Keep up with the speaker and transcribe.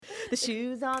The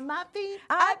shoes on my feet,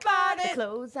 I bought the it.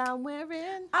 clothes I'm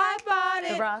wearing, I bought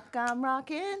the it. rock I'm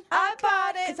rocking. I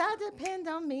bought it. 'Cause I depend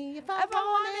on me if I If I want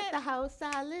want it. it. The house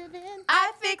I live in,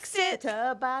 I fixed the it.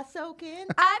 tub I soak in,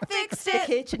 I fixed the it.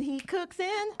 kitchen he cooks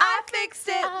in. I fixed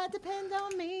it. I depend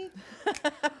on me.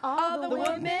 All the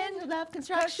women who love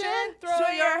construction, Throw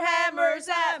your hammers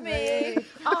at me.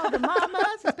 all the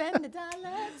mamas who spend the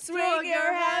dollars. Swing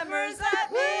your hammers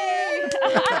at me.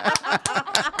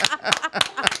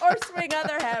 Or swing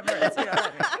other hammers. You know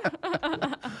what I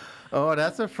mean? Oh,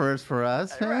 that's a first for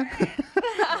us. Huh?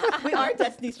 We are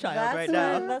Destiny's Child right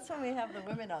now. That's when we have the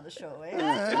women on the show, eh?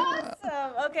 That's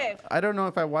awesome. Okay. I don't know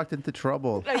if I walked into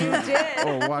trouble You did.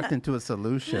 or walked into a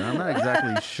solution. I'm not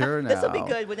exactly sure now. This will be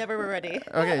good whenever we're ready.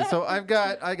 Okay, so I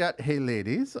got hey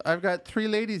ladies. I've got 3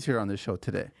 ladies here on the show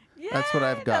today. That's what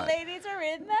I've got. The ladies are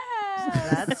in the house.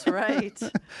 That's right.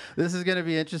 This is going to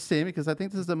be interesting because I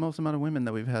think this is the most amount of women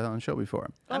that we've had on the show before.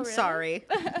 I'm really? sorry.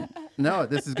 No,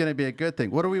 this is going to be a good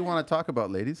thing. What do we want to talk about,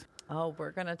 ladies? Oh,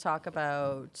 we're going to talk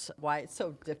about why it's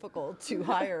so difficult to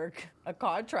hire a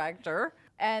contractor.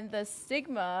 And the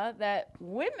stigma that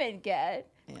women get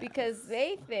because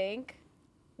they think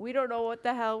we don't know what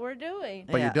the hell we're doing.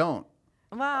 But Yeah. you don't.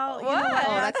 Well, you know What? what?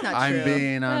 Oh, that's not I'm true.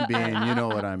 being, you know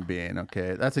what I'm being,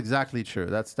 okay? That's exactly true.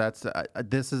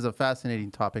 This is a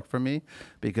fascinating topic for me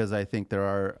because I think there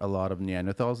are a lot of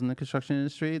Neanderthals in the construction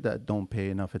industry that don't pay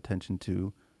enough attention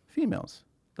to females.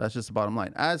 That's just the bottom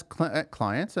line. As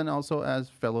clients and also as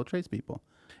fellow tradespeople.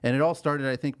 And it all started,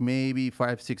 I think, maybe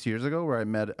 5-6 years ago where I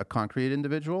met a concrete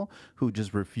individual who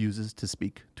just refuses to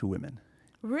speak to women.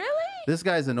 Really? This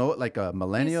guy's like a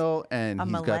millennial, and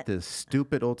he's got this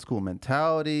stupid old school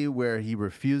mentality where he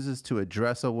refuses to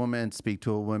address a woman, speak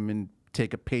to a woman,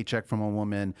 take a paycheck from a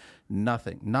woman.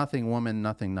 Nothing woman,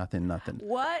 nothing.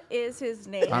 What is his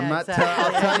name? I'm not. exactly.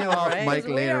 I'll tell you off Right? mic 'Cause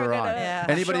we are later on. gonna Yeah.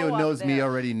 Anybody who show up knows me there.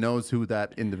 already knows who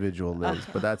that individual is,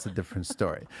 but that's a different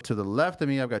story. To the left of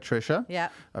me, I've got Trisha. Yeah.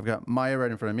 I've got Maya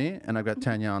right in front of me, and I've got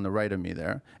Tanya on the right of me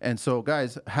there. And so,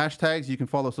 guys, hashtags you can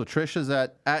follow. So Trisha's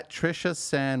at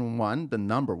TrishaSan1, the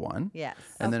number 1. Yes.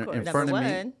 And Of then course. in Number front of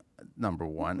me, one. number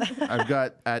 1, I've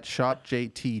got at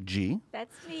ShopJTG.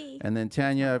 That's me. And then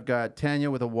Tanya, I've got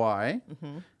Tanya with a Y,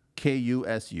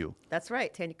 KUSU. That's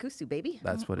right. Tanya Kusu, baby.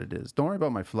 That's what it is. Don't worry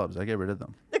about my flubs. I get rid of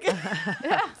them.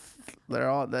 They're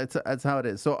all. That's how it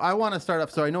is. So I want to start off.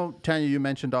 So I know Tanya, you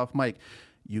mentioned off mic,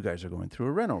 you guys are going through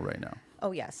a rental right now.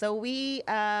 Oh, yeah. So we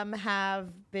have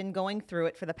been going through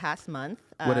it for the past month.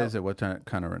 What is it? What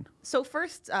kind of rent? So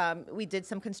first, we did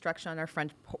some construction on our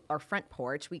front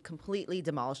porch. We completely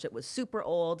demolished it. It was super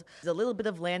old. There's a little bit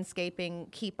of landscaping,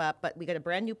 keep up, but we got a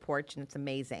brand new porch, and it's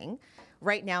amazing.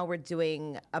 Right now, we're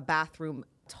doing a bathroom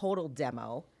total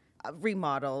demo,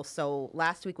 remodel. So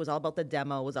last week was all about the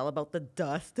demo. It was all about the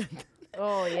dust.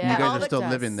 Oh, You yeah. guys all are the still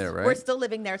dust. living there, right? We're still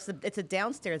living there. It's a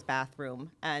downstairs bathroom,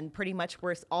 and pretty much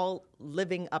we're all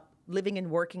living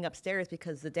and working upstairs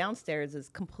because the downstairs is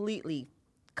completely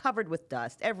covered with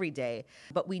dust every day.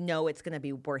 But we know it's going to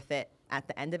be worth it at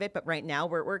the end of it. But right now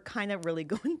we're kind of really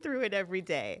going through it every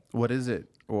day. What is it?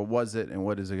 Or was it? And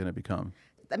what is it going to become?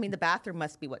 I mean, the bathroom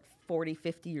must be, 40,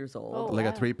 50 years old. Oh. Like a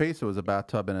wow. 3-piece? So it was a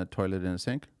bathtub and a toilet and a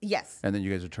sink? Yes. And then you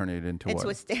guys are turning it into Into a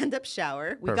what? stand-up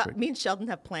shower. Perfect. Me and Sheldon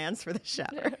have plans for the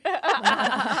shower.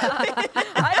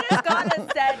 I just got a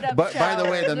stand-up But by the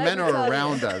shower, way, the let men me are tell you.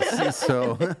 around us.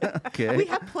 So, okay. We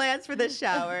have plans for the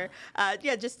shower.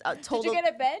 Just a Did total. you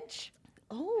get a bench?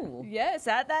 Oh. Yes,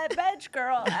 at that bench,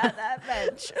 girl. At that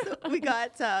bench. We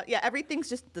got everything's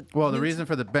just the Well, the new- reason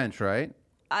for the bench, right?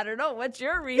 I don't know. What's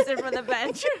your reason for the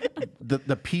bench?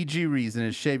 The PG reason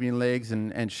is shaving legs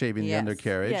and shaving Yes. the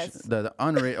undercarriage. Yes. The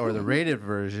unrated or the rated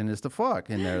version is the fuck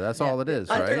in there. That's all it is,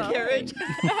 right? undercarriage.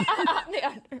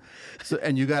 So,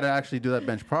 and you got to actually do that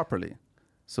bench properly.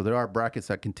 So there are brackets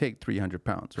that can take 300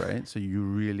 pounds, right? So you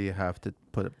really have to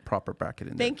put a proper bracket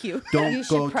in there. Thank you. Don't You should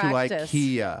go practice. to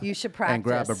IKEA You should and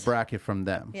grab a practice. bracket from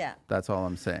them. Yeah. That's all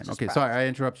I'm saying. Okay, sorry, I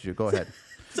interrupted you. Go ahead.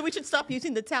 So we should stop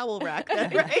using the towel rack, then,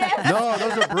 right? No,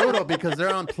 those are brutal because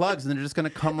they're on plugs and they're just going to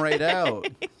come right out.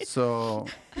 So,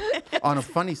 on a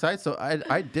funny side, so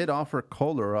I did offer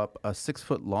Kohler up a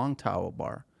 6-foot long towel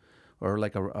bar or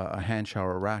like a hand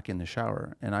shower rack in the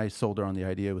shower. And I sold her on the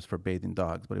idea it was for bathing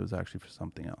dogs, but it was actually for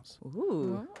something else.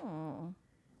 Ooh.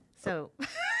 So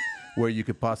Where you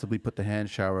could possibly put the hand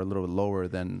shower a little lower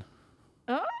than.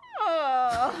 Oh.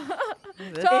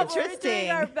 This- So we're Interesting.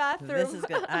 doing our bathroom. This is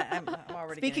good. I'm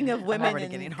already speaking getting, of women I'm already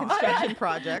in getting hard. construction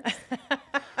projects,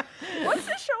 What's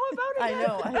the show about I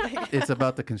know. I think It's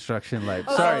about the construction life.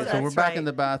 Oh, Sorry, so we're that's back in right.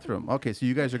 the bathroom. Okay, so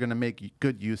you guys are going to make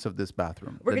good use of this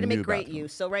bathroom. We're the going to make new great bathroom.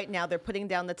 use. So right now they're putting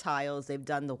down the tiles. They've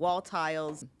done the wall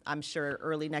tiles. I'm sure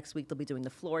early next week they'll be doing the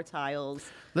floor tiles.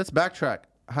 Let's backtrack.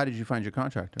 How did you find your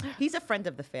contractor? He's a friend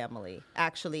of the family.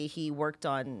 Actually, he worked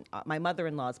on my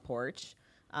mother-in-law's porch,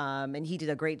 and he did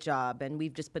a great job. And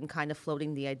we've just been kind of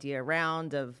floating the idea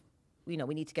around of, we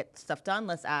need to get stuff done.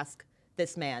 Let's ask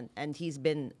this man. And he's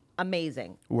been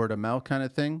amazing. Word of mouth kind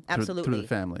of thing? Absolutely. Through the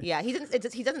family? Yeah, he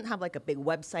doesn't have like a big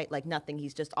website, like nothing.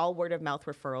 He's just all word of mouth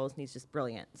referrals, and he's just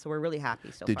brilliant. So we're really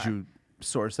happy so far. Did you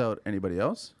source out anybody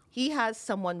else? He has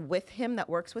someone with him that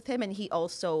works with him, and he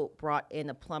also brought in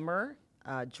a plumber,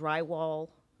 drywall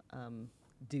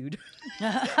dude.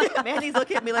 Mandy's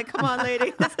looking at me like, "Come on,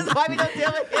 lady, this is why we don't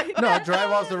deal with it." No,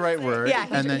 drywall's the right word. Yeah,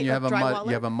 and then you have drywaller.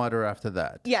 you have a mudder after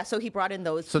that. Yeah, so he brought in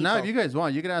those. So now, if people. you guys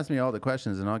want, you can ask me all the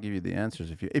questions, and I'll give you the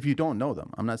answers if you don't know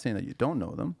them. I'm not saying that you don't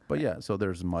know them, but yeah. So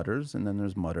there's mudders, and then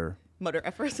there's mudder. Mutter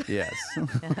effers. Yes.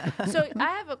 So I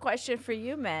have a question for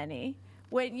you, Manny.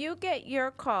 When you get your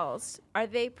calls, are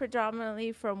they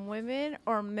predominantly from women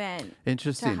or men?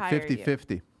 Interesting. hire you?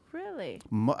 50-50. Really?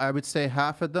 I would say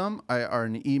half of them are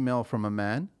an email from a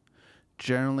man,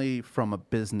 generally from a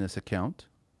business account.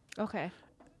 Okay.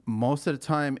 Most of the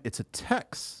time, it's a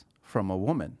text from a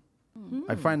woman.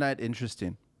 I find that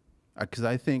interesting because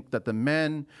I think that the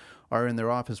men are in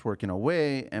their office working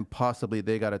away, and possibly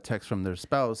they got a text from their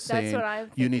spouse That's saying, what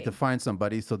I'm you need to thinking. find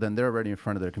somebody. So then they're already in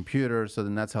front of their computer. So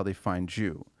then that's how they find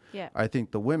you. Yeah. I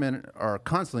think the women are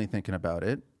constantly thinking about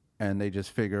it, and they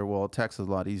just figure, well, text is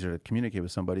a lot easier to communicate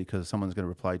with somebody because someone's going to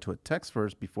reply to a text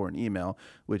first before an email,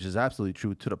 which is absolutely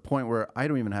true to the point where I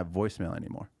don't even have voicemail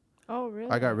anymore. Oh, really?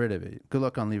 I got rid of it. Good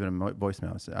luck on leaving a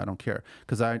voicemail. I don't care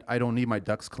because I don't need my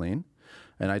ducks clean,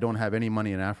 and I don't have any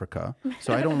money in Africa,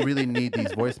 so I don't really need these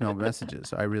voicemail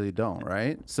messages. I really don't,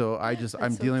 right? So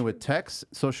I'm dealing with text,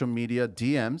 social media,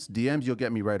 DMs. DMs, you'll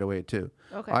get me right away too.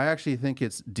 Okay. I actually think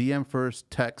it's DM first,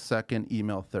 text second,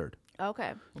 email third.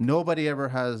 Okay. Nobody ever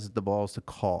has the balls to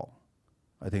call.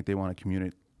 I think they want to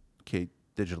communicate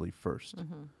digitally first.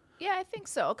 Yeah, I think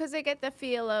so, because they get the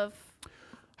feel of.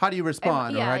 How do you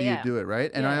respond, or yeah, how do you yeah. do it, right?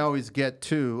 And I Yeah. always get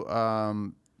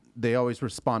they always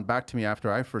respond back to me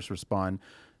after I first respond.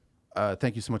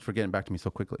 Thank you so much for getting back to me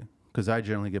so quickly, because I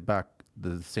generally get back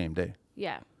the same day.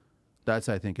 Yeah. That's,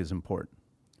 I think, is important,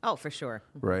 Oh, for sure.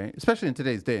 right? Especially in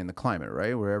today's day in the climate,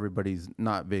 right, where everybody's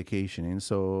not vacationing.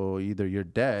 So either you're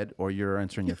dead or you're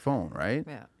answering your phone, right?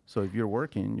 Yeah. So if you're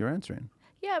working, you're answering.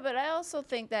 Yeah, but I also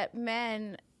think that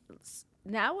men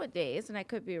nowadays, and I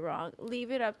could be wrong, leave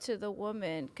it up to the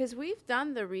woman because we've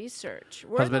done the research.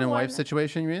 We're Husband the and wife one-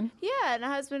 situation, you mean? Yeah, and a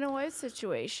husband and wife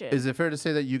situation. Is it fair to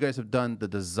say that you guys have done the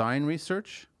design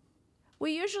research?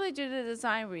 We usually do the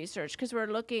design research because we're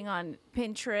looking on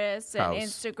Pinterest and House.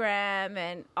 Instagram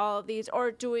and all of these,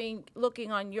 or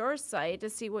looking on your site to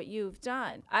see what you've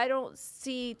done. I don't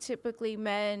see typically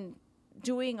men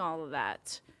doing all of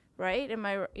that, right?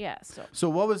 Yeah. So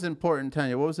what was important,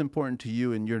 Tanya? What was important to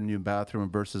you in your new bathroom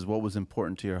versus what was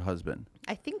important to your husband?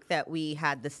 I think that we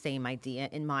had the same idea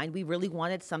in mind. We really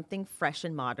wanted something fresh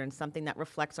and modern, something that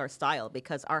reflects our style,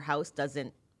 because our house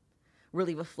doesn't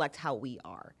really reflect how we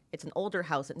are. It's an older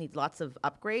house. It needs lots of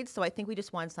upgrades. So I think we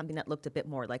just wanted something that looked a bit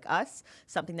more like us,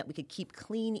 something that we could keep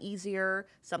clean easier,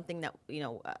 something that,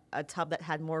 a tub that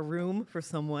had more room for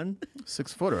someone.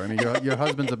 6 footer. I mean, your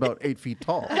husband's about 8 feet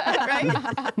tall.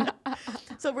 Right?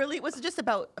 So really, it was just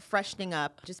about freshening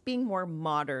up, just being more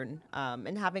modern,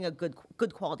 and having a good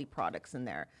quality products in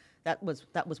there. That was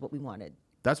what we wanted.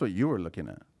 That's what you were looking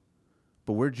at.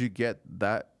 But where'd you get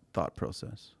that thought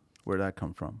process? Where'd that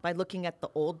come from? By looking at the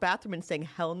old bathroom and saying,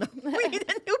 "Hell no, we need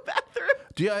a new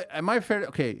bathroom." Am I fair?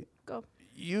 Okay, Go.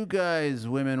 you guys,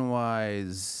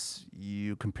 women-wise,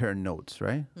 you compare notes,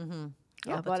 right?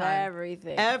 Yeah, All the but time.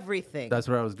 everything. Everything. That's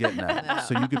what I was getting at.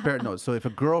 So you compare notes. So if a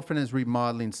girlfriend is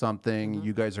remodeling something,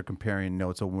 you guys are comparing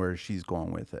notes on where she's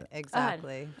going with it.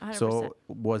 Exactly. 100%. So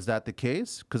was that the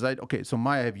case? So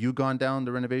Maya, have you gone down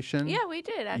the renovation? Yeah, we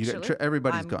did You actually.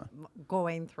 everybody's I'm gone.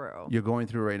 going through. You're going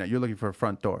through right now. You're looking for a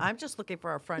front door. I'm just looking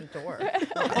for a front door.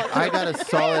 I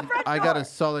got a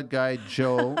solid guy,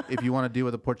 Joe. If you want to deal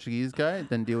with a Portuguese guy,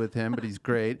 then deal with him. But he's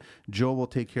great. Joe will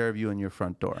take care of you in your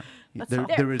front door.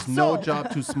 There is no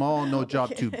job too small, no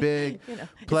job too big. Is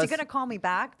Plus, he going to call me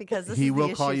back? Because this he is will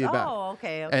the call issues. you back. Oh,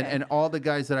 okay. And all the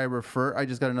guys that I refer, I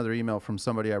just got another email from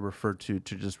somebody I referred to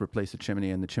just replace a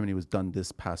chimney, and the chimney was done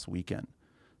this past weekend.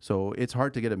 So it's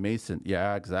hard to get a mason.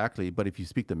 Yeah, exactly. But if you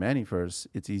speak to Manny first,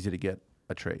 it's easy to get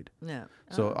a trade. Yeah.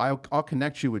 So I'll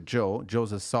connect you with Joe.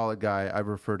 Joe's a solid guy. I've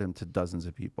referred him to dozens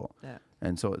of people. Yeah.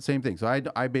 And so same thing. So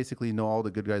I basically know all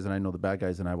the good guys and I know the bad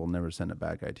guys, and I will never send a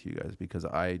bad guy to you guys because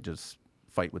I just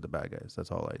fight with the bad guys.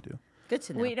 That's all I do. Good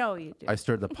to know. We know you do. I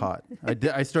stirred the pot.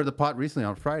 I stirred the pot recently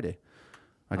on Friday.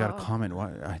 I got a comment.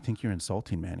 Why? I think you're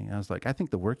insulting, Manny. I was like, I think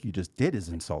the work you just did is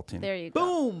insulting. There you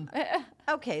go. Boom.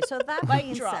 Okay, so that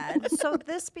being said,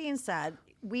 this being said,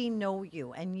 we know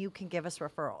you and you can give us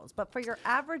referrals. But for your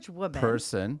average woman,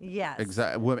 Person. yes,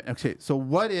 Exactly. Women. Okay. So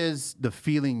what is the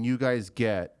feeling you guys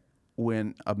get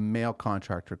when a male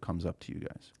contractor comes up to you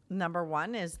guys? Number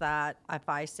one is that if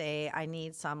I say I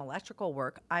need some electrical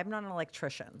work, I'm not an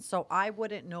electrician, so I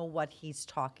wouldn't know what he's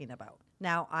talking about.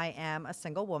 Now, I am a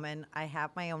single woman. I have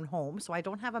my own home, so I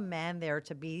don't have a man there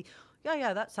to be,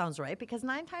 yeah, that sounds right. Because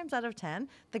 9 times out of 10,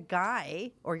 the guy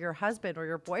or your husband or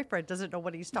your boyfriend doesn't know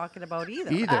what he's talking about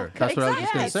either. That's what I was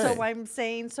just going to say. So I'm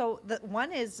saying, the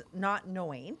one is not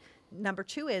knowing. Number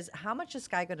 2 is how much is this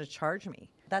guy going to charge me?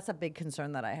 That's a big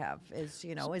concern that I have. Is So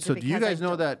it do you because guys I know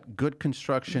don't- that good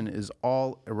construction is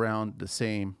all around the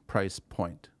same price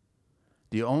point?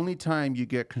 The only time you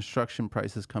get construction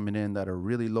prices coming in that are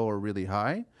really low or really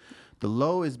high, the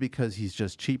low is because he's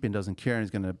just cheap and doesn't care and he's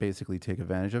going to basically take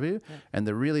advantage of you. Yeah. And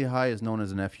the really high is known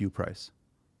as an FU price.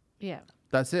 Yeah.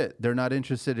 That's it. They're not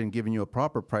interested in giving you a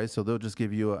proper price, so they'll just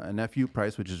give you an FU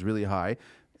price, which is really high.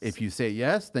 If you say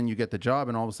yes, then you get the job,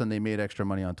 and all of a sudden they made extra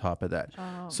money on top of that.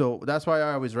 Oh. So that's why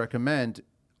I always recommend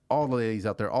all the ladies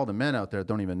out there, all the men out there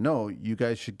don't even know, you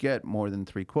guys should get more than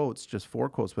 3 quotes, just 4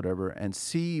 quotes, whatever, and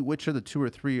see which of the 2 or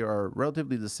 3 are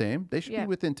relatively the same. They should be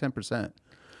within 10%.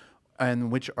 And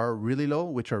which are really low,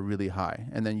 which are really high.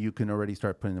 And then you can already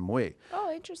start putting them away. Oh,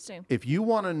 interesting. If you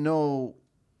want to know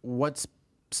what's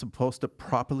supposed to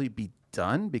properly be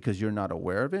done because you're not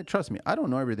aware of it, trust me, I don't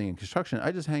know everything in construction.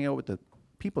 I just hang out with the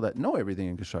people that know everything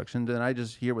in construction, then I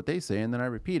just hear what they say and then I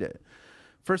repeat it.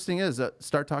 First thing is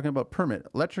start talking about permit.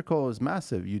 Electrical is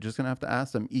massive. You're just going to have to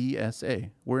ask them ESA.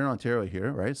 We're in Ontario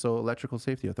here, right? So Electrical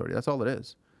Safety Authority. That's all it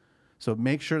is. So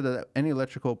make sure that any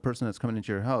electrical person that's coming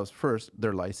into your house, first,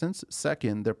 they're licensed.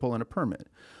 Second, they're pulling a permit.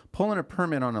 Pulling a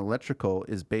permit on electrical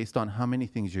is based on how many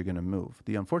things you're going to move.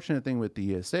 The unfortunate thing with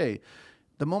the ESA,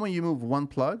 the moment you move 1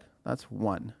 plug, that's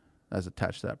 1 that's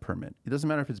attached to that permit. It doesn't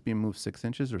matter if it's being moved 6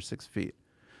 inches or 6 feet.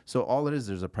 So all it is,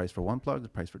 there's a price for 1 plug, there's a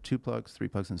price for 2 plugs, 3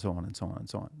 plugs, and so on and so on and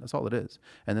so on. That's all it is.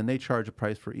 And then they charge a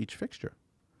price for each fixture.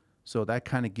 So that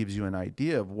kind of gives you an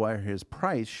idea of where his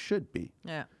price should be.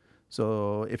 Yeah.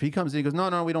 So if he comes in and goes,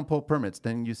 no, we don't pull permits,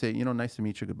 then you say, nice to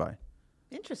meet you, goodbye.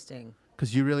 Interesting.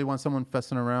 Because you really want someone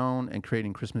fussing around and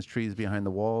creating Christmas trees behind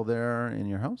the wall there in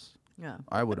your house? Yeah.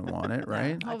 I wouldn't want it,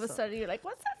 right? All of a sudden you're like,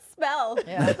 what's that smell?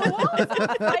 Yeah. The wall is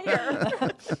on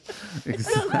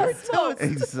fire.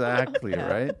 Exactly,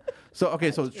 right? So,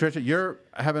 okay, so Tricia, you're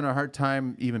having a hard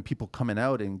time even people coming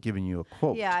out and giving you a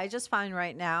quote. Yeah, I just find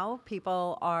right now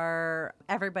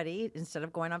everybody, instead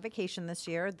of going on vacation this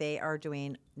year, they are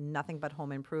doing nothing but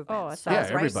home improvements. Oh, yeah,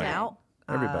 right everybody. now,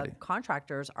 Everybody.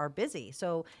 contractors are busy.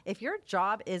 So if your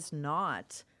job is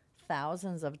not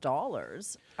thousands of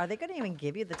dollars, are they going to even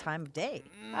give you the time of day?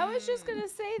 I was just going to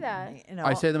say that.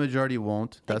 I say the majority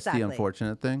won't. That's Exactly. the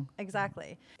unfortunate thing.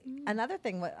 Exactly. Another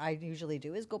thing what I usually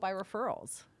do is go by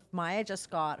referrals. Maya just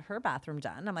got her bathroom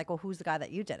done. I'm like, well, who's the guy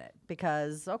that you did it?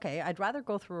 Because, okay, I'd rather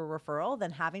go through a referral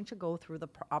than having to go through the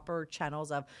proper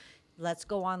channels of let's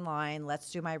go online,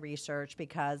 let's do my research,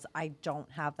 because I don't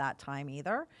have that time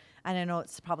either. And I know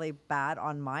it's probably bad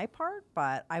on my part,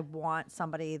 but I want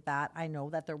somebody that I know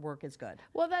that their work is good.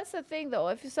 Well, that's the thing, though.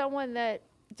 If someone that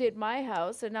did my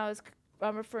house, and now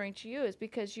I'm referring to you, is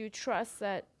because you trust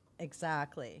that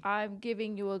Exactly. I'm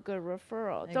giving you a good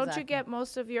referral. Don't you Exactly. get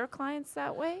most of your clients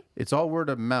that way? It's all word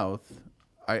of mouth.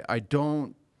 I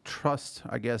don't trust,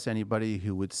 I guess, anybody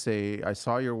who would say, I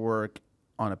saw your work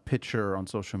on a picture on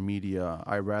social media.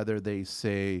 I rather they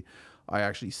say, I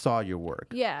actually saw your work.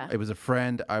 Yeah. It was a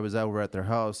friend. I was over at their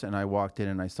house and I walked in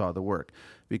and I saw the work.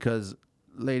 Because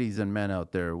ladies and men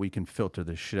out there, we can filter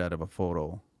the shit out of a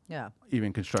photo. Yeah.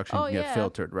 Even construction Oh, can get yeah.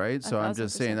 filtered, right? So I'm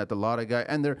just saying 1,000%. that a lot of guys,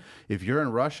 and if you're in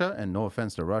Russia, and no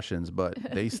offense to Russians, but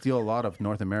they steal a lot of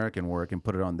North American work and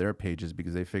put it on their pages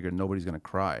because they figure nobody's going to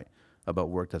cry about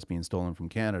work that's being stolen from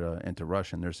Canada into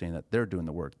Russia, and they're saying that they're doing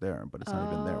the work there, but it's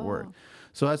not even their work.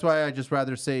 So that's why I just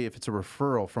rather say if it's a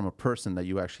referral from a person that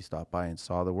you actually stopped by and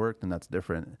saw the work, then that's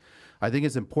different. I think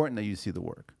it's important that you see the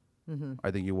work. Mm-hmm. I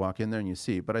think you walk in there and you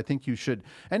see, but I think you should,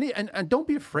 and don't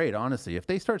be afraid, honestly. If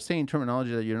they start saying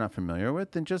terminology that you're not familiar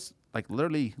with, then just like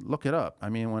literally look it up. I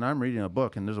mean, when I'm reading a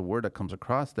book and there's a word that comes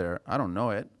across there, I don't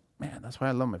know it. Man, that's why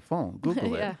I love my phone.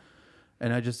 Google Yeah. it.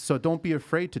 And so don't be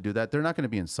afraid to do that. They're not going to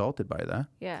be insulted by that.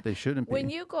 Yeah. They shouldn't be. When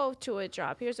you go to a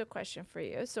job, here's a question for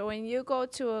you. So when you go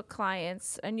to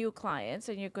a new client,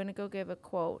 and you're going to go give a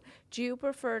quote, do you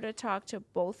prefer to talk to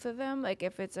both of them? Like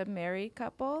if it's a married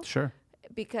couple? Sure.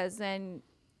 Because then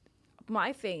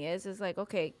my thing is like,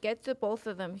 okay, get the both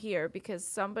of them here,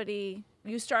 because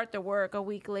you start the work a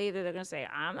week later, they're going to say,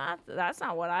 that's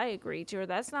not what I agreed to, or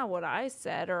that's not what I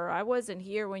said, or I wasn't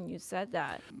here when you said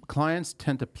that. Clients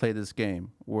tend to play this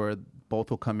game where both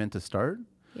will come in to start,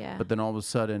 Yeah. but then all of a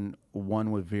sudden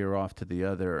one would veer off to the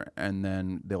other, and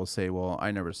then they'll say, well,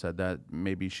 I never said that.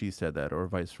 Maybe she said that, or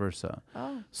vice versa.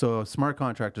 Oh. So a smart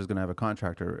contractor is going to have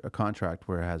a contract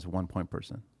where it has one point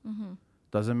person. Mm-hmm.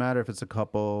 Doesn't matter if it's a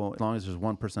couple, as long as there's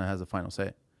one person that has the final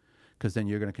say, because then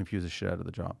you're going to confuse the shit out of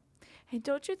the job. And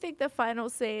don't you think the final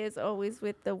say is always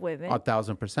with the women?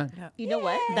 1,000%. You know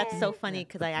what? That's so funny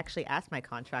because I actually asked my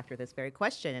contractor this very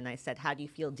question, and I said, how do you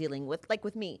feel dealing with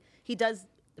me? He does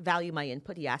value my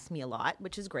input. He asks me a lot,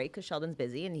 which is great because Sheldon's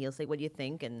busy, and he'll say, what do you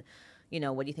think? And,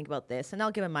 what do you think about this? And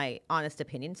I'll give him my honest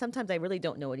opinion. Sometimes I really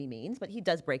don't know what he means, but he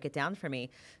does break it down for me.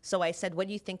 So I said, what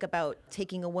do you think about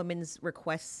taking a woman's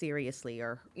requests seriously,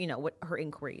 or, what her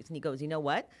inquiries? And he goes, you know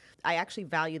what? I actually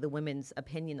value the women's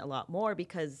opinion a lot more,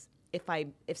 because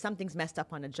if something's messed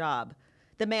up on a job,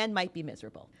 the man might be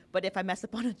miserable. But if I mess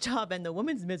up on a job and the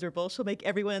woman's miserable, she'll make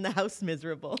everyone in the house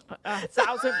miserable.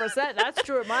 1,000%. That's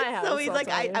true at my house. So he's like,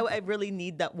 I really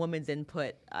need that woman's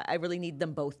input. I really need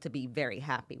them both to be very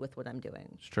happy with what I'm doing.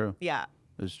 It's true. Yeah.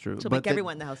 It's true. She'll make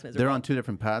everyone in the house miserable. They're on two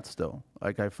different paths still.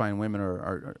 Like I find women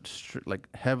are like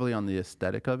heavily on the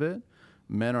aesthetic of it.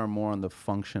 Men are more on the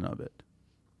function of it.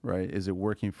 Right? Is it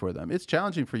working for them? It's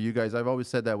challenging for you guys. I've always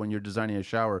said that when you're designing a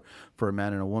shower for a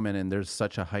man and a woman, and there's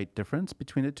such a height difference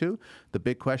between the two, the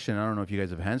big question, I don't know if you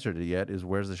guys have answered it yet, is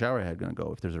where's the shower head going to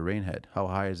go? If there's a rain head, how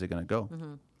high is it going to go?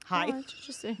 Mm-hmm. High. Oh,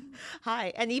 interesting.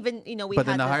 High. And even, But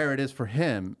then the higher it is for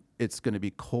him, it's going to be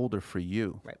colder for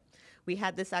you. Right. We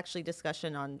had this actually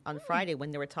discussion on Friday when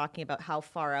they were talking about how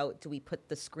far out do we put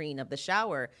the screen of the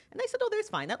shower. And I said, there's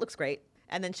fine. That looks great.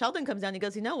 And then Sheldon comes down and he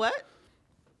goes, you know what?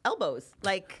 Elbows.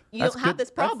 Like, you don't have this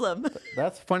problem.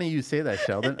 That's funny you say that,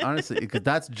 Sheldon, honestly, because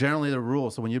that's generally the rule.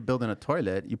 So when you're building a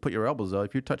toilet, you put your elbows out.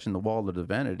 If you're touching the wall or the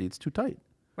vanity, it's too tight.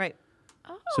 Right.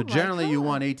 So generally you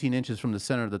want 18 inches from the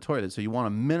center of the toilet. So you want a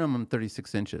minimum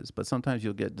 36 inches. But sometimes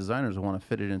you'll get designers who want to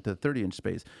fit it into a 30-inch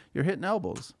space. You're hitting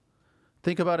elbows.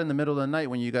 Think about it in the middle of the night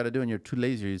when you got to do and you're too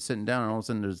lazy. You're sitting down and all of a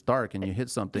sudden it's dark and you hit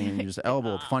something and you just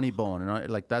elbow, funny bone. And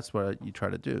like that's what you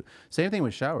try to do. Same thing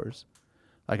with showers.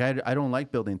 Like I don't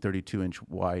like building 32-inch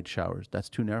wide showers. That's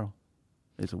too narrow.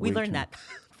 We learned that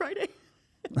Friday.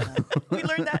 We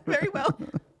learned that very well.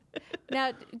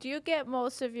 Now, do you get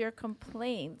most of your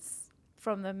complaints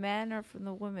from the men or from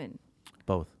the women?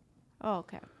 Both. Oh,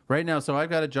 okay. Right now, so I've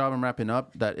got a job I'm wrapping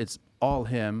up that it's all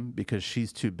him because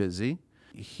she's too busy.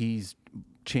 He's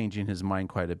changing his mind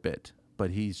quite a bit,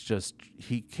 but he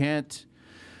can't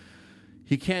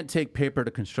take paper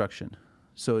to construction.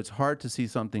 So it's hard to see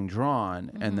something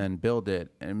drawn and then build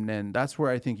it. And then that's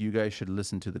where I think you guys should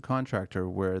listen to the contractor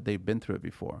where they've been through it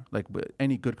before. Like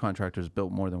any good contractor's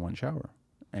built more than one shower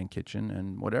and kitchen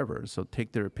and whatever. So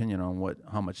take their opinion on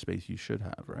how much space you should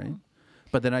have, right?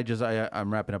 But then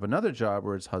I'm wrapping up another job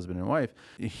where it's husband and wife.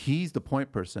 He's the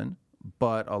point person,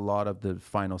 but a lot of the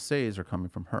final says are coming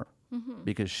from her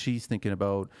because she's thinking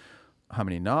about how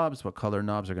many knobs, what color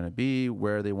knobs are going to be,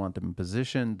 where they want them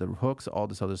positioned, the hooks, all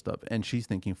this other stuff. And she's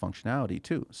thinking functionality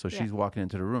too. So she's walking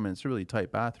into the room and it's a really tight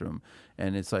bathroom.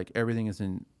 And it's like everything is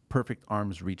in perfect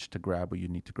arm's reach to grab what you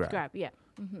need to grab.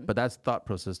 But that's thought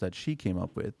process that she came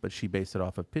up with, but she based it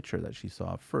off a picture that she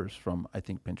saw first from, I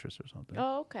think, Pinterest or something.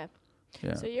 Oh, okay.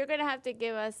 Yeah. So you're going to have to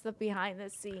give us the behind the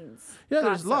scenes. Yeah,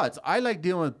 there's gossip. lots. I like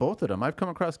dealing with both of them. I've come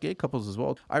across gay couples as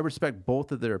well. I respect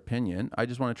both of their opinion. I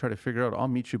just want to try to figure out, I'll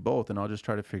meet you both and I'll just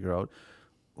try to figure out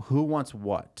who wants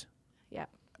what. Yeah.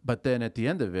 But then at the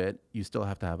end of it, you still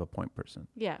have to have a point person.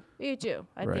 Yeah, you do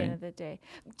at Right. the end of the day.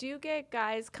 Do you get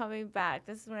guys coming back?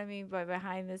 This is what I mean by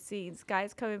behind the scenes.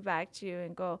 Guys coming back to you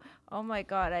and go, oh my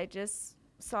God, I just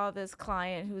saw this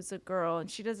client who's a girl and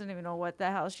she doesn't even know what the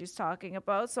hell she's talking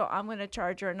about. So I'm going to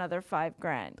charge her another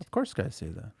 $5,000. Of course guys say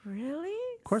that. Really?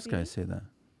 Of course guys say that.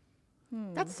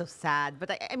 That's so sad.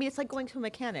 But I mean, it's like going to a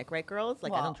mechanic, right, girls?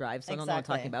 Like I Well, don't drive, so I don't know what I'm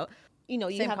exactly. talking about.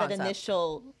 You Same have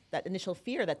concept. that initial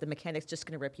fear that the mechanic's just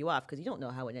going to rip you off because you don't know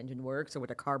how an engine works or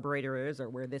what a carburetor is or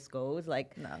where this goes.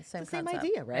 Like, No, it's same the same concept.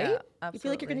 idea, right? Yeah, You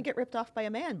feel like you're going to absolutely. get ripped off by a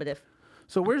man, but if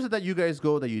So where's it that you guys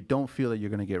go that you don't feel that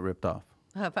you're going to get ripped off?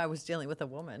 If I was dealing with a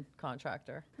woman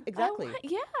contractor. Exactly. Oh,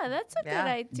 yeah, that's a Yeah. good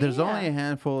idea. There's only a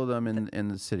handful of them in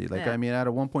the city. Like, Yeah. I mean, out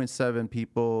of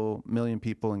 1.7 million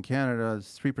people in Canada,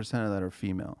 3% of that are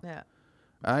female. Yeah.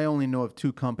 I only know of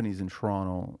 2 companies in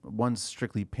Toronto. One's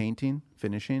strictly painting,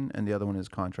 finishing, and the other one is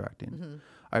contracting.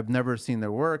 I've never seen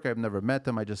their work. I've never met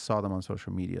them. I just saw them on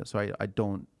social media. So I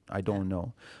don't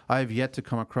know. I've yet to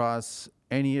come across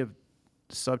any of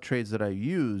the sub-trades that I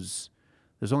use.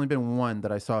 There's only been one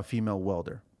that I saw a female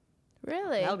welder.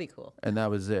 Really? That would be cool. And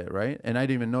that was it, right? And I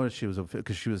didn't even notice she was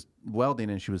because she was welding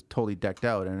and she was totally decked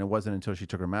out. And it wasn't until she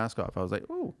took her mask off I was like,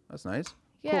 "Oh, that's nice."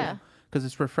 Yeah. Because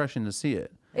it's refreshing to see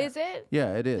it. Is it?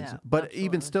 Yeah, it is. Yeah, But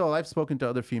even absolutely. still, I've spoken to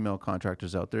other female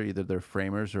contractors out there, either they're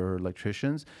framers or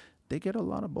electricians. They get a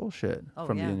lot of bullshit Oh,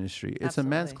 from yeah. the industry. It's a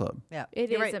man's Absolutely. club. Yeah. It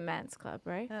is You're right. a man's club,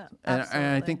 right? Yeah, And I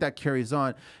absolutely. think that carries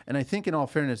on. And I think, in all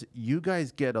fairness, you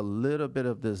guys get a little bit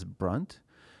of this brunt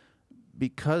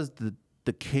because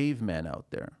the cavemen out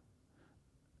there,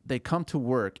 they come to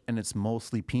work and it's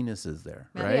mostly penises there,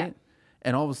 Yeah. right? Yeah.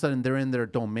 And all of a sudden they're in their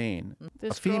domain. The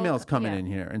A scroll- female's coming yeah. in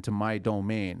here into my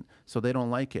domain, so they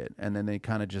don't like it, and then they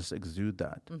kind of just exude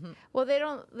that. Well, they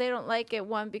don't like it,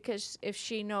 one, because if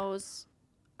she knows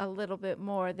a little bit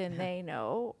more than they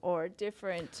know, or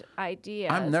different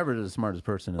ideas, I'm never the smartest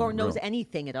person in Or the knows room.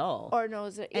 anything at all. or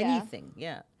knows it, yeah. anything.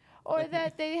 Yeah. Or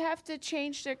that they have to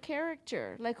change their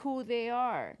character, like who they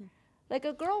are. Like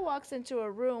a girl walks into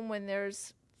a room when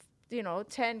there's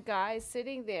 10 guys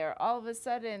sitting there, all of a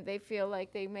sudden they feel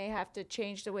like they may have to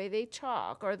change the way they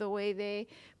talk or the way they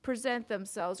present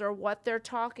themselves or what they're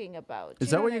talking about. Do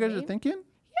Is that what know you guys I are mean? thinking?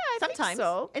 Yeah, I Sometimes think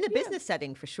so. in a Yeah. business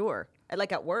setting, for sure.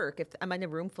 Like at work, if I'm in a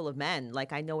room full of men,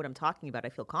 like I know what I'm talking about. I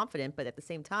feel confident, but at the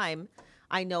same time,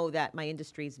 I know that my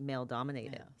industry is male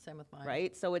dominated, Yeah, same with mine.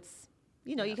 right? So it's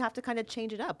you have to kind of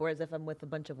change it up. Whereas if I'm with a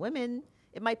bunch of women,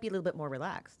 it might be a little bit more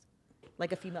relaxed,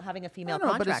 like having a female I don't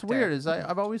know, but contractor. it's weird.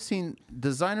 I've always seen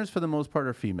designers for the most part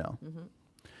are female.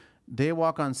 They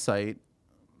walk on site.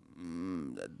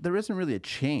 There isn't really a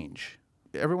change.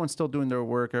 Everyone's still doing their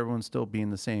work. Everyone's still being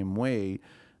the same way.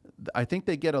 I think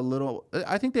they get a little.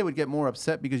 I think they would get more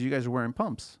upset because you guys are wearing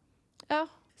pumps. Oh,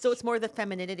 So it's more the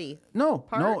femininity. No,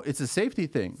 Part? it's a safety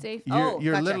thing. Safety. You're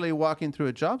Gotcha. literally walking through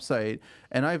a job site,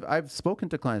 and I've spoken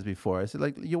to clients before. I said,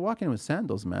 like, you're walking with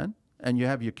sandals, man, and you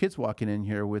have your kids walking in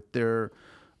here with their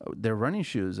running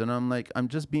shoes, and I'm like, I'm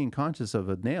just being conscious of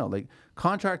a nail. Like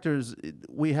contractors,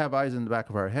 we have eyes in the back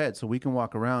of our head, so we can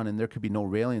walk around, and there could be no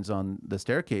railings on the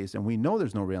staircase, and we know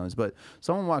there's no railings, but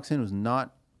someone walks in who's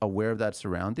not aware of that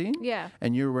surrounding, Yeah.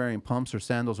 and you're wearing pumps or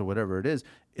sandals or whatever it is,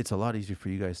 it's a lot easier for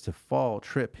you guys to fall,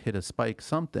 trip, hit a spike,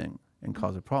 something, and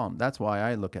cause a problem. That's why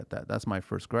I look at that. That's my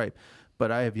first gripe.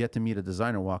 But I have yet to meet a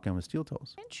designer walk in with steel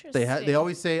toes. interesting. They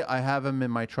always say, I have them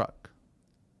in my truck.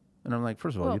 And I'm like,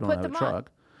 first of all, Well, you don't put have a them on.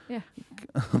 truck. Yeah.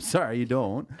 I'm sorry, you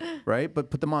don't, right?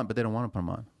 But put them on, but they don't want to put them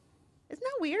on. Isn't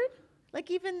that weird? Like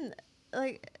even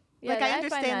like Yeah, like I I find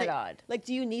understand that odd. Like,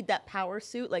 do you need that power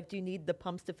suit? Like, do you need the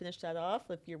pumps to finish that off?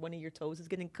 If one of your toes is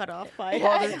getting cut off by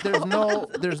Well,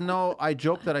 there's no. I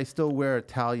joke that I still wear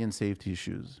Italian safety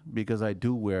shoes because I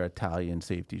do wear Italian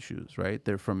safety shoes, right?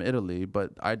 They're from Italy,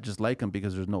 but I just like them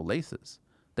because there's no laces.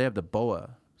 They have the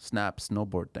BOA snap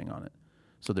snowboard thing on it,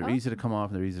 so they're easy to come off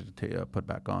and they're easy to put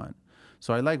back on.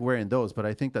 So I like wearing those, but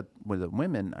I think that with the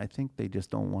women, I think they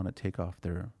just don't want to take off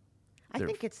their. I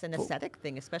think it's an aesthetic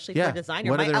thing, especially Yeah, for a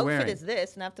designer. what are My they outfit wearing? is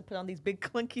this, and I have to put on these big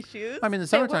clunky shoes. I mean, in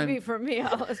the It would summertime, be for me,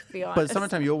 let's be honest. but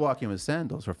summertime you'll walk in with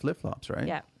sandals or flip flops, right?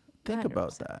 Yeah. Think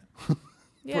about 100%. that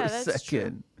Yeah, for a that's true.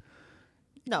 second.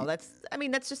 No,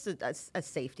 that's just a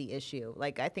safety issue.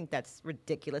 Like, I think that's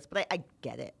ridiculous, but I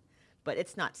get it. But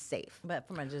it's not safe. But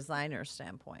from a designer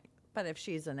standpoint. But if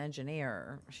she's an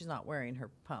engineer, she's not wearing her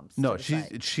pumps. No, to the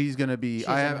site. she's gonna be. She's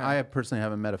I in have her- I have personally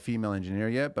haven't met a female engineer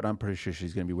yet, but I'm pretty sure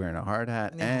she's gonna be wearing a hard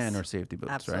hat Yes. and her safety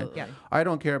boots, Absolutely. right? Yeah. I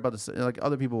don't care about this. Like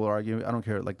other people will argue, I don't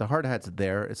care. Like the hard hat's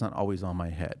there. It's not always on my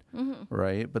head,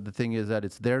 right? But the thing is that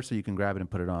it's there so you can grab it and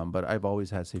put it on. But I've always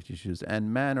had safety shoes,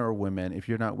 and men or women, if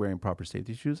you're not wearing proper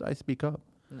safety shoes, I speak up.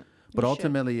 But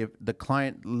ultimately, if the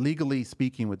client, legally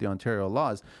speaking with the Ontario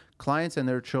laws, clients and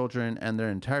their children and their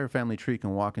entire family tree can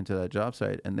walk into that job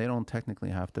site and they don't technically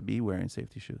have to be wearing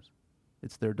safety shoes.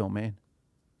 It's their domain,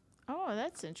 Oh,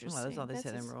 that's interesting. Well, there's all these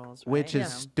That's hidden a- rules. which right?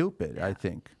 is stupid, I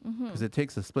think, because it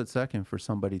takes a split second for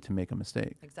somebody to make a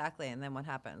mistake. Exactly. And then what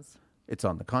happens? It's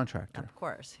on the contractor. Of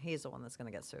course, he's the one that's going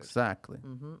to get sued. Exactly.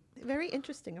 Very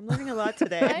interesting. I'm learning a lot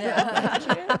today.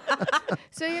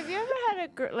 So have you ever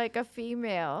had a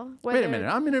female? Wait a minute.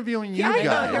 I'm interviewing you I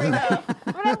know, here we guys. go.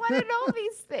 But I want to know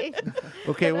these things.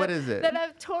 Okay, that what have- is it? That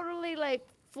have totally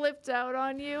flipped out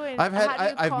on you? And I've had, how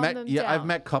do you calm them I've down?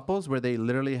 met couples where they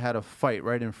literally had a fight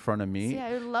right in front of me. See,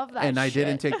 I love that And I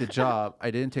didn't shit. take the job.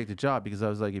 I didn't take the job because I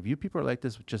was like, if you people are like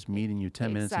this with just meeting you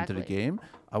 10 minutes into the Exactly. game,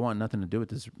 I want nothing to do with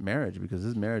this marriage because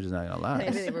this marriage is not going to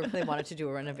last. Maybe they wanted to do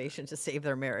a renovation to save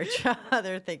their marriage.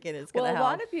 They're thinking it's going Well, to a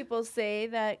help. lot of people say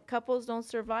that couples don't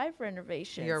survive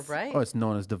renovations. You're right. Oh, it's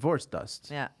known as divorce dust.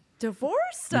 Yeah. Divorce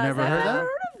You dust. never I've heard never that? heard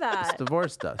of that. It's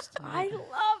divorce dust. I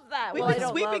love that. We've Well, I been don't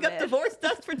sweeping love up it. divorce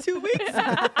dust for 2 weeks.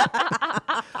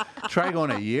 Try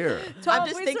going a year. I'm Tom,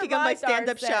 just we thinking of my survived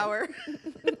ours stand-up then. shower.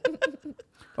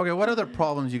 Okay, what other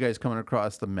problems you guys coming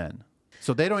across the men?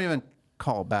 So they don't even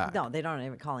call back. No, they don't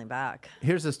even call him back.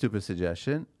 Here's a stupid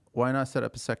suggestion. Why not set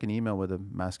up a second email with a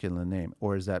masculine name?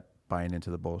 Or is that buying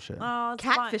into the bullshit? Oh, it's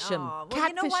Catfish fine. 'em. Oh, well,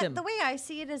 you know Catfish what? 'em. The way I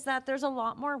see it is that there's a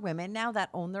lot more women now that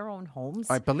own their own homes.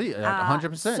 I believe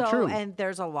 100% true. And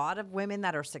there's a lot of women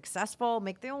that are successful,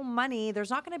 make their own money. There's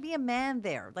not going to be a man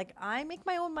there. Like, I make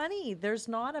my own money. There's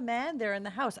not a man there in the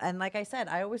house. And like I said,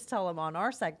 I always tell them on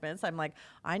our segments, I'm like,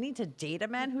 I need to date a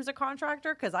man who's a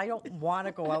contractor because I don't want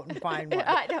to go out and find one.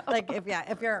 I know. Like,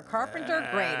 if you're a carpenter,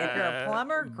 great. If you're a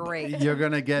plumber, great. You're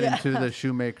gonna get into the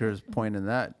shoemaker's point in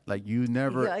that. Like you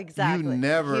never, Yeah, exactly. you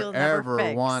never He'll never ever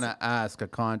fix. want to ask a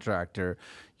contractor.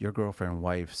 Your girlfriend,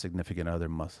 wife, significant other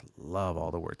must love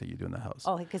all the work that you do in the house.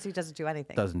 Oh, because he doesn't do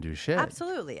anything. Doesn't do shit.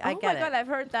 Absolutely. I Oh get my it. God, I've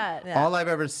heard that. Yeah. All I've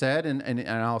ever said, and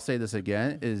I'll say this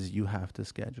again, is you have to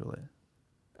schedule it.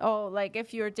 Oh, like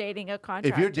if you're dating a contractor.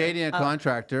 If you're dating a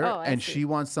contractor Oh, I and see. she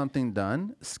wants something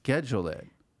done, schedule it.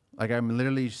 Like I'm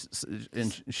literally,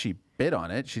 and she bid on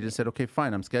it. She just said, "Okay,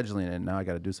 fine, I'm scheduling it. Now I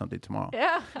got to do something tomorrow."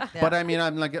 Yeah. But I mean,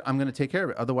 I'm going to take care of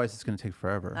it. Otherwise, it's going to take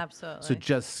forever. Absolutely. So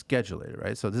just schedule it,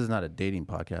 right? So this is not a dating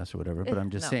podcast or whatever. But I'm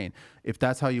just saying, if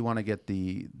that's how you want to get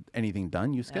anything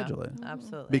done, you schedule it.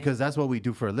 Absolutely. Because that's what we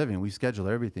do for a living. We schedule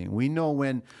everything. We know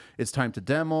when it's time to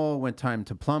demo, when time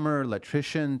to plumber,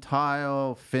 electrician,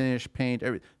 tile, finish, paint,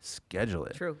 everything. Schedule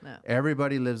it. True. Yeah.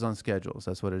 Everybody lives on schedules.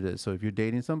 That's what it is. So if you're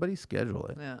dating somebody, schedule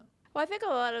it. Yeah. Well, I think a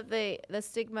lot of the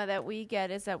stigma that we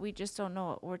get is that we just don't know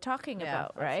what we're talking Yeah,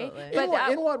 about, right? absolutely.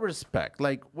 But In what respect?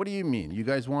 Like, what do you mean? You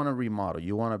guys want to remodel?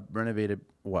 You want to renovate it?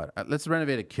 What? Let's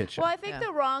renovate a kitchen. well, I think Yeah.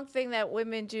 the wrong thing that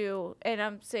women do, and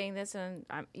I'm saying this, and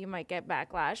you might get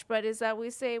backlash, but is that we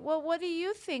say, "Well, what do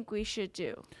you think we should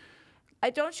do?"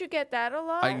 Don't you get that a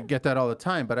lot? I get that all the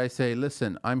time, but I say,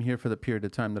 listen, I'm here for the period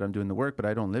of time that I'm doing the work, but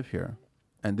I don't live here.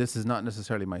 And this is not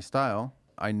necessarily my style.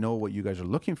 I know what you guys are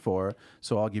looking for,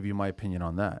 so I'll give you my opinion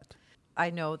on that. I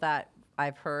know that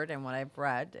I've heard and what I've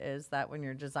read is that when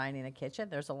you're designing a kitchen,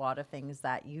 there's a lot of things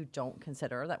that you don't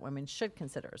consider that women should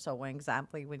consider. So, one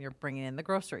example, when you're bringing in the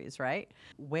groceries, right?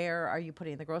 Where are you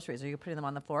putting the groceries? Are you putting them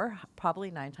on the floor? Probably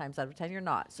 9 times out of 10, you're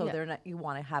not. So, Yeah. they're not. You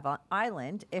want to have an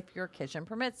island if your kitchen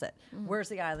permits it. Where's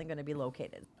the island going to be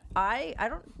located? I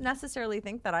don't necessarily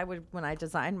think that I would, when I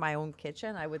design my own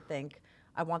kitchen, I would think,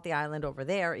 I want the island over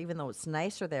there, even though it's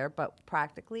nicer there, but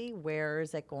practically, where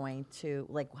is it going to,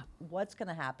 like, what's going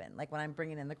to happen? Like when I'm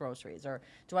bringing in the groceries, or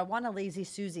do I want a Lazy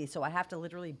Susie so I have to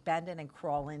literally bend in and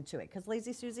crawl into it? Because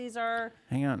Lazy Susies are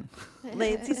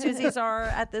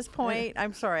at this point,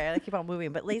 I'm sorry, I keep on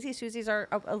moving, but Lazy Susies are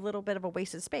a little bit of a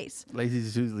wasted space. Lazy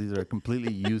Susie's are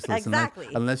completely useless Exactly.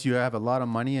 unless you have a lot of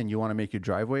money and you want to make your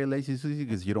driveway a Lazy Susie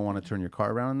because you don't want to turn your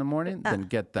car around in the morning, then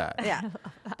get that. Yeah.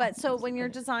 But so when you're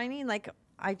designing, like,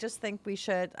 I just think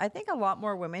I think a lot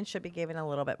more women should be given a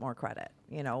little bit more credit.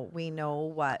 You know, we know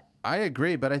what. I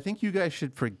agree, but I think you guys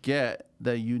should forget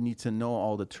that you need to know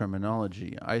all the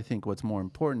terminology. I think what's more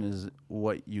important is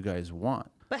what you guys want.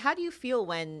 But how do you feel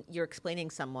when you're explaining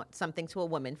something to a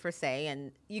woman, for say,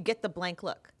 and you get the blank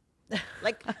look?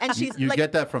 Like, and she's You like,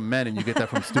 get that from men and you get that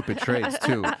from stupid trades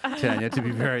too, Tanya, to be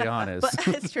very honest. but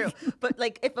it's true. But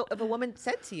like, if a woman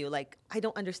said to you, like, I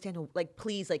don't understand, like,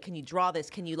 please, like, can you draw this?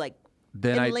 Can you, like,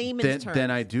 then in I layman's terms?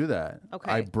 then I do that. Okay.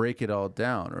 I break it all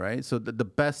down, right? So the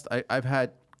best I've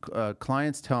had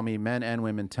clients tell me, men and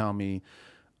women tell me,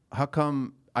 how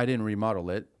come I didn't remodel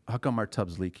it? How come our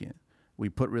tub's leaking? We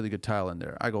put really good tile in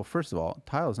there. I go, first of all,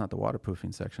 tile is not the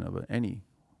waterproofing section of any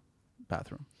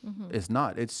bathroom. It's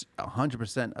not. It's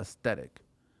 100% aesthetic.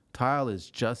 Tile is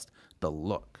just the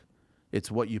look. It's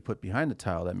what you put behind the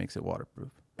tile that makes it waterproof.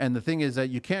 And the thing is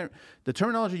that the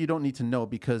terminology you don't need to know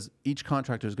because each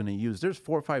contractor is going to use, there's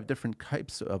 4 or 5 different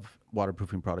types of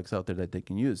waterproofing products out there that they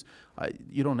can use.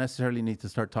 You don't necessarily need to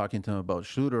start talking to them about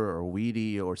Schluter or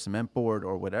Weedy or cement board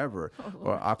or whatever,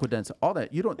 or Aquadense, all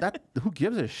that. Who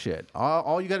gives a shit?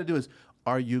 All you got to do is,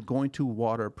 are you going to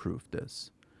waterproof this?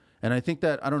 And I think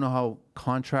that, I don't know how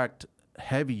contract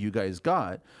heavy you guys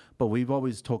got, but we've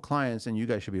always told clients, and you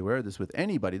guys should be aware of this with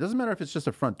anybody. It doesn't matter if it's just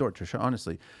a front door, Trisha,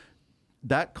 honestly.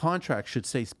 that contract should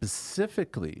say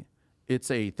specifically it's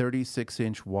a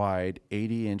 36-inch wide,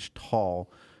 80-inch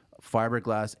tall,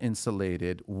 fiberglass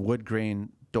insulated wood grain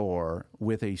door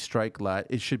with a strike lat.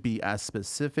 It should be as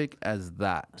specific as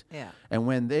that. Yeah. And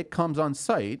when it comes on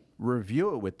site,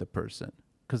 review it with the person,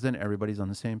 because then everybody's on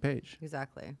the same page.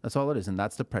 Exactly. That's all it is. And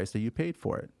that's the price that you paid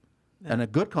for it. Yeah. And a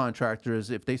good contractor is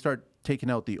if they start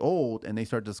taking out the old and they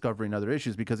start discovering other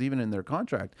issues, because even in their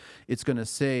contract, it's going to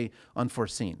say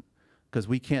unforeseen, because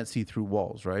we can't see through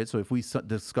walls, right? So if we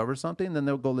discover something, then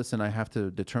they'll go, listen, I have to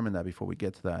determine that before we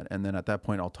get to that. And then at that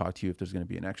point, I'll talk to you if there's going to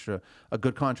be an extra. A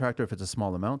good contractor, if it's a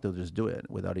small amount, they'll just do it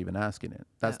without even asking it.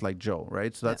 That's like Joe,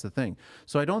 right? So that's the thing.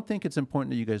 So I don't think it's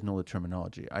important that you guys know the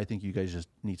terminology. I think you guys just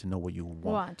need to know what you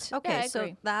want. Okay, Yeah, I so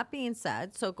agree. that being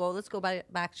said, let's go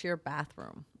back to your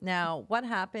bathroom. Now, what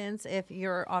happens if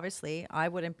you're obviously, I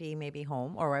wouldn't be maybe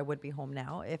home, or I would be home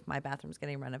now if my bathroom's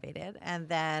getting renovated, and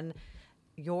then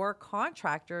your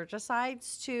contractor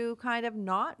decides to kind of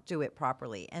not do it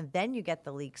properly, and then you get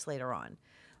the leaks later on.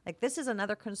 Like, this is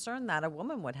another concern that a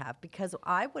woman would have, because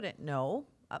I wouldn't know.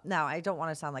 Now, I don't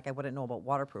want to sound like I wouldn't know about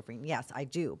waterproofing. Yes, I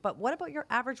do. But what about your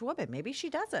average woman? Maybe she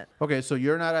doesn't. Okay, so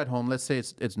you're not at home. Let's say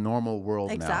it's normal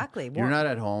world Exactly. now. You're not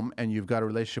at home and you've got a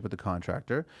relationship with the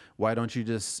contractor. Why don't you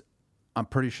just, I'm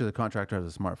pretty sure the contractor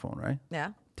has a smartphone, right?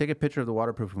 Yeah. Take a picture of the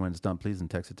waterproofing when it's done, please, and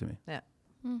text it to me. Yeah.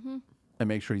 And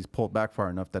make sure he's pulled back far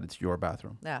enough that it's your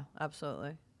bathroom. Yeah,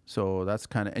 absolutely. So that's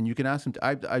kind of, and you can ask him.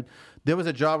 There was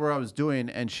a job where I was doing,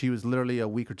 and she was literally a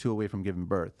week or two away from giving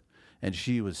birth, and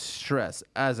she was stressed,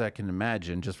 as I can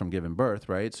imagine, just from giving birth,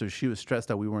 right? So she was stressed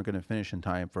that we weren't going to finish in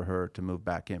time for her to move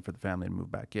back in, for the family to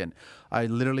move back in. I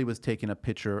literally was taking a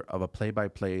picture of a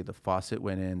play-by-play. The faucet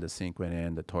went in, the sink went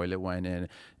in, the toilet went in,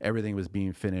 everything was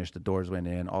being finished, the doors went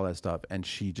in, all that stuff, and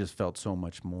she just felt so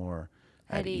much more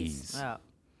at ease. Yeah.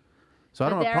 So I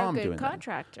don't have a they're a problem good doing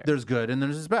contractor. that. There's good and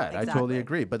there's bad. I Exactly. totally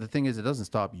agree. But the thing is, it doesn't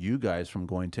stop you guys from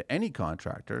going to any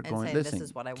contractor, going, saying, "This listen,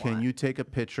 is what I can want." you take a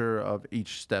picture of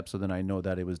each step so then I know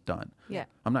that it was done? Yeah.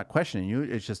 I'm not questioning you.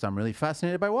 It's just I'm really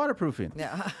fascinated by waterproofing.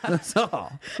 Yeah. That's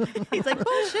all. He's like,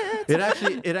 bullshit.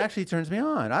 It actually turns me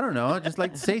on. I don't know. Just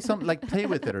like say something, like play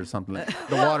with it or something. Like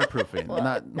the waterproofing.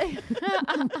 Not.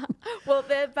 Well,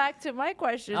 then back to my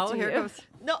question Oh, to here you. goes.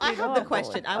 No, I You know have the I'm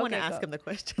question. going. I want to Okay, ask go. him the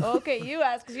question. Okay, you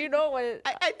ask, because you know what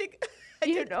I think.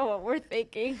 you know what we're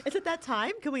thinking. Is it that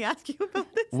time? Can we ask you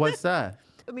about this? What's that?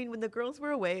 I mean, when the girls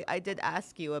were away, I did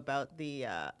ask you about the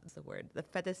what's the word? The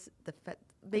fetish,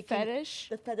 Fetish?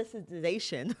 the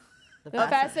fetishization. The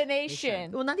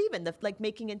fascination. Well, not even the like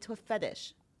making into a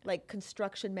fetish, like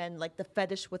construction men, like the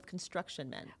fetish with construction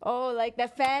men. Oh, like the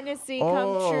fantasy Oh.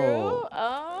 come true?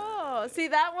 Oh, see,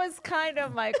 that was kind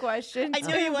of my question. I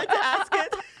knew you wanted to ask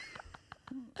it.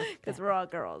 Because we're all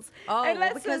girls. Oh, And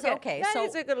let's because, look at- okay, that so-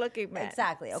 is a good-looking man.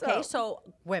 Exactly. Okay. So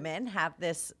women have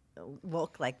this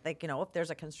look like, you know, if there's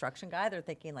a construction guy, they're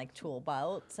thinking like tool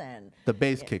belts and, The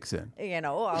bass kicks in. you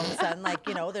know, all of a sudden, like,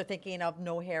 you know, they're thinking of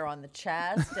no hair on the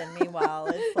chest. And meanwhile,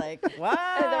 it's like, wow.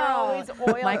 And they're always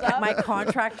oiled up. My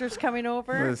contractor's coming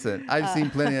over. Listen, I've seen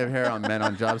plenty of hair on men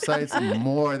on job sites,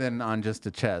 more than on just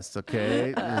the chest.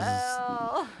 Okay.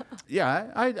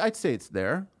 Yeah, I'd say it's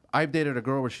there. I've dated a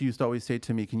girl where she used to always say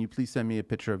to me, can you please send me a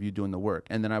picture of you doing the work?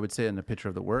 And then I would say in the picture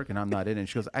of the work, and I'm not in it.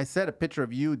 She goes, I said a picture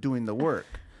of you doing the work.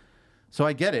 So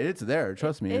I get it. It's there.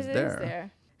 Trust me, It it's is there.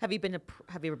 there. Have you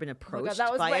ever been Oh approached? my God,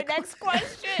 that was by my a next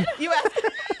question. You asked.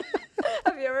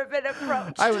 Have you ever been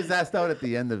approached? I was asked out at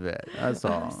the end of it. That's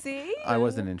all. See? I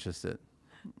wasn't interested.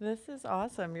 This is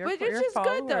awesome. Your, But your it's just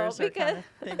good, though, followers are because- kinda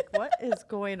think, what is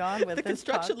going on with The this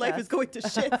construction life is podcast? going to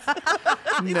shit.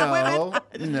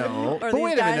 No. Or But these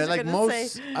wait a guys minute. are Like gonna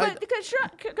most, say- I- But the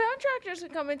contractors can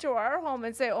come into our home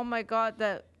and say, oh my God,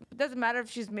 that it doesn't matter if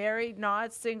she's married,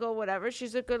 not single, whatever.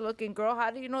 She's a good looking girl.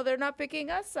 How do you know they're not picking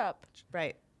us up?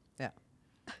 Right. Yeah.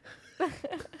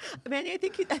 Manny, I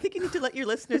think you need to let your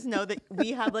listeners know that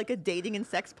we have like a dating and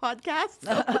sex podcast.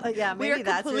 So Yeah, we maybe are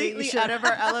that's what you completely should- out of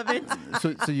our element.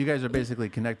 so you guys are basically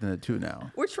connecting the two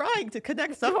now. We're trying to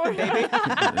connect something, baby.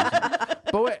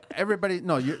 But wait, everybody,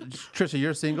 no, Trisha,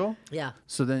 you're single. Yeah.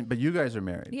 So then, but you guys are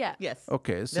married. Yeah. Yes.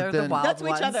 Okay. So They're the then, wild That's each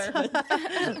ones.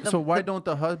 other. so why don't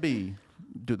the hubby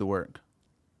do the work?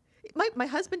 My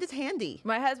husband is handy.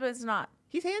 My husband's not.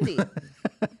 He's handy.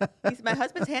 My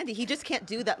husband's handy. He just can't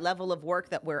do that level of work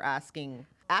that we're asking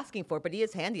for, but he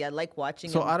is handy. I like watching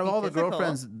So him out of be all the physical.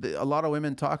 girlfriends, a lot of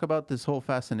women talk about this whole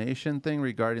fascination thing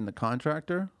regarding the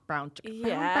contractor. Brown.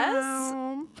 Yes.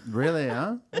 Really,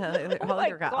 huh?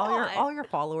 all your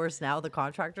followers now, the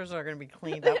contractors are going to be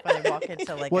cleaned up when they walk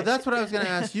into like. Well, that's what I was going to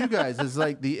ask you guys. Is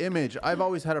like the image. I've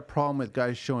always had a problem with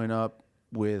guys showing up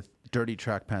with dirty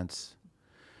track pants.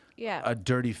 Yeah. a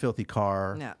dirty, filthy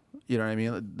car. Yeah. You know what I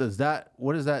mean?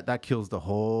 What is that? That kills the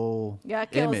whole Yeah,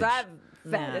 it kills image. that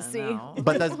fantasy. no.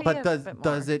 But Yeah, a bit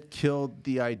does more. it kill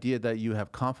the idea that you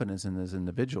have confidence in this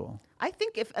individual? I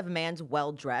think if a man's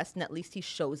well dressed and at least he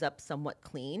shows up somewhat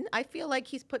clean, I feel like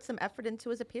he's put some effort into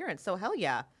his appearance. So hell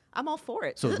yeah, I'm all for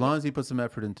it. So as long as he puts some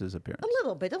effort into his appearance. A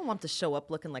little bit. I don't want him to show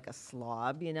up looking like a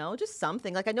slob, just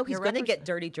something. Like I know he's You're going to represent- get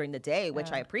dirty during the day,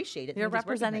 which I appreciate. It You're means he's working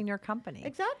representing hard. your company.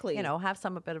 Exactly. Have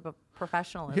some bit of a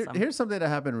professionalism. Here's something that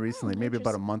happened recently, maybe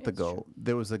about a month it's ago.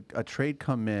 There was a trade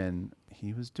come in.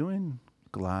 He was doing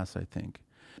glass, I think.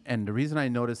 And the reason I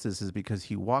noticed this is because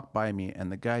he walked by me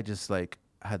and the guy just like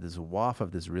had this waft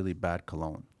of this really bad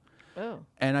cologne. Oh.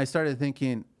 And I started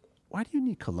thinking, why do you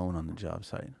need cologne on the job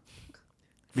site?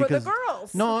 For the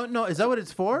girls. No, is that what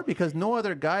it's for? Because no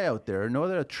other guy out there, no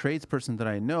other tradesperson that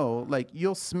I know, like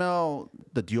you'll smell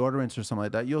the deodorants or something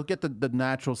like that. You'll get the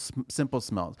natural, simple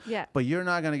smells. Yeah. But you're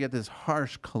not going to get this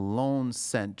harsh cologne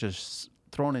scent just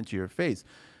thrown into your face.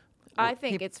 I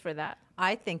think it's for that.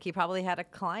 I think he probably had a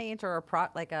client or a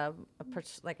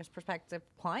prospective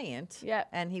client. Yeah.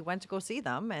 And he went to go see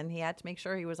them, and he had to make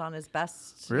sure he was on his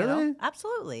best. Really?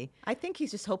 Absolutely. I think he's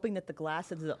just hoping that the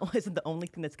glass isn't the only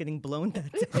thing that's getting blown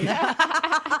that day.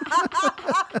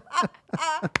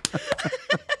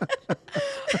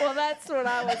 Well, that's what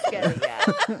I was getting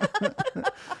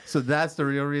at. So that's the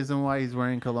real reason why he's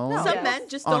wearing cologne? Some Yes. men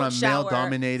just On don't a shower.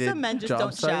 male-dominated Some men just job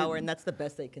don't site? shower, and that's the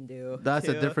best they can do. That's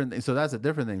a too. different thing. So that's a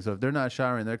different thing. So if they're not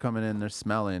showering, they're coming in, they're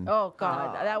smelling. Oh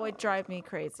God, that would drive me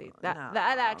crazy. That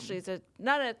actually is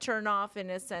not a turn off in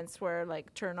a sense where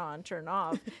like turn on, turn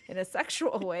off in a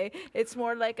sexual way. It's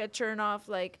more like a turn off.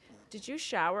 Like, did you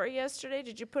shower yesterday?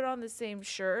 Did you put on the same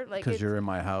shirt? Like, Because you're in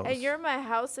my house. and you're in my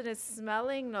house and it's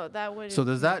smelling. No, that wouldn't. So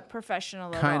does be that professional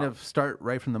kind at of start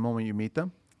right from the moment you meet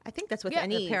them? I think that's with Yeah,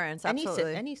 any Appearance, any,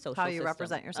 absolutely. any social how you system.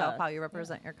 represent yourself, how you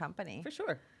represent your company. For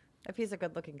sure. If he's a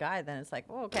good-looking guy, then it's like,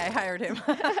 oh, okay, I hired him.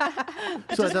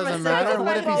 So it doesn't matter.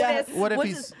 my bonus.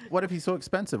 What if he's so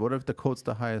expensive? What if the coat's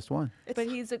the highest one? But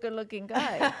he's a good-looking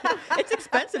guy. It's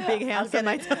expensive being handsome.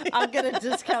 I tell you. I'm gonna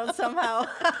discount somehow.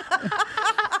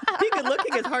 Being good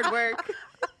looking is hard work.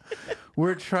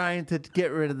 We're trying to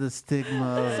get rid of the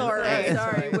stigma.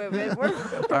 Sorry, women. We're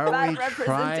Are bad we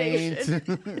trying representation.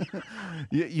 to?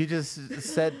 you just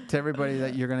said to everybody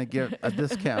that you're going to give a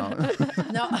discount.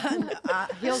 No,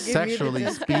 he'll give Sexually you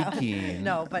the discount. speaking.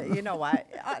 No, but you know what?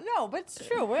 No, but it's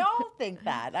true. We all think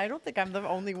that. I don't think I'm the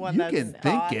only one You that's can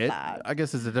thought think it. that. I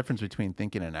guess there's a difference between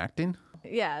thinking and acting.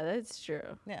 Yeah, that's true.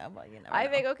 Yeah, well, you never I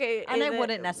know. think okay, And I is it-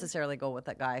 wouldn't necessarily go with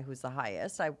the guy who's the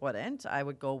highest. I wouldn't. I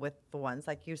would go with the ones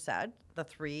like you said, the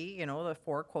three, the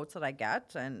 4 quotes that I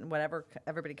get, and whatever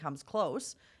everybody comes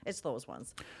close, it's those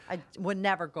ones. I would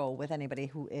never go with anybody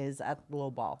who is at low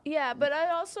ball. Yeah, but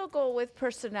I also go with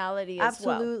personality as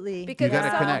Absolutely. well. Because You gotta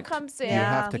if someone connect. comes in, You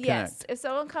have to yes, connect. if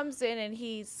someone comes in and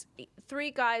he's 3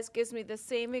 guys gives me the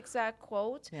same exact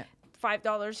quote, Yeah.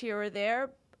 $5 here or there.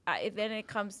 Then it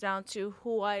comes down to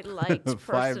who I liked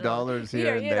personally. $5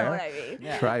 here and you there. know what I mean.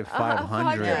 Yeah. Try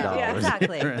 $500 yeah,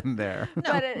 exactly. here and there.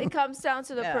 But it comes down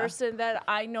to the Yeah. person that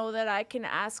I know that I can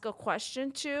ask a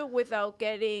question to without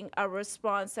getting a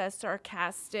response that's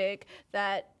sarcastic,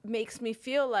 that makes me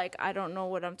feel like I don't know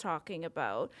what I'm talking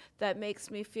about, that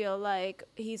makes me feel like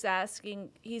he's answering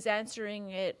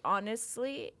it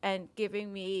honestly and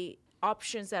giving me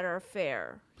options that are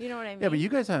fair. You know what I mean? Yeah, but you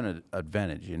guys have an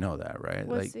advantage. You know that, right?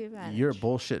 What's the advantage? Your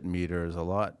bullshit meter is a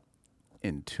lot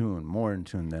more in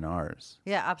tune than ours.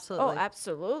 Yeah, absolutely. Oh,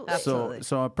 absolutely. Absolutely.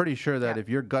 So I'm pretty sure that Yeah. if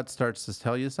your gut starts to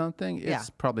tell you something, it's Yeah.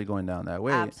 probably going down that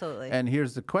way. Absolutely. And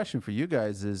here's the question for you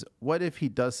guys is what if he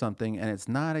does something and it's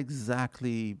not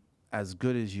exactly as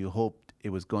good as you hoped it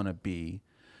was going to be?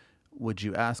 Would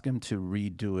you ask him to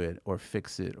redo it or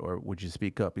fix it, or would you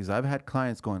speak up? Because I've had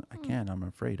clients going, I can't, I'm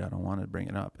afraid, I don't want to bring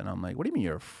it up. And I'm like, what do you mean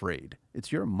you're afraid?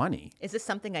 It's your money. Is this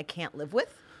something I can't live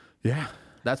with? Yeah.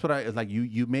 That's what I like.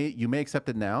 You may accept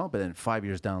it now, but then 5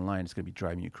 years down the line, it's going to be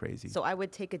driving you crazy. So I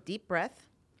would take a deep breath.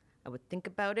 I would think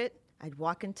about it. I'd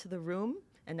walk into the room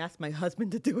and ask my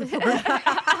husband to do it for me.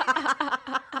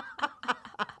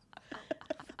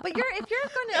 But if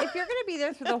you're gonna be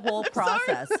there through the whole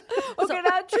process. Okay,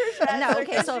 now Trish. No,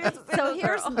 okay, so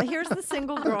here's here's the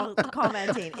single girl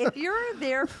commenting. If you're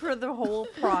there for the whole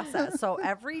process, so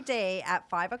every day at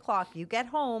 5:00 you get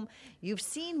home, you've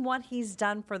seen what he's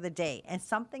done for the day, and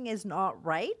something is not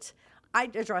right,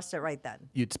 I'd address it right then.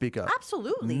 You'd speak up.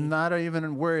 Absolutely. Not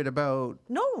even worried about.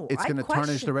 No, It's I'd going to tarnish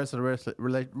question- the rest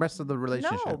of the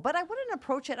relationship. No, but I wouldn't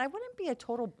approach it. I wouldn't be a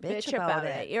total bitch, Bitch about about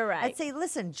it. it. You're right. I'd say,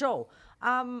 listen, Joe,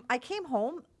 I came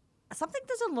home. Something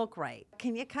doesn't look right.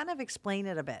 Can you kind of explain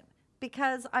it a bit?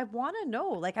 because I want to know.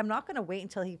 Like, I'm not going to wait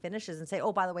until he finishes and say,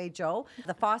 "Oh, by the way, Joe,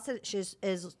 the faucet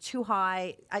is too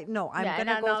high." I'm going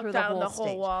to go through the whole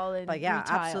stage. Wall and But yeah,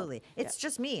 retile. absolutely. It's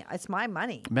just me. It's my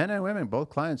money. Men and women, both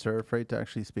clients are afraid to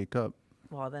actually speak up.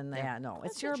 Well, then, no,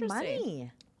 That's it's your interesting.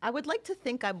 money. I would like to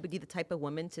think I would be the type of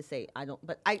woman to say I don't,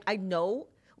 but I know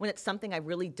when it's something I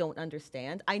really don't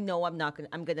understand, I know I'm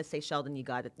going to say, Sheldon, you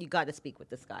got to speak with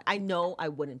this guy. I know I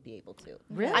wouldn't be able to.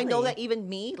 Really? I know that even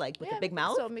me, like with Yeah, a big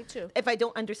mouth, so me too. if I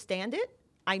don't understand it,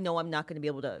 I know I'm not going to be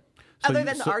able to, other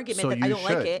than the argument that I you don't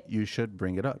like should. it. You should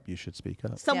bring it up. You should speak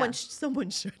up. Someone Yeah.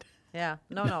 should. Yeah.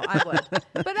 No, I would.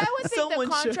 But I would think Someone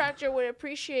the should. contractor would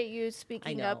appreciate you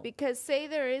speaking know. up, because say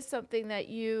there is something that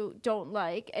you don't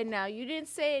like and now you didn't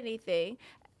say anything,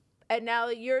 and now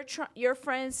your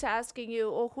friend's asking you,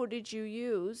 "Oh, who did you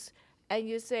use?" And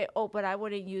you say, "Oh, but I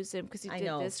wouldn't use him because he I did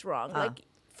know. this wrong." Like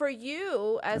for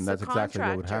you as And a that's exactly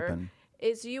what would contractor, happen.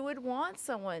 is you would want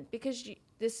someone because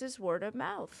this is word of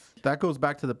mouth. That goes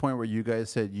back to the point where you guys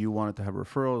said you wanted to have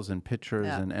referrals and pictures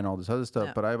Yeah. and all this other stuff.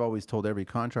 Yeah. But I've always told every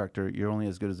contractor, you're only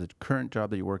as good as the current job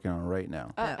that you're working on right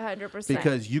now. 100%.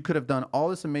 Because you could have done all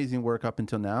this amazing work up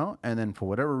until now, and then for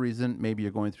whatever reason, maybe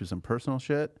you're going through some personal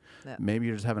shit. Yeah. Maybe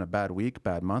you're just having a bad week,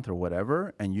 bad month, or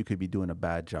whatever, and you could be doing a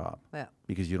bad job Yeah.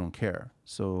 because you don't care.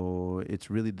 So it's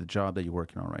really the job that you're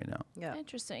working on right now. Yeah.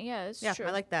 Interesting. Yeah, that's Yeah, true.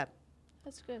 I like that.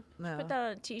 That's good. No. Put that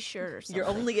on a T-shirt or something. You're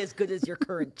only as good as your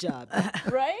current job.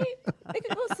 Right? It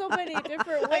could go so many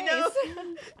different ways. I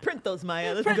know. Print those,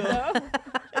 Maya. Let's go. No?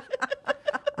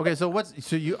 Okay, so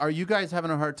are you guys having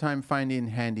a hard time finding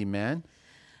handyman,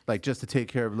 like just to take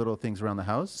care of little things around the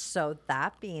house? So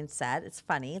that being said, it's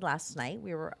funny. Last night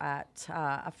we were at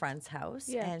a friend's house,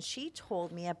 Yeah. and she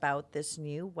told me about this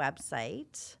new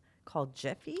website called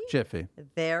Jiffy. Jiffy.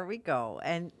 There we go.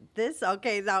 And this,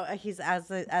 okay, now he's as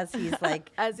he's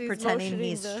like As he's pretending motioning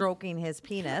he's the- stroking his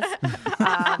penis.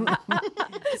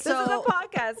 This is a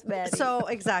podcast, man. So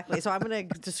exactly. So I'm going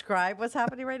to describe what's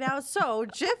happening right now. So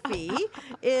Jiffy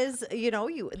is,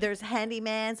 there's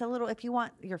handymans, a little, if you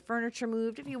want your furniture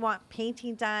moved, if you want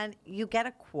painting done, you get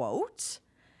a quote.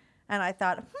 And I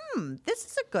thought, this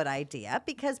is a good idea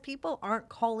because people aren't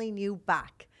calling you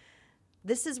back.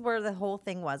 This is where the whole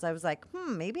thing was. I was like,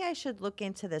 maybe I should look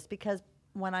into this because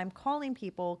when I'm calling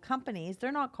people, companies,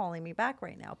 they're not calling me back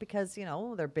right now because,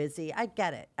 they're busy. I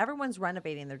get it. Everyone's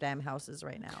renovating their damn houses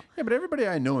right now. Yeah, but everybody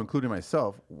I know, including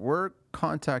myself, we're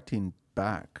contacting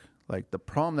back. Like the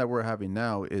problem that we're having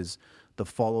now is the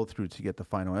follow through to get the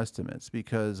final estimates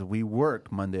because we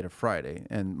work Monday to Friday.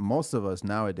 And most of us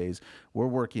nowadays, we're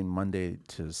working Monday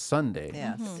to Sunday.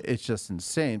 Yes. It's just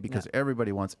insane because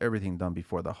everybody wants everything done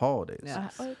before the holidays. Yeah.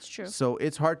 Oh, it's true. So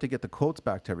it's hard to get the quotes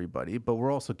back to everybody, but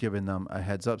we're also giving them a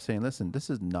heads up saying, listen, this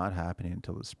is not happening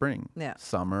until the spring,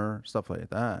 summer, stuff like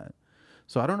that.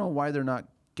 So I don't know why they're not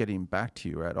getting back to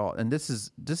you at all. And this is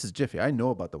Jiffy. I know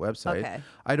about the website. Okay.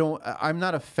 I'm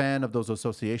not a fan of those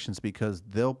associations because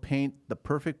they'll paint the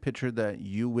perfect picture that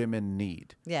you women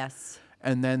need. Yes.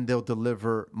 And then they'll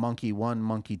deliver monkey 1,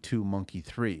 monkey 2, monkey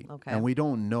 3. Okay. And we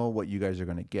don't know what you guys are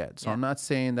going to get. So Yeah. I'm not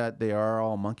saying that they are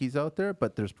all monkeys out there,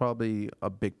 but there's probably a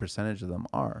big percentage of them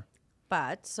are.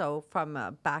 But so from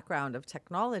a background of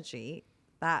technology,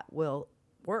 that will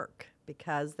work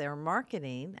because they're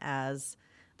marketing as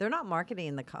they're not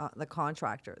marketing the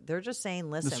contractor. They're just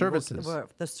saying, listen, services.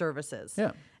 the services.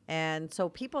 Yeah. And so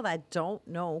people that don't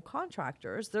know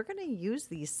contractors, they're going to use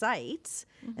these sites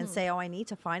and say, oh, I need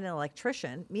to find an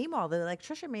electrician. Meanwhile, the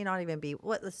electrician may not even be,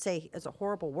 let's say, is a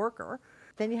horrible worker.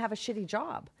 Then you have a shitty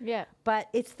job. Yeah. But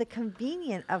it's the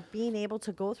convenience of being able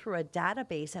to go through a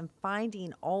database and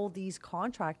finding all these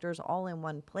contractors all in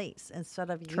one place instead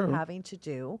of you True. having to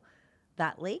do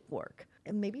that legwork.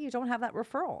 And maybe you don't have that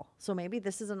referral. So maybe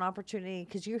this is an opportunity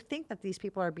because you think that these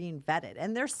people are being vetted.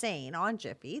 And they're saying on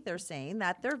Jiffy, they're saying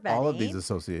that they're vetting. All of these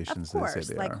associations, Of course, they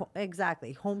say they like are.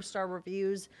 exactly. Homestar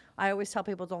reviews. I always tell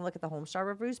people don't look at the Homestar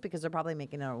reviews because they're probably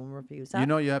making their own reviews. You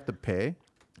know you have to pay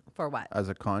for what? as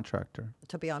a contractor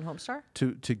To be on Homestar?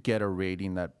 to get a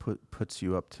rating that puts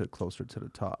you up to closer to the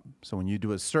top. So when you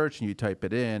do a search and you type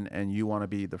it in and you want to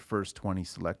be the first 20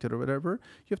 selected or whatever,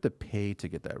 you have to pay to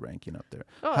get that ranking up there.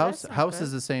 Oh, House that's not House good.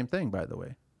 is the same thing, by the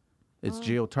way. It's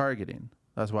geo-targeting.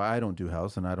 That's why I don't do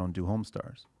House and I don't do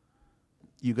Homestars.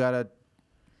 You got to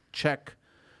check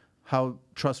how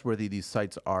trustworthy these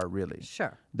sites are really.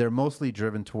 Sure. They're mostly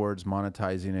driven towards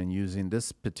monetizing and using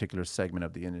this particular segment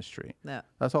of the industry. Yeah.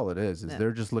 That's all it is Yeah.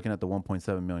 they're just looking at the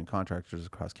 1.7 million contractors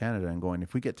across Canada and going,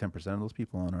 if we get 10% of those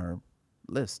people on our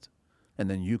list and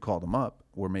then you call them up,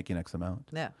 we're making X amount.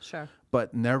 Yeah, sure.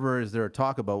 But never is there a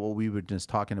talk about what we were just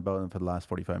talking about for the last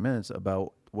 45 minutes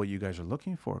about what you guys are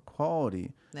looking for,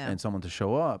 quality, and someone to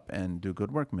show up and do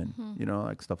good workman,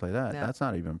 like stuff like that. Yeah. That's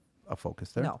not even a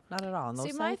focus there. No, not at all. On those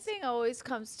See, my sites. thing always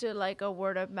comes to like a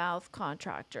word of mouth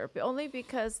contractor, but only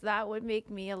because that would make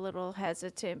me a little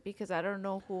hesitant because I don't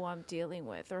know who I'm dealing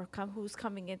with or who's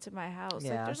coming into my house.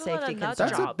 Yeah, like, there's safety a lot of nut concerns.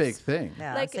 That's jobs. a big thing.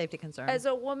 Yeah, Like, safety concern. As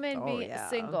a woman Oh, being yeah.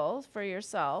 single for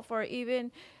yourself, or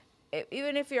even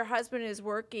if your husband is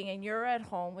working and you're at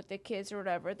home with the kids or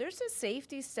whatever, there's a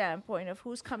safety standpoint of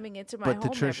who's coming into my But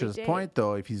home to Trisha's every day. point,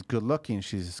 though, if he's good looking,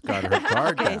 she's got her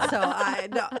guard Okay, down. so I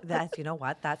no, that's you know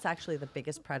what? That's actually the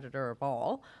biggest predator of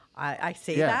all. I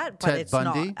say Yeah, that, but Ted it's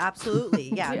Bundy. not. Absolutely,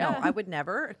 yeah, Yeah. no, I would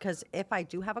never, because if I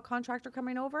do have a contractor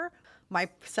coming over, my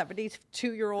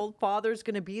 72-year-old father's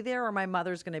going to be there, or my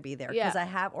mother's going to be there, because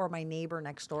Yeah. or my neighbor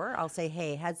next door. I'll say,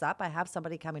 hey, heads up, I have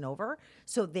somebody coming over,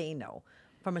 so they know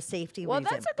from a safety Well,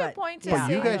 reason. that's a good point to But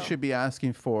you say, guys though. should be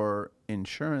asking for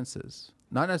insurances,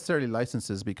 not necessarily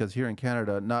licenses, because here in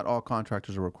Canada, not all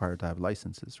contractors are required to have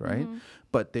licenses, right?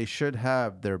 But they should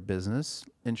have their business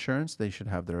insurance. They should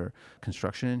have their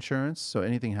construction insurance. So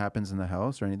anything happens in the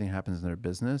house, or anything happens in their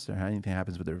business, or anything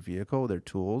happens with their vehicle, their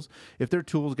tools. If their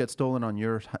tools get stolen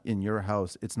in your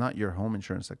house, it's not your home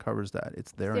insurance that covers that.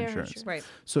 It's their Their insurance. insurance. Right.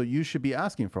 So you should be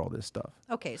asking for all this stuff.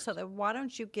 Okay, so then why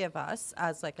don't you give us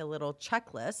as like a little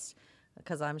checklist?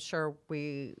 Because I'm sure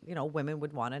women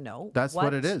would want to know. That's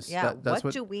what it is. Yeah. That's what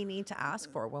what- do we need to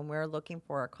ask for when we're looking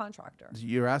for a contractor?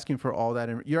 You're asking for all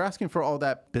that. You're asking for all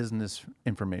that business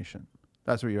information.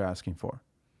 That's what you're asking for.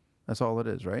 That's all it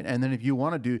is, right? And then if you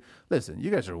want to listen, you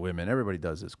guys are women. Everybody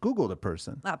does this. Google the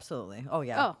person. Absolutely. Oh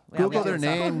yeah. Oh. Yeah, we Google do their this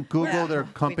all- name. Google their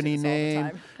company this all the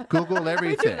name. time. Google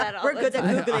everything. We're good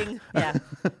at Googling. Yeah.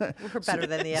 We're better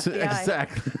than the So- FBI.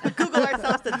 exactly. Google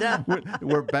ourselves to death.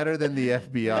 We're better than the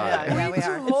FBI. Yeah, we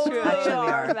are. Totally Actually, we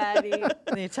are, are. Maddie.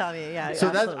 You tell me, yeah. So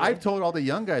absolutely. I've told all the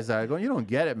young guys that I go, you don't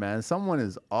get it, man. Someone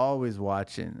is always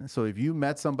watching. So if you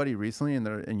met somebody recently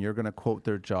and you're gonna quote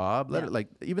their job,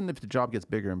 even if the job gets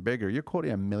bigger and bigger, you're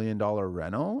quoting $1 million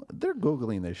reno. They're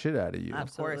googling the shit out of you.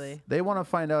 Absolutely. They want to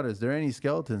find out, is there any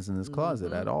skeletons in this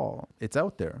closet at all? It's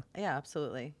out there. Yeah,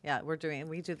 absolutely. Yeah,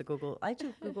 we do the Google. I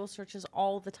do Google searches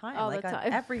all the time. All the like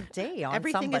time. every day on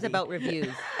Everything somebody. is about reviews.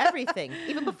 Everything.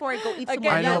 Even before I go eat Again,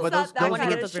 somewhere I know, else, but that's those- not I want to that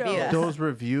get kind those of show. reviews. Those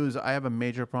reviews, I have a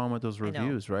major problem with those know.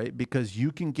 reviews, right? Because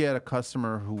you can get a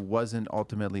customer who wasn't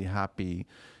ultimately happy,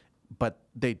 but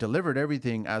they delivered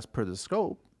everything as per the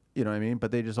scope. You know what I mean?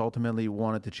 But they just ultimately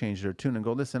wanted to change their tune and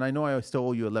go, listen, I know I still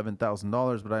owe you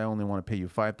 $11,000, but I only want to pay you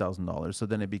 $5,000. So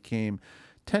then it became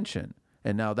tension.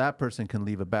 And now that person can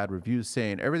leave a bad review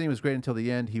saying everything was great until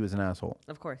the end. He was an asshole.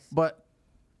 Of course. But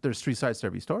there's three sides to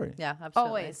every story. Yeah, absolutely.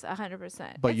 Always,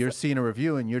 100%. But you're seeing a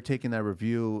review and you're taking that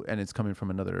review and it's coming from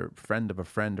another friend of a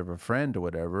friend of a friend or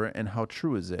whatever. And how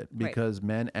true is it? Because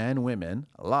men and women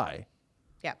lie.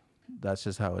 Yeah. That's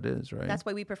just how it is, right? That's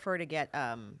why we prefer to get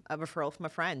a referral from a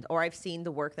friend, or I've seen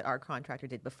the work that our contractor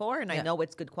did before, and I Yeah. know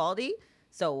it's good quality.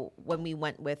 So when we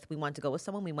wanted to go with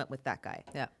someone, we went with that guy.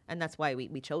 Yeah. And that's why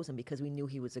we chose him, because we knew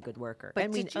he was a good worker. But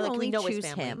and did we, you we only know his choose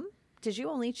family. him? Did you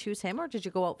only choose him, or did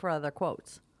you go out for other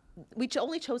quotes? We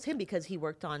only chose him because he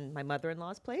worked on my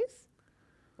mother-in-law's place,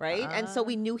 right? And so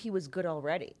we knew he was good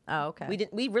already. Oh, okay.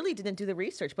 We really didn't do the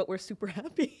research, but we're super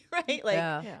happy, right? Like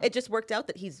Yeah. Yeah. it just worked out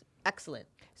that he's excellent.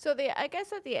 So I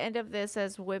guess at the end of this,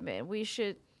 as women, we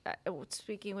should,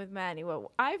 speaking with Manny, what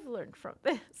I've learned from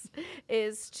this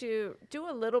is to do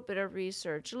a little bit of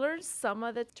research, learn some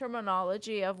of the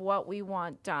terminology of what we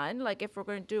want done. Like if we're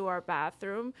going to do our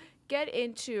bathroom,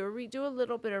 do a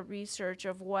little bit of research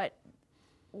of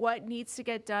what needs to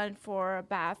get done for a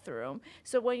bathroom.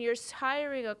 So when you're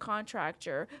hiring a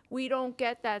contractor, we don't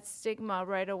get that stigma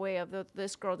right away of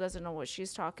this girl doesn't know what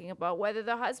she's talking about, whether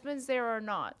the husband's there or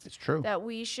not. It's true. That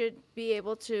we should be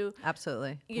able to,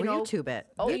 Absolutely. You Or know- YouTube it.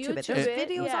 Oh, YouTube it. YouTube There's it,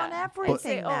 videos yeah. on But- everything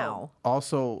Say, oh. now.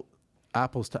 Also,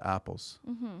 apples to apples.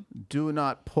 Do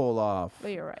not pull off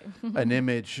but you're right. an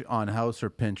image on House or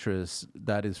Pinterest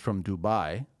that is from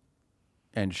Dubai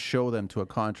and show them to a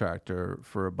contractor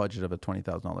for a budget of a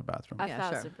 $20,000 bathroom. Yeah,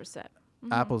 sure. 1,000%.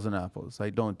 Apples and apples. I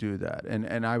don't do that.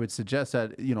 And I would suggest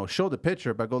that, show the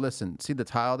picture, but go, listen, see the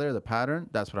tile there, the pattern?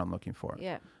 That's what I'm looking for.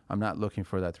 Yeah. I'm not looking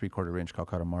for that 3/4 inch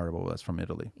Calcutta marble that's from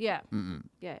Italy, Yeah.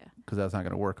 Yeah. because that's not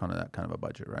going to work on that kind of a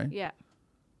budget, right? Yeah.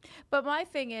 But my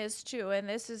thing is too, and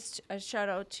this is a shout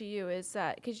out to you, is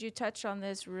that because you touched on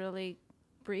this really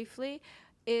briefly,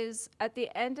 is at the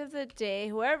end of the day,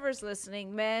 whoever's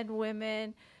listening, men,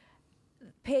 women,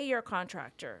 pay your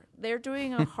contractor. They're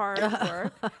doing a hard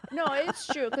work. No, it's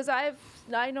true because I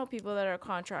know people that are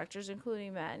contractors,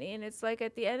 including Manny, and it's like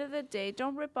at the end of the day,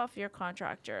 don't rip off your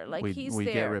contractor. Like we he's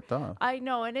get there. ripped off. I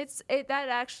know, and that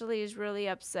actually is really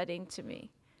upsetting to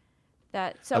me.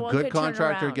 That A someone good could turn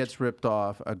contractor around. gets ripped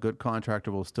off. A good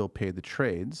contractor will still pay the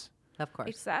trades, Of course.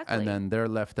 Exactly. and then they're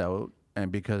left out.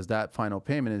 And because that final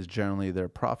payment is generally their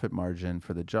profit margin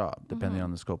for the job, depending Mm-hmm.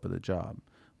 on the scope of the job.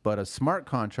 But a smart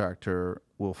contractor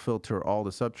will filter all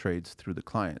the sub-trades through the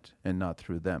client and not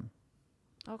through them.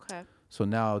 Okay. So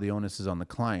now the onus is on the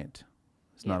client.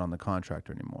 It's not Yeah. on the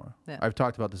contractor anymore. Yeah. I've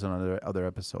talked about this on other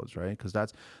episodes, right? Because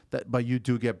but you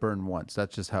do get burned once.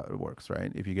 That's just how it works,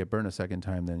 right? If you get burned a second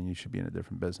time, then you should be in a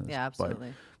different business. Yeah, absolutely.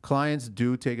 But clients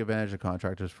do take advantage of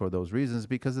contractors for those reasons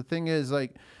because the thing is,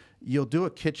 like, you'll do a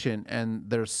kitchen and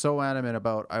they're so adamant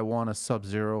about, I want a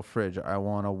Sub-Zero fridge, I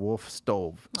want a Wolf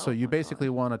stove. So you basically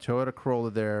want a Toyota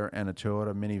Corolla there and a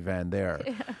Toyota minivan there.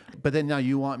 But then now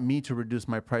you want me to reduce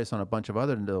my price on a bunch of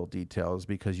other little details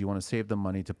because you want to save the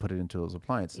money to put it into those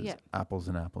appliances. Yeah. Apples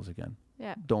and apples again.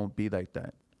 Yeah. Don't be like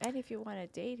that. And if you want to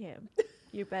date him,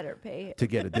 you better pay him. To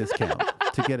get a discount.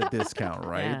 To get a discount,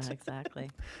 right? Yeah, exactly.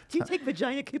 Do you take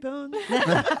vagina coupons?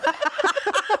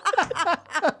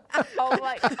 Oh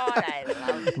my God, I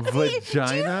love it.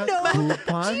 Vagina Do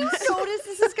coupons? you notice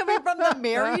this is coming from the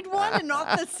married one and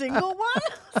not the single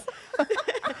one?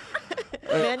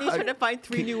 Manny's trying to find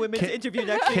 3 new women to interview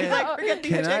next week. He's like, forget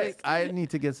these Can chicks. I need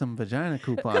to get some vagina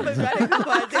coupons. Vagina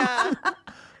coupons, yeah.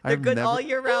 They're I've good never- all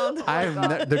year round.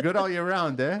 They're good all year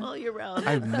round, eh? All year round.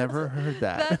 I've never heard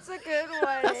that. That's a good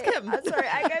one. him. I'm sorry,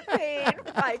 I get paid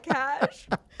by cash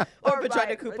Or vagina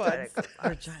by coupons.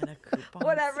 Vagina coupons.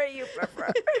 Whatever you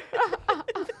prefer.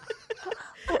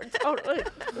 We're totally.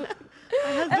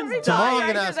 Every Tomorrow I'm contractor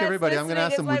going to ask that's everybody, I'm going to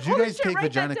ask them, listening would is you like, guys "Holy take shit, write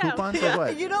vagina that down." coupons or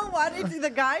what? You know what? The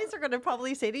guys are going to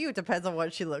probably say to you, it depends on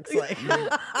what she looks like.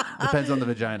 Depends on the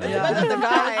vagina. Yeah, the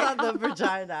guy. on the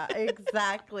vagina.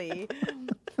 Exactly.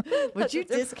 Would you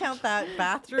discount that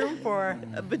bathroom for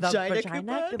A vagina coupon?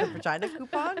 The vagina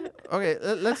coupon? Okay,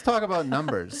 let's talk about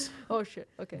numbers. Oh shit.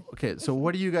 Okay. Okay, so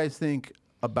what do you guys think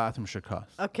a bathroom should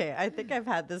cost? Okay, I think I've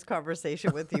had this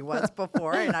conversation with you once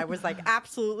before, and I was like,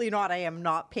 absolutely not. I am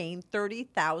not paying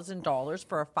 $30,000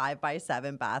 for a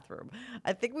 5x7 bathroom.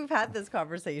 I think we've had this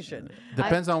conversation.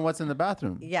 Depends on what's in the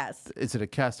bathroom. Yes. Is it a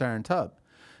cast iron tub?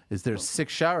 Is there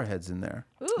 6 shower heads in there?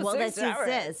 Ooh, Well, 6 this hours.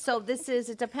 is it. So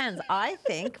it depends. I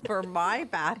think for my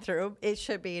bathroom, it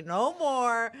should be no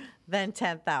more than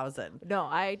 10,000. No,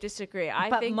 I disagree. I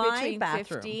But think my between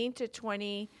bathroom. 15 to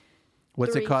 20.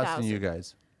 What's it costing you 3,000.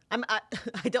 guys?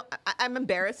 I'm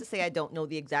embarrassed to say I don't know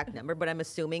the exact number, but I'm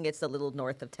assuming it's a little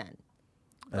north of 10.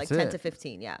 Like That's 10 it. to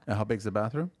 15, yeah. And how big's the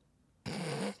bathroom?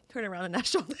 Turn around and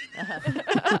show.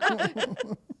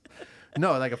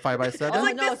 No, like a 5x7? Oh,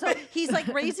 no. So he's like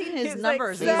raising his He's like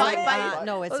numbers. He's seven. like,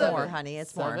 no, it's Seven. more, honey.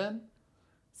 It's more. 7?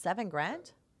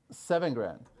 $7,000? 7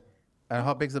 grand. And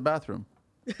how big's the bathroom?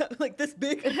 Like this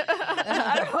big.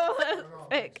 I don't know. That's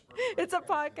big. It's a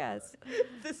podcast.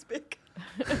 This big.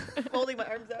 Holding my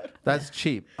arms out. That's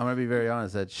cheap. I'm gonna be very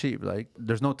honest. That's cheap. Like,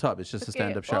 there's no tub. It's just a Okay,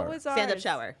 stand-up shower. What was Stand up ours?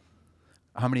 shower.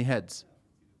 How many heads?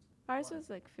 Ours was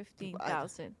like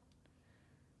 15,000. Like,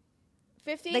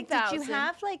 15,000. did you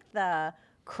have like the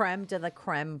creme de la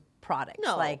creme products?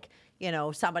 No. Like,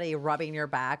 somebody rubbing your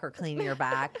back or cleaning your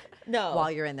back No. while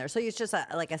you're in there. So it's just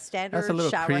like a standard That's a little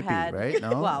shower creepy, head. right?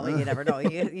 No? Well, you never know.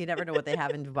 You never know what they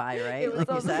have in Dubai, right? It was Like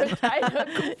you on said. the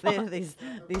vagina coupon.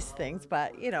 these things.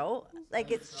 But, like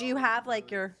do you have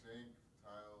like your...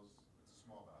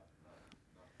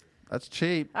 That's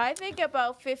cheap. I think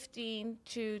about $15,000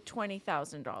 to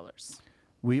 $20,000.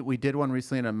 We did one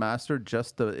recently in a master.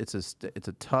 It's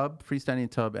a tub,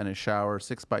 freestanding tub, and a shower,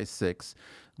 6x6.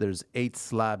 There's 8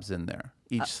 slabs in there.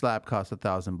 Each slab costs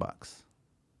 $1,000.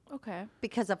 Okay.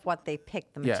 Because of what they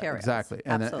pick, the Yeah, materials. exactly.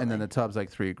 And then Absolutely. the tub's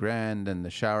like $3,000, and the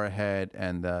shower head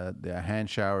and the hand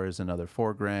shower is another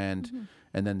 $4,000,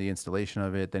 and then the installation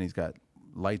of it. Then he's got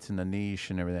lights in the niche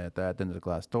and everything like that. Then there's a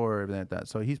glass door, everything like that.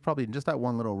 So he's probably just that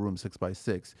one little room,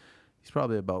 6x6. He's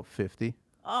probably about 50.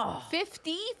 50?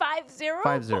 50?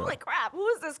 50. Holy crap. Who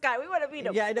is this guy? We want to meet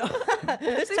him. Yeah, I know.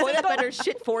 This toilet better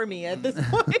shit for me at this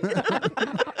point.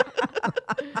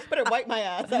 Better wipe my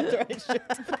ass after I shit.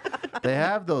 They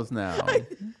have those now.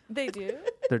 They do?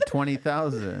 They're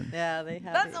 20,000. Yeah, they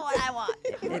have That's it. what I want.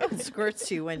 It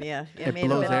squirts you when you It made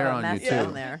blows a bit air of a on you, mess too.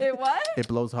 down there. It what? It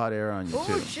blows hot air on you Oh,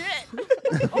 too. shit.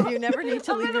 You never need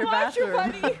to leave your Wash your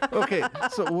bathroom. money. Okay,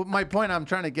 so my point I'm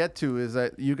trying to get to is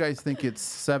that you guys think it's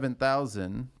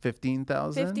 7,000,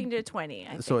 15,000? 15 to 20.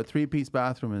 I So a think. 3-piece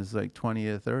bathroom is like 20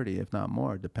 or 30, if not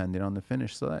more, depending on the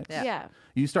finish size. Yeah.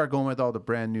 You start going with all the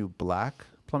brand new black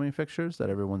plumbing fixtures that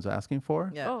everyone's asking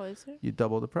for, Yeah. Oh, is it? you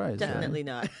double the price. right? Definitely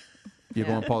not. You're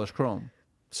going polished chrome.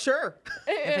 Sure.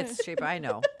 If it's cheaper, I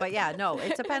know. But yeah, no,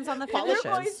 it depends on the You're going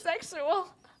finishes. sexual.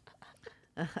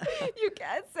 You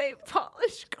can't say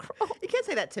polished chrome. You can't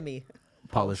say that to me.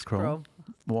 Polished chrome. chrome.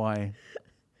 Why?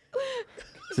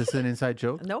 Is this an inside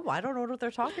joke? No, I don't know what they're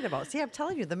talking about. See, I'm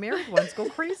telling you, the married ones go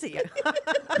crazy.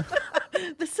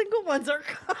 The single ones are.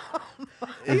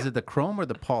 Is it the chrome or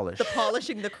the polish? The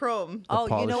polishing the chrome. Oh,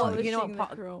 you know what? polishing. You know Polishing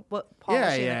the chrome. what? yeah,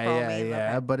 Polishing the chrome mean? yeah.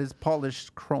 Okay. But it's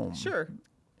polished chrome. Sure.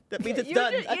 That means it's You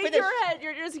done. just, I in finished. your head,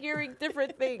 you're just hearing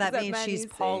different things. That means Manny's she's saying.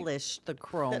 polished the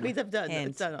chrome. That means I've done. Hint,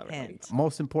 It's done already. hint.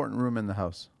 Most important room in the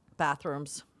house.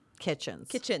 Bathrooms, kitchens.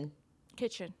 Kitchen.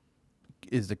 Kitchen.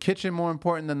 Is the kitchen more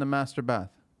important than the master bath?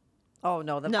 Oh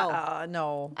no, No.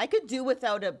 no. I could do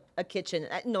without a kitchen.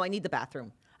 No, I need the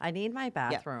bathroom. I need my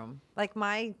bathroom. Like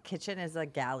my kitchen is a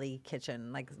galley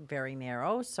kitchen, like very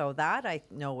narrow. So that I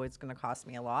know it's going to cost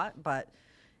me a lot. But,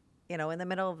 you know, in the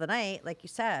middle of the night, like you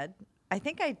said, I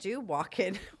think I do walk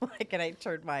in, like, and I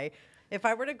turn my, if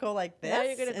I were to go like this. Now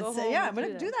you're gonna and go say, home yeah, and I'm going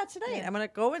do to do that. that tonight. Yeah. I'm going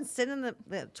to go and sit in the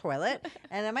toilet.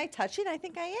 And am I touching? I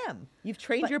think I am. You've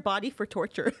trained your body for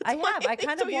torture. I That's why have. I think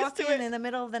kind so of used walk to in it. the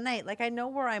middle of the night. Like I know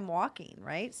where I'm walking,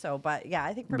 right? So, but yeah,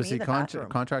 I think for But me, see, the bathroom.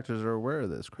 contractors are aware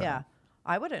of this crap. Yeah.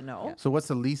 I wouldn't know. So what's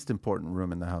the least important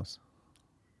room in the house?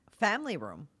 Family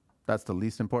room. That's the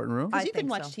least important room? I You can think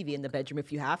watch so. TV in the bedroom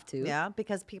if you have to. Yeah,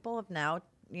 because people have now,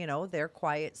 you know, their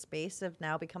quiet space have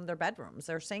now become their bedrooms,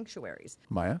 their sanctuaries.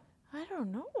 Maya? I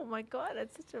don't know. Oh my God,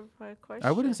 that's such a hard question.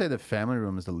 I wouldn't say the family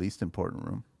room is the least important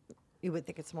room. You would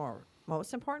think it's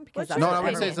most important because What's that's No, what I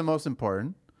wouldn't say everyone- it's the most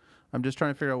important. I'm just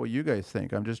trying to figure out what you guys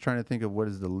think. I'm just trying to think of what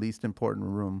is the least important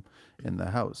room in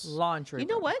the house. laundry. You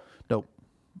know room. what? Nope.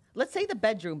 Let's say the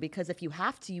bedroom, because if you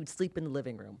have to, you'd sleep in the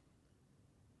living room.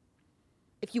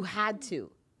 If you had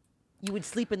to, you would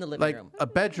sleep in the living Like room. a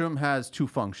bedroom has 2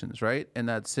 functions, right? And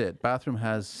that's it. Bathroom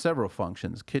has several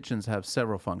functions. Kitchens have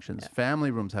several functions. Family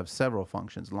rooms have several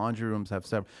functions. Laundry rooms have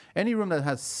several. Any room that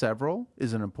has several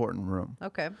is an important room.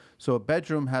 Okay. So a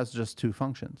bedroom has just 2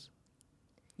 functions.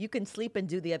 You can sleep and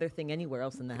do the other thing anywhere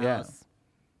else in the Yeah. house.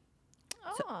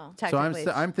 Oh. So Technically,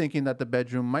 it's- I'm thinking that the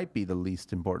bedroom might be the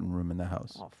least important room in the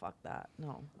house. Oh fuck that!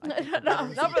 No. No,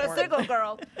 not for the single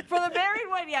girl. For the married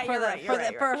one, yeah, For you're the right. for You're the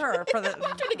right, for her for the.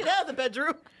 Trying to get out of the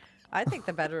bedroom. I think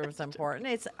the bedroom is important.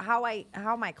 It's how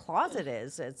my closet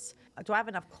is. It's do I have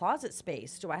enough closet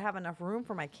space? Do I have enough room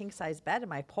for my king size bed and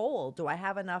my pole? Do I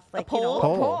have enough like you know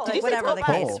pole? Pole. like, Did you say whatever pole? the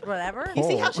case, Pole. whatever. You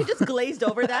see how Pole. she just glazed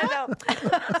over I that? know. So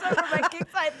for my king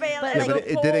side bed, But, Yeah, like, but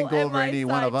a it didn't go over any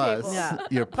one of us. Yeah.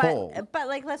 Your pole. But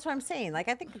like that's what I'm saying. Like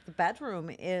I think that the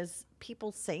bedroom is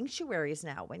people's sanctuaries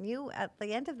now. When you at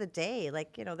the end of the day,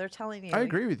 like you know, they're telling you. I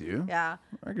agree with you. Yeah.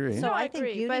 I agree. So No, I I think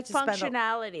agree. you but need to spend a-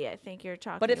 functionality, I think you're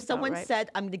talking But if about, someone right?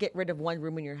 said, I'm going to get rid of one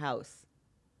room in your house,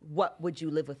 what would you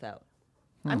live without?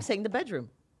 I'm saying the bedroom.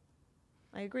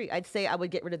 I agree. I'd say I would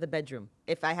get rid of the bedroom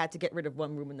if I had to get rid of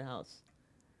one room in the house.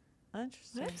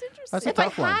 Interesting. That's interesting. That's a If I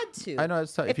tough one. had to. I know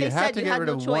it's tough. If they you had said to get rid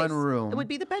no of one choice, room, it would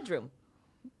be the bedroom.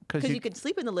 Because you could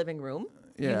sleep in the living room.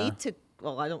 Yeah. You need to,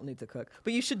 well, I don't need to cook,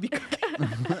 but you should be cooking.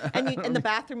 and the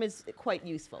bathroom is quite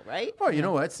useful, right? Oh, you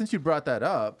know what? Since you brought that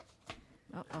up,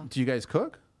 do you guys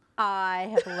cook? I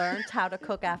have learned how to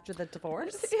cook after the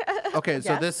divorce. Okay,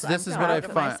 so Yes, this I'm is what I proud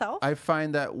of find. myself. I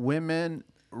find that women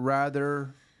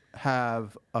rather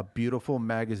have a beautiful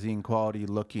magazine quality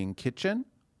looking kitchen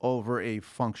over a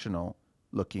functional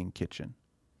looking kitchen.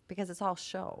 Because it's all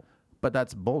show. But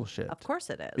that's bullshit. Of course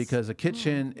it is. Because a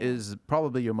kitchen is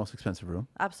probably your most expensive room,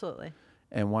 Absolutely.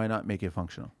 and why not make it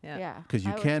functional? Yeah. Yeah. Because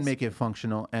you I would can make disagree. it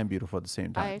functional and beautiful at the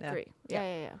same I time. agree.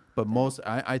 Yeah. But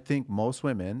I think most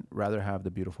women rather have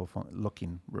the beautiful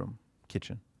looking room,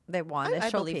 kitchen. They want a I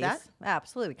showpiece. believe that.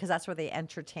 Absolutely, because that's where they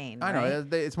entertain. I know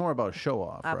right? it's more about show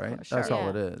off, Of right? course, That's sure. all Yeah.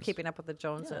 it is. Keeping up with the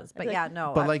Joneses. But like- yeah,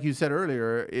 no. But like you said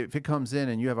earlier, if it comes in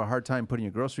and you have a hard time putting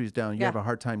your groceries down, you Yeah. have a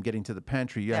hard time getting to the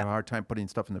pantry, you have a Yeah. hard time putting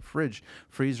stuff in the fridge,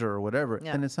 freezer, or whatever,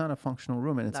 Yeah. then it's not a functional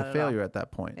room and it's Not a at all. failure at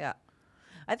that point. Yeah.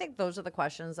 I think those are the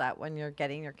questions that when you're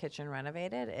getting your kitchen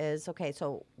renovated is okay,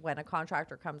 so when a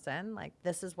contractor comes in, like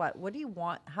this is what do you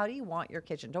want? How do you want your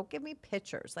kitchen? Don't give me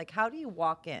pictures. Like how do you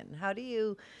walk in? How do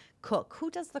you cook? Who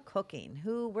does the cooking?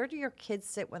 Where do your kids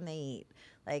sit when they eat?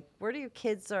 Like where do your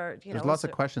kids There's lots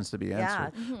of questions to be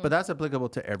Yeah. answered. But that's applicable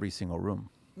to every single room.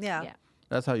 Yeah. Yeah.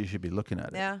 That's how you should be looking at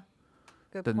it. Yeah.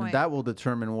 Good then point. that will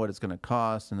determine what it's going to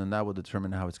cost, and then that will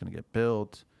determine how it's going to get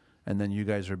built, and then you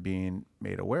guys are being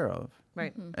made aware of.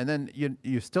 Right. And then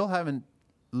you still haven't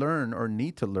learned or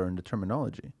need to learn the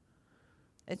terminology.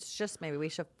 It's just maybe we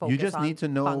should focus You just on need to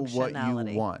know what you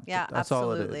functionality. want. Yeah, That's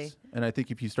absolutely. all it is. And I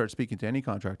think if you start speaking to any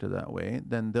contractor that way,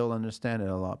 then they'll understand it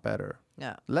a lot better.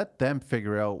 Yeah. Let them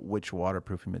figure out which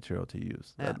waterproofing material to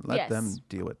use. Yeah. Let them Yes.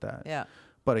 deal with that. Yeah.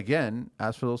 But again,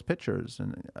 ask for those pictures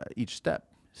and each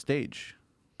stage,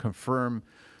 confirm,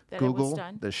 That it was Google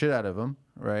done. the shit out of them,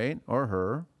 right? Or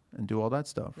her, and do all that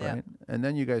stuff, Yeah. right? And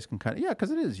then you guys can because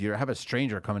it is, you have a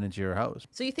stranger coming into your house.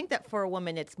 So you think that for a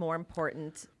woman, it's more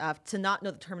important to not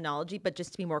know the terminology, but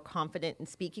just to be more confident in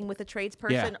speaking with a tradesperson,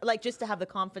 Yeah. like just to have the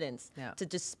confidence Yeah. to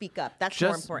just speak up. That's more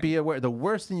Just important. be aware. The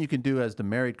worst thing you can do as the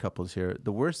married couples here,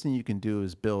 the worst thing you can do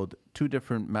is build 2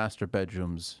 different master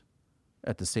bedrooms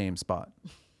at the same spot.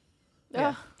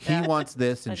 Ugh. He wants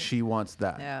this and she wants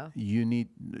that. Yeah.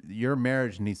 Your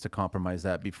marriage needs to compromise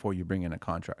that before you bring in a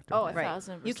contractor. Oh, Right.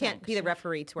 1,000%. You can't be the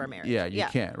referee to our marriage. Yeah, you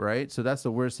can't, right? So that's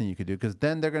the worst thing you could do, because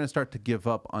then they're going to start to give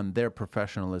up on their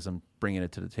professionalism bringing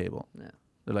it to the table. Yeah.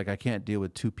 They're like, I can't deal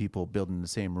with 2 people building the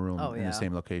same room Oh, in yeah. the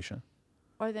same location.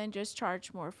 Or then just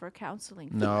charge more for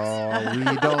counseling. No,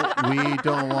 we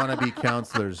don't want to be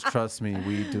counselors. Trust me,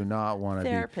 we do not want to be.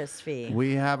 Therapist fee.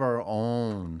 We have our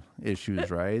own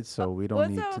issues, right? So we don't What's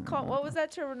need that to. called? What was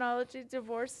that terminology?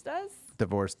 Divorce does?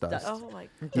 Divorce does. Oh my.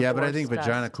 Yeah, but I think Divorce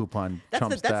vagina does. coupon That's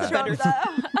trumps the that. better.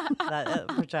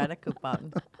 That vagina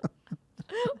coupon.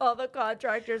 All the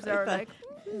contractors are like,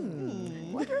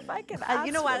 wonder if I can ask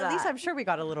You know for what? At least that. I'm sure we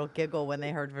got a little giggle when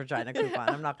they heard vagina coupon.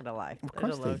 I'm not gonna lie. Of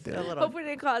course they did. Hope we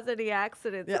didn't cause any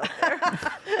accidents out there.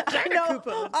 I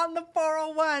know. On the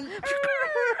 401.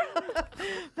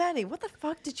 Manny, what the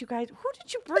fuck did you guys? Who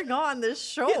did you bring on this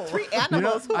show? 3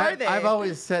 animals. Who are they? I've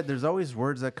always said there's always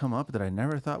words that come up that I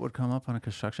never thought would come up on a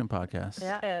construction podcast.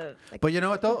 Yeah. But you know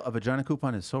what though? A vagina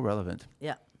coupon is so relevant.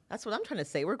 Yeah. That's what I'm trying to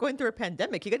say. We're going through a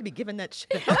pandemic. You got to be giving that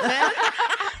shit out, man.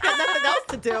 Got nothing else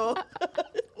to do.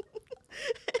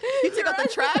 You took out the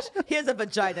trash. Here's a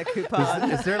vagina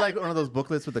coupon. Is there like one of those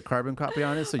booklets with the carbon copy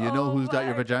on it so you know Oh who's got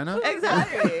your my vagina?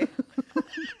 Exactly.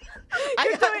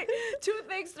 You're doing 2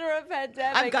 things through a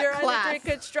pandemic. I've got You're class. either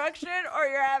doing construction or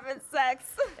you're having sex.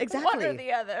 One or Exactly.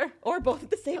 the other. Or both at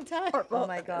the same time. Oh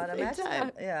my God! At the same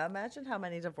time. Imagine how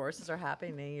many divorces are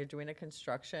happening. You're doing a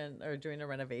construction or doing a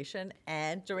renovation,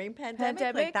 and during pandemic,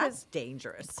 Pandemic, like, that's 'cause-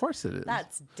 dangerous. Of course it is.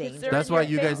 That's dangerous. They're That's in why your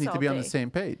you guys face need to all be on the day. same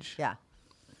page. Yeah.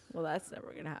 Well, that's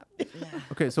never going to happen.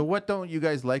 Okay, so what don't you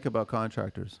guys like about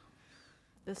contractors?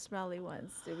 The smelly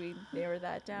ones. Did we narrow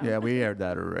that down? Yeah, we aired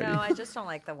that already. No, I just don't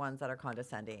like the ones that are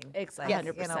condescending. Ex- Like,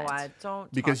 100%. You know what?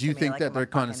 Don't Because talk you to me think like that I'm a they're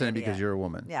fucking condescending because idiot. you're a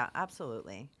woman. Yeah,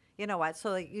 absolutely. You know what? So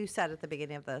like you said at the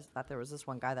beginning of this that there was this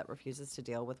one guy that refuses to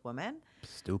deal with women.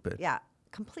 Stupid. Yeah,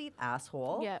 complete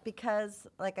asshole. Yeah. Because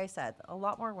like I said, a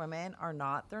lot more women are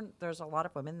not. There's a lot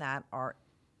of women that are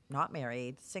not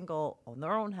married, single, own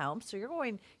their own home. So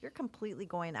you're completely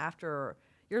going after.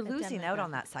 You're losing out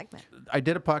on that segment. I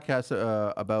did a podcast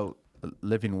about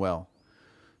living well.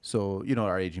 So, you know,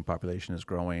 our aging population is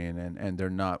growing and they're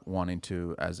not wanting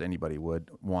to, as anybody would,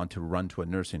 want to run to a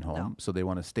nursing home. No. So they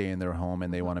want to stay in their home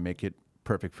and they want to make it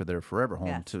perfect for their forever home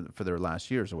Yes. for their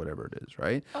last years or whatever it is,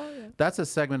 right? Oh, yeah. That's a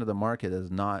segment of the market that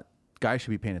is not, guys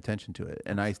should be paying attention to it.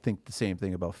 And I think the same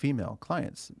thing about female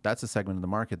clients. That's a segment of the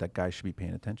market that guys should be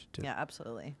paying attention to. Yeah,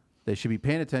 absolutely. They should be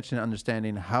paying attention and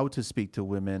understanding how to speak to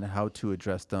women, how to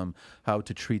address them, how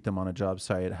to treat them on a job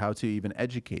site, how to even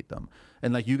educate them.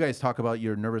 And like you guys talk about,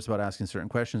 you're nervous about asking certain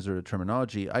questions or the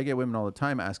terminology. I get women all the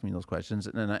time asking me those questions,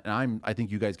 and I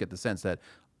think you guys get the sense that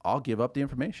I'll give up the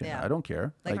information. Yeah. I don't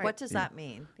care. Like, what does that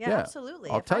mean? Yeah, Yeah, absolutely.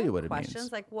 I'll If tell I you have what it means.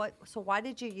 questions, like what? So why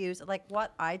did you use? Like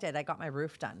what I did, I got my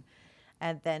roof done,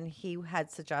 and then he had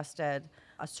suggested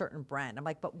a certain brand. I'm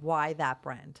like, but why that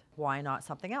brand? Why not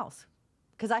something else?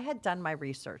 Because I had done my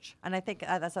research, and I think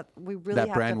we really That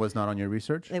have brand to, was not on your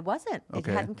research? It wasn't.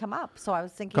 Okay. It hadn't come up. So I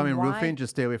was thinking, Come in why? roofing, just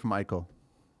stay away from ICO.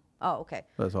 Oh, okay.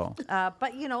 That's all.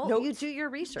 But you know, you Notes. do your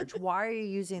research. Why are you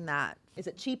using that? Is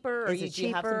it cheaper, or Is it do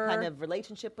you have some kind cheaper? of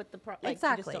relationship with the product? Like,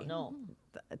 Exactly. You just don't know.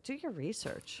 Do your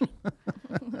research.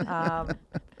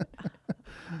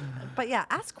 But yeah,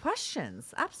 ask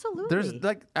questions. Absolutely. There's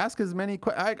like, ask as many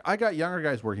I got younger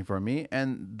guys working for me,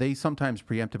 and they sometimes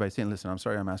preempted by saying, listen, I'm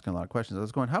sorry I'm asking a lot of questions. I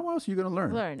was going, how else are you going to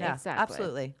learn? Learn, yeah, exactly.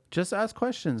 absolutely. Just ask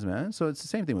questions, man. So it's the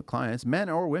same thing with clients, men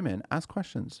or women. Ask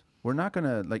questions. We're not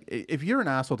gonna if you're an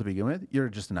asshole to begin with, you're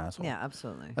just an asshole. Yeah,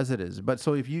 absolutely. As it is. But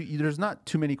so if you there's not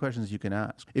too many questions you can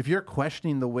ask. If you're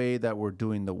questioning the way that we're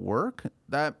doing the work,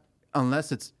 that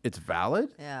unless it's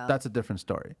valid, Yeah. that's a different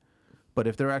story. But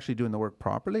if they're actually doing the work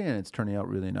properly and it's turning out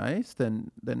really nice,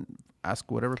 then ask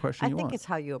whatever question I you think want. it's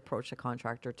how you approach a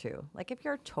contractor too. Like if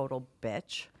you're a total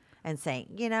bitch and saying,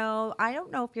 you know, I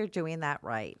don't know if you're doing that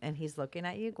right, and he's looking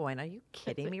at you going, are you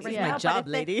kidding me right This is now? my But job, if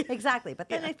they- lady. Exactly. But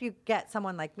then if you get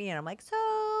someone like me and I'm like,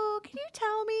 so can you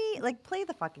tell me? Like play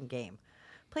the fucking game.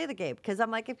 Play the game. Because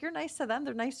I'm like, if you're nice to them,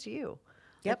 they're nice to you.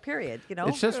 Yep. Period. You know?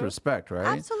 It's just respect, right?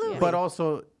 Absolutely. But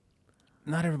also,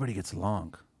 not everybody gets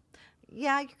along.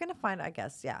 Yeah, you're gonna find, I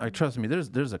guess, yeah. Like, trust me,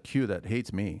 there's a queue that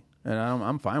hates me, and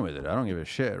I'm fine with it. I don't give a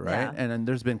shit, right? Yeah. And then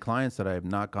there's been clients that I have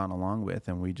not gone along with,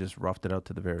 and we just roughed it out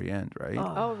to the very end, right?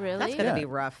 Oh, really? That's gonna Yeah. be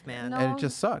rough, man. No. And it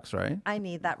just sucks, right? I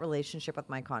need that relationship with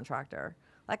my contractor.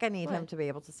 Like I need him to be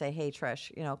able to say, "Hey, Trish,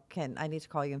 you know, I need to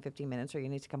call you in 15 minutes, or you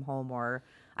need to come home, or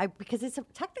because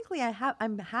technically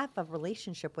I'm have a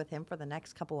relationship with him for the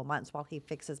next couple of months while he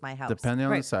fixes my house. Depending on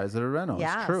the Right. size of the rental,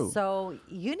 Yeah, it's true. so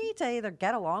you need to either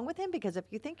get along with him, because if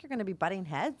you think you're going to be butting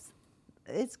heads,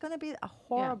 it's going to be a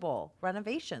horrible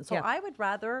renovation. So Yeah. I would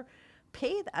rather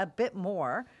pay a bit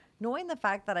more, knowing the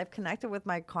fact that I've connected with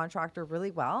my contractor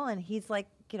really well, and he's like,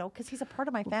 you know, because he's a part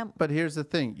of my family. But here's the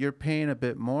thing: you're paying a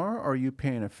bit more, or are you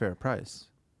paying a fair price?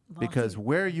 Because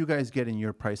where are you guys getting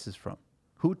your prices from?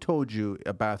 Who told you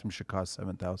a bathroom should cost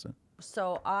 $7,000?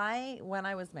 So when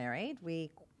I was married,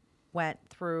 we went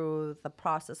through the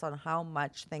process on how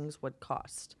much things would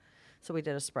cost. So we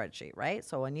did a spreadsheet, right?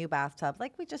 So a new bathtub,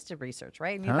 like we just did research,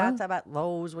 right? A new bathtub at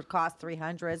Lowe's would cost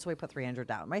 300, so we put 300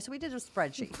 down, right? So we did a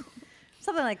spreadsheet,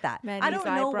 something like that. I Manny's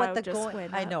don't know what eyebrow the just going.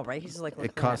 went I up. know, right? He's just like It looking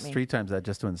at costs me. 3 times that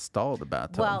just to install the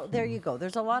bathtub. Well, there you go.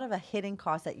 There's a lot of a hidden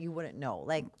cost that you wouldn't know,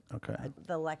 like Okay.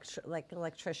 the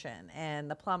electrician and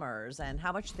the plumbers, and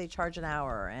how much they charge an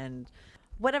hour, and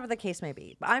whatever the case may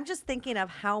be. But I'm just thinking of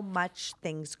how much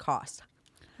things cost.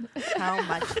 How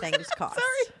much things cost.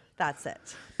 Sorry. That's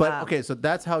it. But okay, so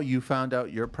that's how you found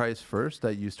out your price first,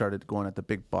 that you started going at the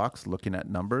big box, looking at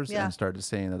numbers, Yeah. and started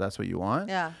saying that that's what you want.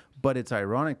 Yeah. But it's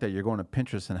ironic that you're going to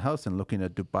Pinterest and House and looking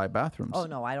at Dubai bathrooms. Oh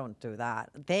no, I don't do that.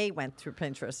 They went through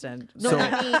Pinterest and No, So-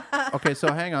 I mean, Okay,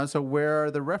 so hang on. So where are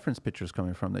the reference pictures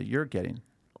coming from that you're getting?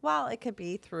 well, it could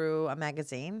be through a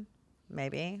magazine,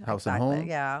 maybe. House and Home?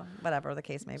 Yeah, whatever the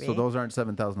case may be. So those aren't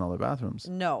 $7,000 bathrooms.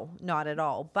 No, not at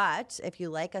all. But if you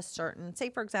like a certain, say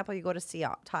for example, you go to see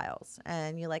tiles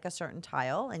and you like a certain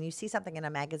tile and you see something in a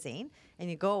magazine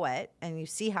and you go it and you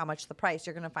see how much the price,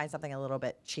 you're going to find something a little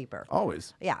bit cheaper.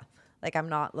 Always. Yeah. Like I'm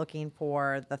not looking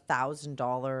for the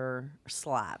 $1,000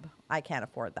 slab. I can't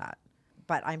afford that.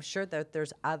 But I'm sure that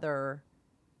there's other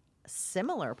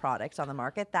similar products on the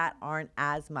market that aren't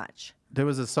as much. There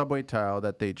was a subway tile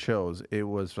that they chose. It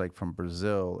was like from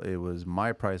Brazil.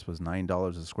 My price was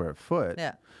 $9 a square foot.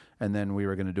 Yeah. And then we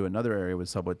were going to do another area with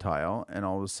subway tile, and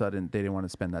all of a sudden they didn't want to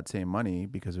spend that same money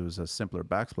because it was a simpler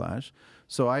backsplash.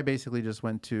 So I basically just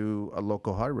went to a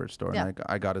local hardware store, Yeah. and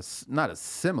I got not a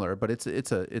similar, but it's a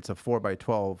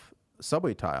 4x12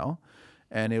 subway tile,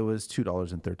 and it was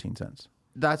 $2.13.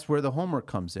 That's where the homework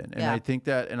comes in. And Yeah. I think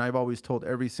that, and I've always told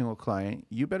every single client,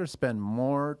 you better spend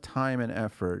more time and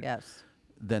effort Yes.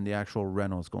 than the actual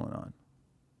rentals going on.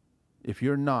 If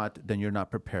you're not, then you're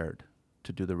not prepared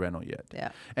to do the rental yet.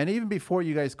 Yeah. And even before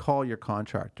you guys call your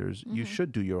contractors, you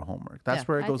should do your homework. That's Yeah,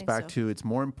 where it I goes think back so. to, it's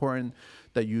more important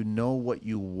that you know what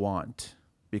you want.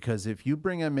 Because if you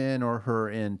bring them in or her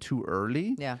in too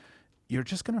early, Yeah. you're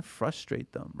just going to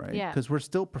frustrate them, right? Yeah. Because we're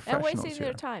still And professionals wasting here.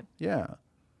 their time. Yeah.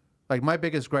 Like my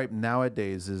biggest gripe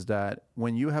nowadays is that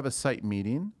when you have a site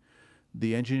meeting,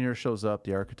 the engineer shows up,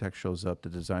 the architect shows up, the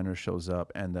designer shows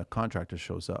up, and the contractor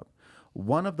shows up.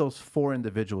 One of those 4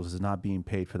 individuals is not being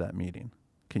paid for that meeting.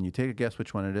 Can you take a guess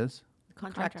which one it is?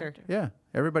 contractor. Yeah.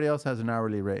 Everybody else has an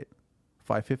hourly rate.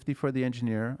 $550 for the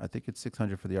engineer. I think it's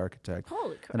 $600 for the architect.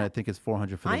 Holy crap. And I think it's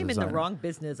 $400 for the I'm in designer. the wrong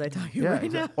business, I tell you Yeah. right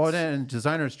now. Oh, then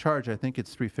designers charge, I think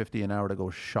it's $350 an hour to go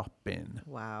shopping.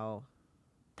 Wow.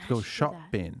 Go should do that.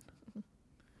 shopping.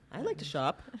 I like to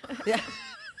shop. Yeah.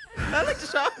 I like to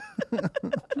shop.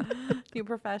 New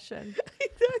profession.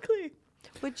 Exactly.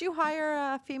 Would you hire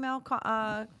a female In a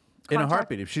contract-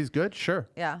 heartbeat. If she's good, sure.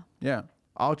 Yeah. Yeah.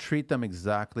 I'll treat them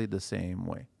exactly the same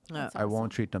way. That's I won't awesome.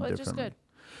 treat them Which is differently. good.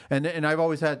 And I've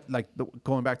always had, like,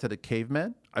 going back to the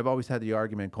cavemen, I've always had the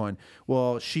argument going,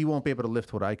 well, she won't be able to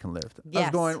lift what I can lift. I was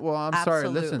Yes, going, well, I'm sorry,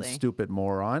 listen, absolutely. stupid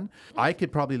moron. I could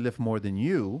probably lift more than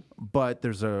you, but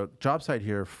there's a job site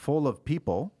here full of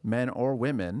people, men or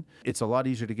women. It's a lot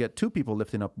easier to get 2 people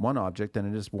lifting up one object than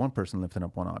it is 1 person lifting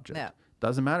up one object. Yeah.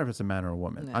 Doesn't matter if it's a man or a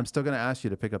woman. I'm still going to ask you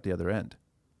to pick up the other end.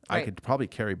 I Right. could probably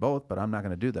carry both, but I'm not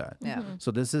going to do that. Yeah. So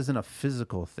this isn't a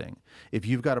physical thing. If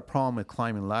you've got a problem with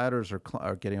climbing ladders or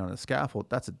getting on a scaffold,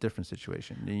 that's a different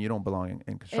situation. You don't belong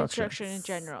in construction. Instruction in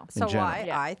general. So general. why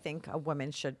Yeah. I think a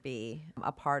woman should be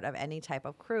a part of any type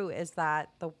of crew is that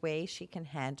the way she can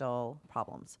handle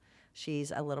problems.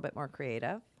 She's a little bit more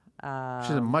creative.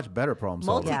 She's a much better problem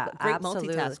solver. Great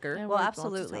absolutely. multitasker. And Well, we're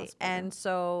absolutely. multitaskers. And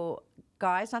so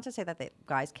guys, not to say that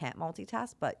guys can't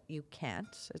multitask, but you can't.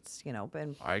 It's,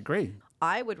 been I agree.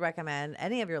 I would recommend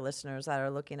any of your listeners that are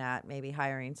looking at maybe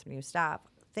hiring some new staff,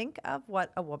 think of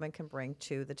what a woman can bring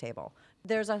to the table.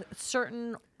 There's a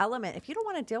certain element. If you don't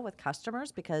want to deal with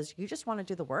customers because you just want to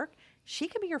do the work, she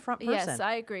can be your front person. Yes,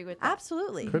 I agree with that.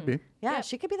 Absolutely. Could be. Yeah, Yep.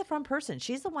 she could be the front person.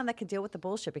 She's the one that can deal with the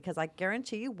bullshit because I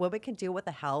guarantee you women can deal with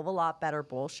a hell of a lot better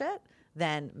bullshit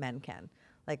than men can.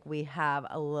 Like we have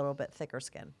a little bit thicker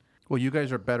skin. Well, you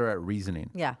guys are better at reasoning.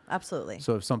 Yeah, absolutely.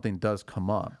 So if something does come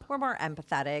up, We're more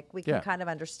empathetic. We can Yeah. kind of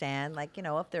understand,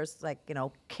 if there's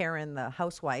Karen, the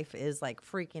housewife, is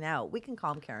freaking out, we can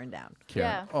calm Karen down. Karen.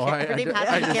 Yeah. Oh, Her name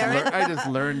has to be Karen? I just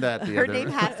learned that the Her other name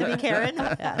has to be Karen.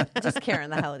 Yeah, just Karen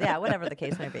the house. Yeah, whatever the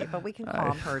case may be. But we can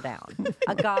calm her down.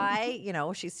 A guy,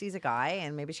 she sees a guy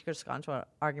and maybe she could just gone into an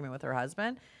argument with her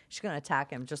husband. She's going to attack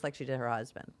him just like she did her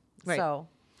husband. Right. So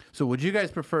So would you guys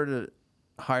prefer to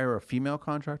hire a female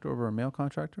contractor over a male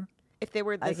contractor? If they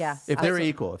were this, yeah. If they're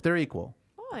equal,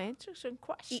 Oh, interesting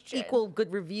question. equal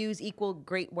good reviews, equal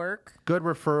great work. good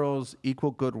referrals,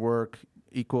 equal good work,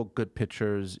 equal good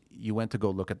pictures. You went to go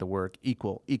look at the work,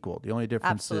 equal. The only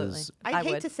difference Absolutely. is I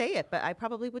hate would. to say it, but I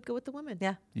probably would go with the woman.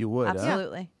 yeah, you would. Huh?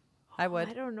 absolutely. I would.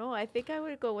 I don't know. I think I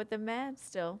would go with the man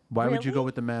still. Why would you go Really?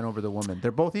 with the man over the woman?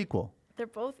 They're both equal. They're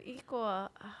both equal.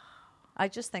 I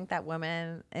just think that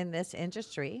women in this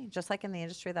industry, just like in the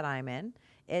industry that I'm in,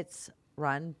 it's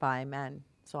run by men.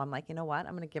 So I'm like, you know what?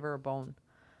 I'm going to give her a bone.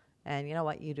 And you know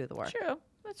what? You do the work. True.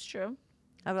 That's true.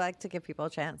 I would like to give people a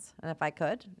chance. And if I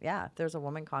could, if there's a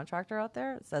woman contractor out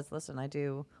there that says, listen, I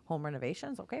do home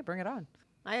renovations, okay, bring it on.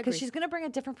 I agree. Because she's going to bring a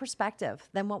different perspective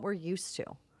than what we're used to.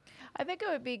 I think it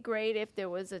would be great if there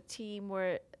was a team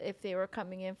where if they were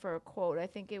coming in for a quote, I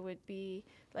think it would be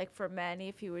like for Manny,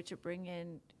 if you were to bring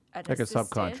in an Like a assistant,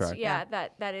 subcontract. Yeah,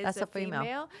 that is That's a a female.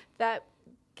 female. That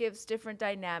gives different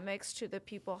dynamics to the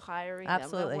people hiring them.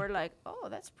 Absolutely. And we're like, oh,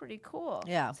 that's pretty cool.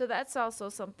 Yeah. So that's also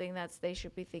something they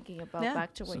should be thinking about. Yeah.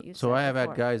 Back to what you said. So I have had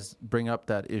before. guys bring up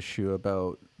that issue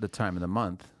about the time of the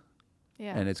month,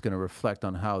 Yeah. and it's going to reflect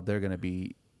on how they're going to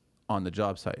be on the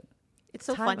job site. It's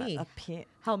so Time funny of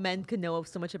how men can know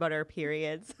so much about our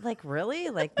periods. Like, really?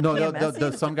 Like, No,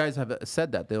 PMSing? some guys have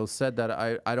said that. They'll said that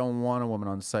I don't want a woman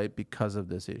on site because of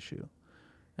this issue.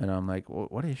 And I'm like,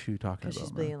 what issue are you talking Because about?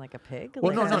 she's man? being like a pig?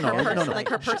 Well, no, Like, no, Her no, no. Like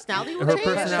her personality will Her change?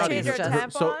 personality. Change her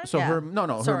tampon? So Yeah.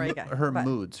 her Sorry, guy, her but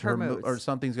moods, her or moods.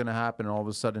 something's gonna happen, and all of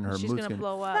a sudden her She's mood's gonna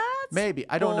blow up. That's Maybe.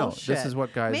 I don't know. This bullshit. is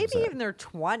what guys have Maybe said. in their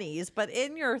 20s, but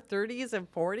in your 30s and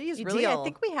 40s, You really, I deal.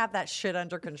 think we have that shit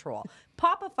under control.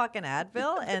 Pop a fucking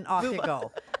Advil and off you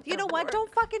go. You know what?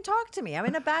 Don't fucking talk to me. I'm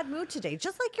in a bad mood today.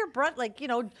 Just like your brother,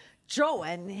 Joe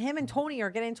and him and Tony are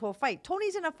getting into a fight.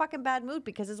 Tony's in a fucking bad mood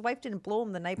because his wife didn't blow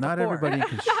him the night Not before. everybody in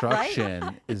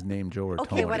construction is named Joe or Okay,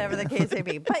 Tony. whatever the case may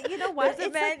be. But you know what? There's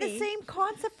a It's like the many. same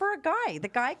concept for a guy. The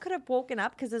guy could have woken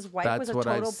up because his wife was That's a what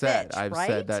total I've said. bitch, I've right?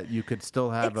 said that you could still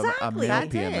have a Exactly. male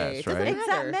That's it. PMS, It doesn't right?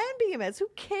 matter. Exact man BMS. Who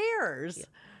cares?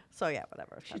 So yeah,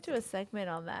 whatever. Should do a segment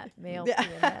on that male Yeah.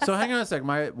 PMS. So hang on a sec.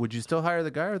 Would you still hire the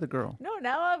guy or the girl? No,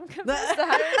 now I'm convinced to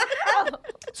hire the girl.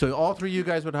 So all three of you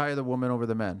guys would hire the woman over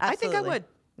the man. I think I Absolutely. would.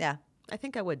 Yeah, I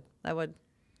think I would. I would.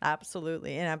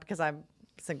 Absolutely. And because I'm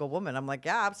a single woman, I'm like,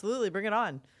 yeah, absolutely. Bring it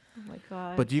on. Oh my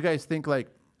god. But do you guys think like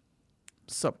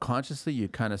subconsciously you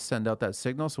kind of send out that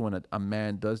signal? So when a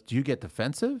man does, do you get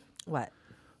defensive? What?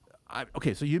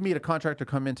 Okay, so you meet a contractor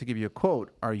come in to give you a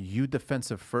quote. Are you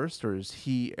defensive first or is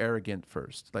he arrogant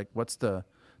first? Like what's the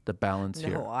balance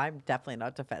here? No, I'm definitely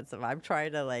not defensive. I'm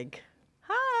trying to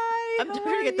hi. I'm how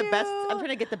trying to get are the best. you? I'm trying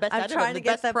to get the best I'm out of trying him. to The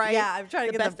get best the price. yeah. I'm trying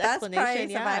to get the best price.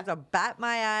 explanation, If I have to bat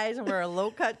my eyes and wear a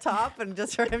low cut top and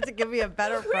just for him to give me a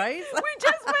better price, we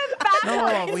just went back.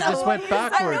 No, we just went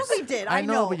backwards. I know we did. I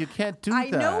know, but you can't do I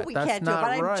that. know we That's can't do it, not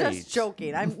but I'm right. just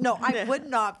joking. I would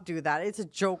not do that. It's a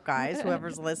joke, guys.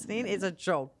 Whoever's listening, it's a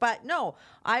joke. But no,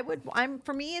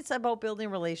 for me, it's about building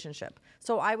relationship.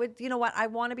 So I would, you know what? I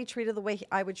want to be treated the way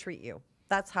I would treat you.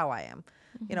 That's how I am.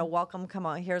 You know, welcome, come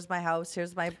on. Here's my house.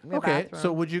 Here's my Okay, bathroom.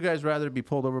 so would you guys rather be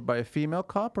pulled over by a female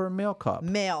cop or a male cop?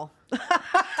 Male.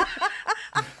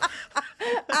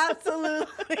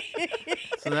 Absolutely.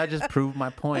 So that just proved my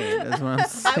point. That's what I'm I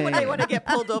saying. wouldn't want to get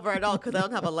pulled over at all because I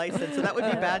don't have a license, so that would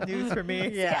be bad news for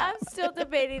me. See, I'm still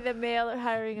debating the male or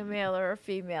hiring a male or a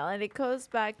female, and it goes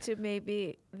back to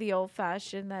maybe the old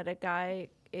fashioned that a guy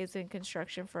is in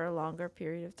construction for a longer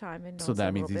period of time and knows So that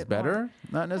a means little he's bit more. better?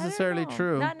 Not I don't necessarily know.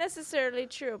 true. Not necessarily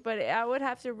true, but I would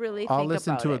have to really I'll think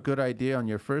listen about to a it. good idea on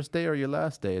your first day or your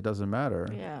last day. It doesn't matter.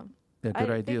 Yeah. A good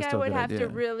I idea is think I still a would good have idea. to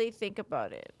really think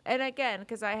about it. And again,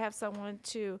 because I have someone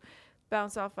to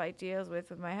bounce off ideas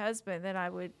with my husband, then I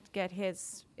would get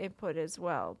his input as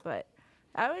well. But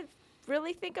I would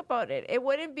really think about it. It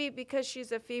wouldn't be because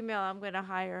she's a female, I'm going to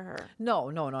hire her. No,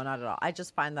 not at all. I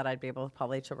just find that I'd be able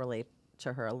probably to relate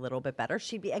to her a little bit better.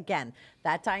 She'd be, again,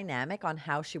 that dynamic on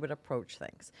how she would approach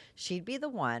things. She'd be the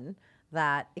one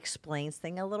that explains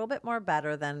things a little bit more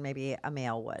better than maybe a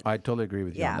male would. I totally agree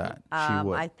with you on that. She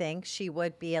would. I think she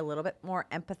would be a little bit more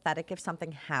empathetic if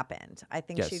something happened. I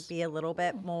think Yes. she'd be a little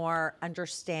bit more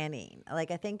understanding. Like,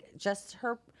 I think just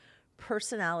her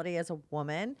personality as a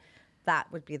woman,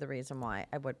 that would be the reason why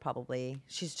I would probably,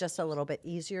 she's just a little bit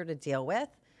easier to deal with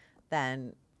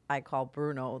than I call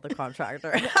Bruno the contractor.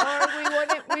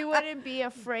 Or we wouldn't be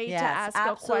afraid to ask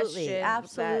a question.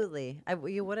 Absolutely.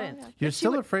 You wouldn't. You're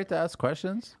still afraid to ask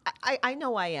questions? I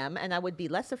know I am, and I would be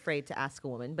less afraid to ask a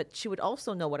woman, but she would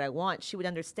also know what I want. She would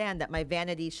understand that my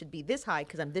vanity should be this high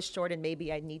because I'm this short and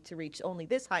maybe I need to reach only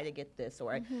this high to get this,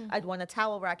 or I'd want a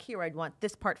towel rack here, or I'd want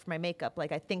this part for my makeup.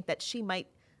 Like, I think that she might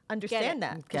understand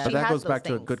that. 'cause Get it. But she that has goes those back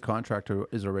to a things. good contractor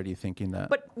is already thinking that.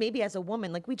 But maybe as a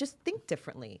woman, like, we just think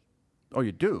differently. Oh,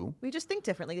 you do? We just think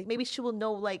differently. Like, maybe she will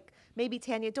know, like, maybe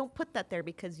Tanya, don't put that there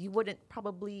because you wouldn't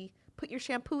probably put your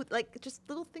shampoo, like, just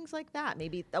little things like that.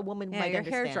 Maybe a woman Yeah, might your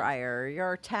understand. hair dryer,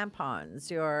 your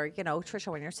tampons, Trisha,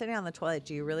 when you're sitting on the toilet,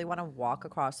 do you really want to walk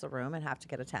across the room and have to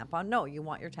get a tampon? No, you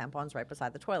want your tampons right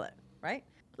beside the toilet, right?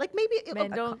 Like, maybe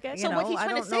Men don't get so that. what he's I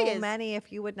trying don't to say know is many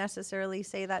if you would necessarily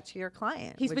say that to your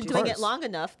client. he's Would been you? doing course. it long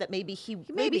enough that maybe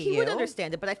Maybe he would you.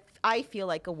 understand it, but I feel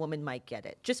like a woman might get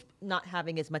it. Just not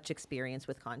having as much experience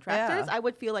with contractors, Yeah. I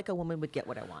would feel like a woman would get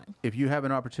what I want. If you have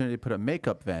an opportunity to put a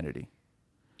makeup vanity,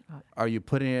 are you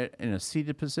putting it in a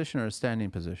seated position or a standing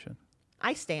position?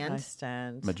 I stand. I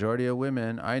stand. Majority of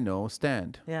women I know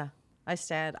stand. Yeah, I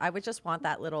stand. I would just want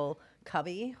that little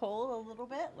cubby hole a little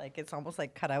bit, like it's almost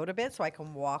like cut out a bit, so I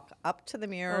can walk up to the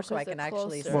mirror, Oh, so I 'cause can they're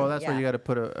actually. closer. Well, that's why yeah. you got to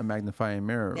put a magnifying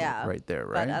mirror Yeah, right there,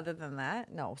 right? But other than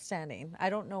that, no, standing.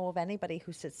 I don't know of anybody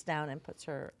who sits down and puts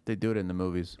her. They do it in the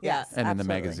movies Yes, and in the absolutely.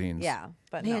 magazines. Yeah,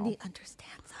 but Man, no. he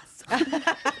understands us.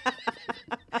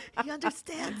 He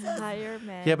understands us. Hire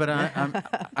men. Yeah, but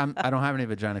I don't have any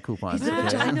vagina coupons.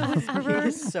 okay? He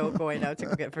is so going out to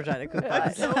go get vagina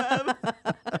coupons.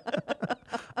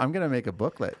 I'm gonna make a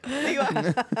booklet. No, You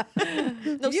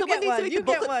someone get needs one, to make you the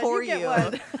get booklet one, for you get you.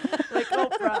 one. Like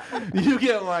Oprah. You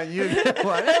get one. You get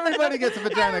one. Everybody gets a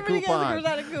vagina Everybody coupon.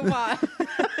 gets a vagina coupon.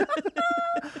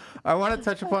 I want to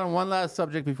touch upon one last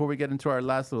subject before we get into our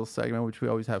last little segment, which we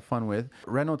always have fun with.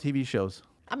 Rental TV shows.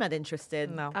 I'm not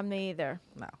interested. No, I'm neither.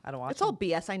 no, I don't watch. It's all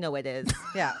BS. I know it is. them.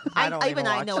 Yeah, I don't even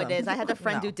I watch know it them. is. I had a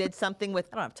friend No. who did something with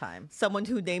I don't have time. someone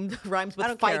who named rhymes with I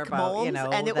don't care Fike about,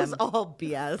 Molms, and it was them all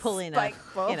BS. pulling Fike,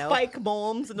 a, Fike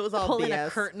Molms, and it was all pulling BS.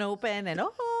 a curtain open and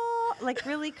like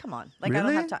really, come on, like I don't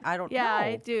have Really? time. I don't. Yeah, know.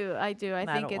 I do. I I think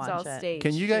don't it's watch all it. staged.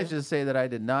 Can you guys too. just say that I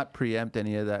did not preempt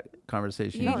any of that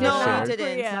conversation? You you did just No, not. you shared?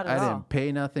 didn't. Yeah. Not I at all. didn't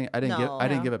pay nothing. I didn't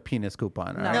No. give a penis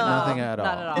coupon. all right? No. Nothing at all.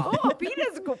 Not at all. Oh,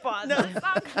 penis coupons. That's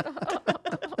not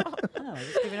No,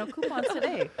 just giving out coupons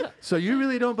today. So you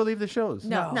really don't believe the shows?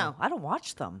 No. I don't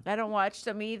watch them. I don't watch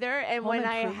them either. And when Home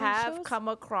I improvement have shows? come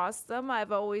across them,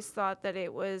 I've always thought that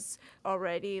it was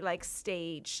already like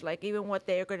staged, like even what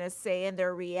they're going to say and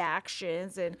their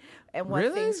reactions and what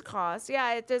Really? things cost.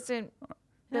 Yeah, it doesn't.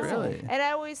 Really? And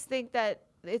I always think that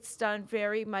it's done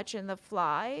very much in the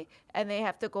fly and they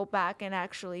have to go back and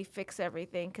actually fix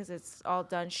everything because it's all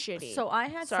done shitty. So I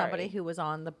had somebody Sorry. who was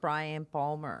on the Brian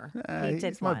Balmer. He He's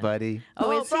did my one. buddy.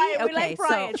 Oh, is he? Brian, we Okay, like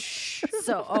Brian.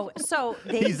 So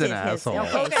they He's an did his. asshole.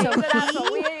 Okay, Okay, so he's an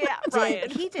asshole. Yeah, Brian.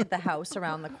 he did the house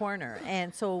around the corner,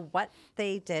 and so what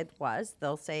they did was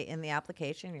they'll say in the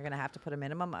application you're going to have to put a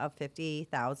minimum of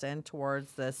 50,000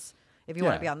 towards this if you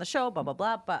want Yeah. to be on the show, blah blah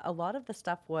blah. But a lot of the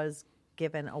stuff was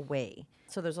given away,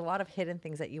 so there's a lot of hidden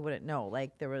things that you wouldn't know.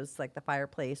 Like there was like the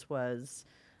fireplace was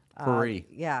Free.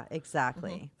 Yeah,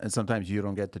 exactly. And sometimes you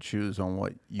don't get to choose on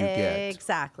what you get.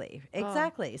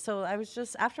 Exactly. So I was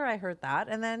just after I heard that,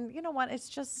 and then you know what? It's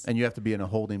just And you have to be in a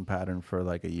holding pattern for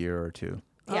like a year or two.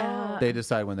 yeah. They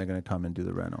decide when they're going to come and do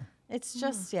the rental. It's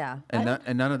just, yeah. And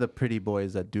none of the pretty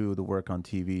boys that do the work on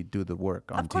TV do the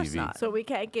work on Of course TV. not. So we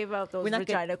can't give out those We're not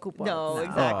vagina coupons. No, Oh,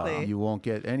 exactly. you won't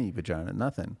get any vagina,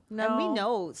 nothing. No. And we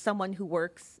know someone who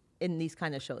works in these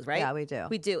kind of shows, right? Yeah, we do.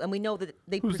 We do, and we know that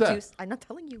they Who's that? produce. I'm not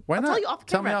telling you. Why I'll not? tell you off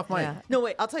Tell me camera. off mic. Yeah. No,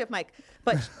 wait. I'll tell you off mic.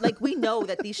 But like we know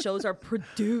that these shows are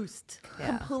produced,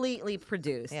 Yeah. completely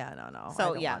produced. Yeah, no. I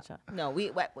So don't yeah, watch it.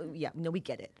 no, we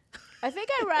get it. I think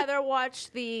I'd rather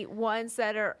watch the ones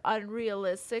that are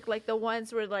unrealistic, like the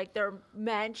ones where like they're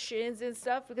mansions and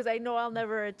stuff, because I know I'll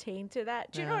never attain to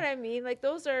that. Do you know what I mean? Like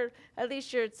those are at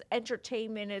least it's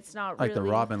entertainment. It's not Like the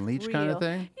really Robin Leach kind of real.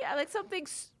 thing? Yeah, like something.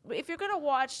 If you're gonna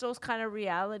watch those kind of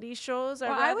reality shows,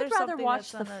 Well, I would rather something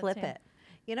watch that's the Flip unattain- It.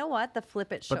 You know what? The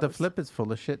Flip It shows. But the flip is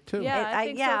full of shit too. Yeah. I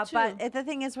think so, but too. the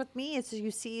thing is with me is you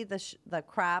see the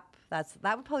crap. That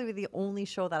would probably be the only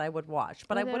show that I would watch.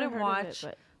 But I I've never wouldn't heard of it, watch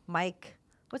but- Mike.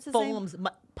 What's his name? Foams,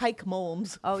 Pike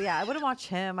Molms. Oh yeah, I wouldn't watch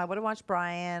him. I wouldn't watch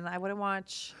Brian. I wouldn't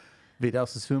watch. Vidal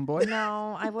Sassoon boy?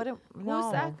 No, I wouldn't. No.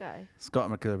 Who's that guy? Scott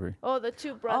McIlvery. Oh, the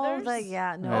two Oh, brothers. no.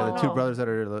 Yeah, the two No. brothers that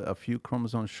are a few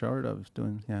chromosomes short of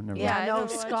doing. Yeah, I've never. Yeah, Yeah, I no.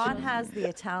 never watched Scott him. has the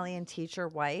Italian teacher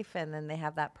wife, and then they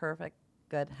have that perfect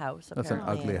good house. That's an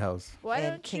apparently, ugly in- house. Why in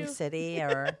don't King you? City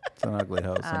or. It's an ugly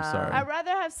house. I'm sorry. I'd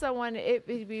rather have someone. It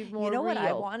would be more. You know what I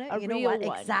real, want a to? You know real what?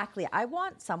 one. Exactly. I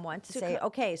want someone to say,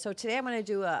 okay, so today I'm going to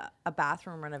do a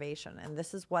bathroom renovation, and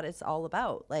this is what it's all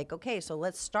about. Like, okay, so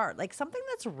let's start. Like something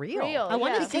that's real. Real. I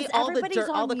want Yeah. to see Because all the everybody's dirt,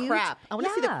 all on the crap. YouTube. I want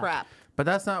to see the Yeah. crap. But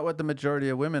that's not what the majority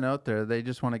of women out there. They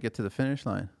just want to get to the finish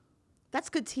line. That's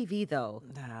good TV though.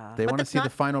 They But want to that's see the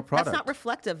not- final product. That's not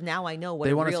reflective. Now I know what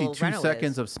They a want to see real 2 reno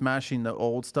seconds is. of smashing the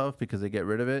old stuff because they get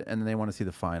rid of it, and then they want to see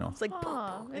the final. It's like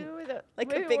Huh, maybe we're the, Like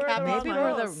a maybe big we're the happy wrong Maybe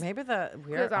Tomorrow. we're girls. the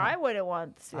Because I wouldn't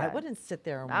want to see I that. wouldn't sit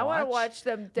there and I want to watch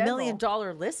them demo. $1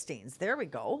 million listings. There we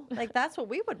go. Like that's what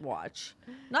we would watch.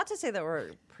 Not to say that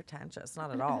we're pretentious,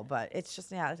 not at all, but it's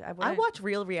just I I wouldn't. watch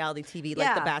real reality TV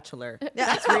like The Yeah. Bachelor.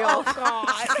 That's real. Oh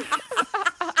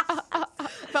God!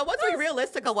 If I want to be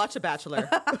realistic, I'll watch The Bachelor.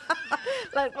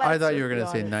 I thought you were going to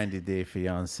say 90 Day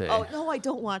Fiance. Oh no, I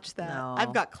don't watch that. No.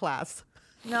 I've got class.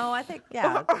 No, I think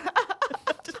no,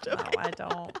 I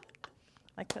don't.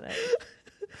 I couldn't.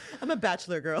 I'm a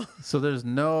Bachelor girl. So there's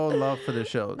no love for the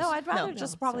shows. No, I'd rather No,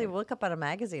 just no, probably look up at a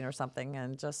magazine or something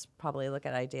and just probably look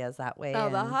at ideas that way. Oh,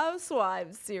 the and-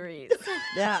 Housewives series.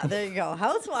 yeah, there you go.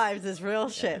 Housewives is real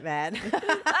shit, man.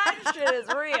 That shit is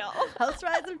real.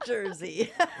 Housewives of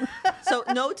Jersey. So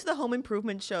no to the home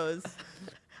improvement shows.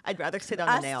 I'd rather sit on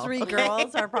a Us nail. three okay?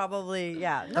 girls are probably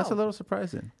no. That's a little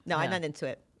surprising. No, I'm Yeah. not into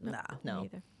it. Nah, No.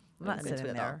 Neither. I'm not not into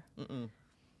sitting it at all. there.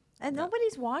 And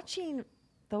nobody's watching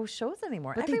those shows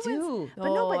anymore. But they Everyone's- do. But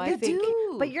no, Oh, but I they think-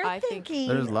 do. But you're I think- thinking.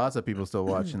 There's lots of people still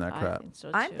watching that I crap. think so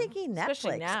I'm too. thinking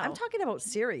Especially Netflix. now. I'm talking about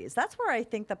series. That's where I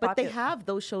think the But they have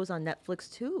those shows on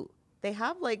Netflix too. They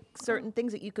have like certain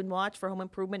things that you can watch for home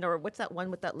improvement, or what's that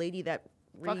one with that lady that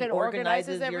Fucking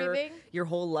reorganizes organizes everything? your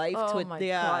whole life Oh to it. my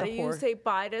Yeah. God! You say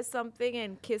bye to something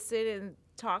and kiss it and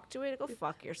talk to it. Go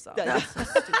fuck yourself. That's so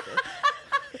stupid.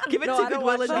 Give it No, to I don't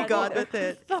Goodwill watch and be that gone either. with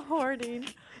it. the hoarding.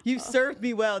 You served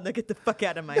me well. Now get the fuck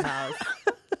out of my house.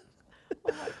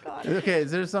 Okay,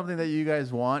 is there something that you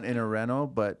guys want in a reno,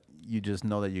 but you just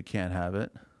know that you can't have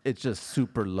it? It's just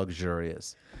super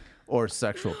luxurious or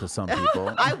sexual to some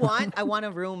people. I want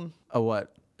a room. A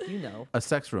what? You know, A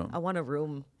sex room. I want a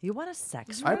room. You want a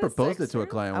sex I room? proposed it to a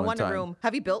client I one want time. a room.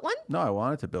 Have you built one? No, I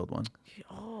wanted to build one.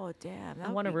 Oh damn!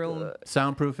 I want a room.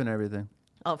 Soundproof and everything.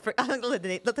 Oh, let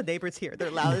the neighbors hear. They're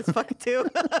loud as fuck too.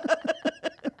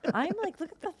 I'm like,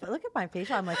 look at my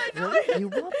facial. I'm like, really? You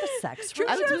want the sex room?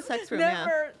 I would do a sex room. Yeah,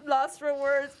 Never lost for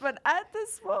words, but at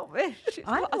this moment, she's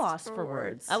I'm lost for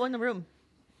words. I want a room.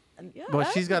 Yeah, Well,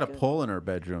 that'd she's be got a good. pole in her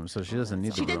bedroom, so she doesn't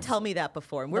need She the did room. tell me that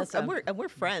before, and we're Listen. we're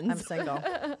friends. I'm single.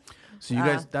 So you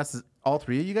guys, that's all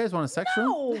three of you guys want a sex room?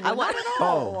 No, I want- not at Oh,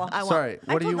 all. I want- sorry.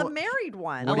 I What do told you the married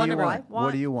one. What do you want a want? room.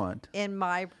 What do you want? in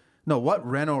my? No, what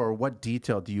reno or what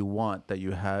detail do you want that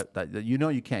you have that you know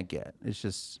you can't get? It's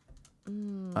just I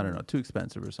don't know, too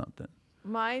expensive or something.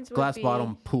 Mine's would Glass be,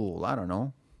 bottom pool. I don't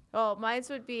know. Oh, mine's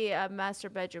would be a master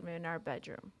bedroom in our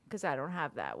bedroom because I don't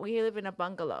have that. We live in a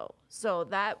bungalow, so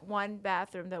that one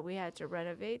bathroom that we had to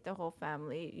renovate, the whole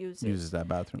family Uses that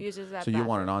bathroom. Uses that So you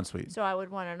want an bathroom. ensuite. So I would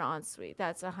want an ensuite.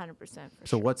 That's 100% for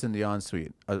So sure. what's in the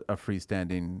ensuite? A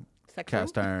freestanding Sex room?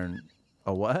 cast iron.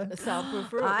 A what? A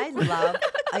soundproof room. I love.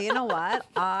 You know what?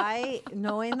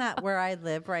 Knowing that where I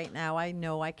live right now, I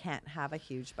know I can't have a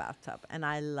huge bathtub, and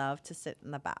I love to sit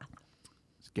in the bath.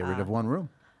 Just get rid of one room.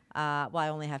 Well, I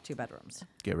only have 2 bedrooms.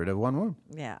 Get rid of one room.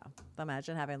 Yeah.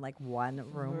 Imagine having like one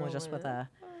room with just with a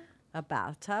a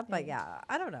bathtub, but yeah,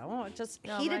 I don't know. Just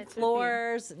No, heated mine would be-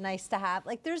 floors, nice to have.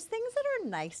 Like there's things that are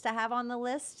nice to have on the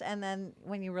list, and then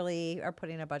when you really are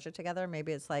putting a budget together,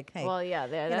 maybe it's like, hey, Well, yeah,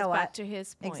 you that's know back what? to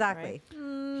his point. Exactly.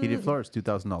 Right? Heated floors,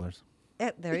 $2,000.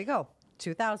 There you go,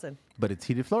 2,000. But it's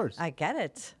heated floors. I get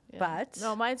it, Yeah. but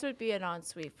No, mine would be an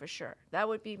ensuite for sure. That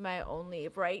would be my only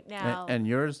right now. And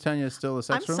yours, Tanya, is still a I'm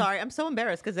sex room? sorry. I'm so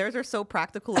embarrassed because theirs are so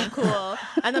practical and cool.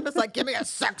 And I'm just like, give me a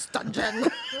sex dungeon.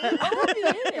 I would be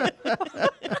in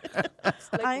it.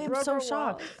 It's like I am so rubber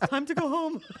shocked. walls. Time to go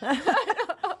home.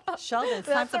 Sheldon, it's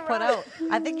time That's to all put right. out.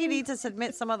 I think you need to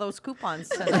submit some of those coupons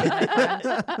tonight.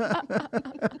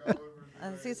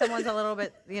 I see someone's a little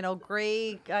bit,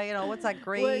 gray. What's that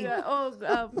gray?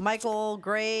 Michael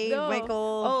Gray. No. Michael.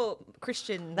 Oh,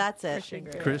 Christian. That's it. Christian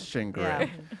Grey. Christian Grey. Yeah.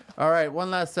 All right, one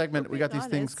last segment. We got these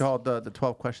being things honest. called the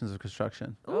 12 questions of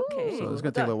construction. Okay. So it's going to take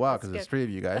a Done. little while Let's because there's get- 3 of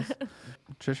you guys.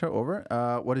 Trisha,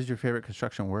 over. What is your favorite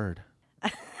construction word?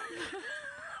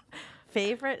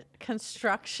 Favorite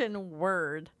construction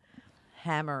word?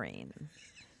 Hammering.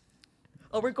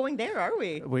 Oh, we're going there, are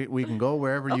we? We can go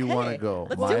wherever you want to Okay, go.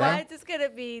 let's do Maya, Mine's just gonna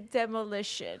be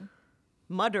demolition.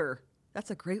 Mutter.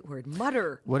 That's a great word.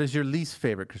 Mutter. what is your least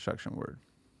favorite construction word?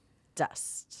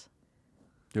 Dust.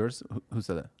 Yours? Who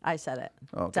said that? I said it.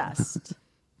 Oh, okay. Dust.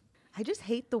 I just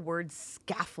hate the word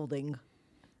scaffolding.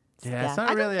 Yeah, it's Yeah.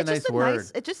 not really a it's nice just word.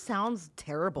 It just sounds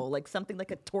terrible, like something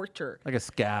like a torture. Like a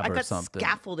scab I or got something.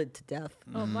 scaffolded to death.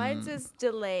 Oh, mine's is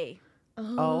delay.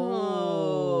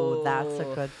 Oh, that's a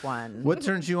good one. What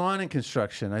turns you on in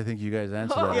construction? I think you guys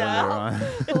answered that yeah. earlier on.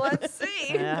 Let's see.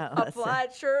 Yeah, A let's see.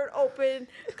 plaid shirt open,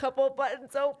 couple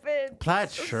buttons open,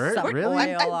 Plaid shirt? Some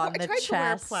Really? oil on I the tried to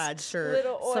wear a chest. plaid shirt.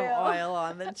 little oil, Some oil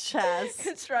on the chest.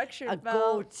 construction A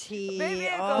belt. goatee. Maybe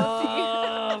a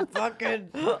Oh, fucking.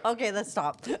 Okay, let's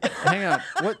stop. Hang on.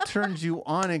 What turns you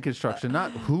on in construction?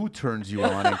 Not who turns you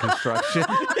on in construction.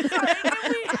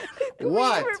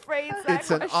 What? Rephrase that It's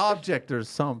an question. object or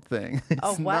something. It's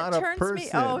Oh, what not a turns person. me?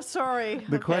 Oh, sorry.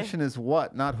 The Okay. question is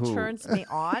what, not who. turns me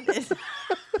on. Is,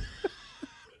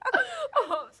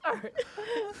 Oh, sorry.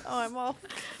 I'm all.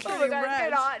 Oh my God, red.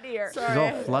 get on here. She's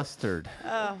all flustered.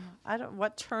 I don't.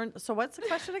 What turn? So what's the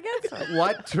question again? Sorry.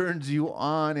 What turns you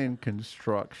on in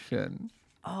construction?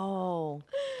 Oh,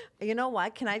 you know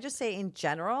what? Can I just say in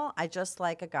general, I just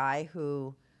like a guy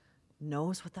who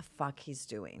knows what the fuck he's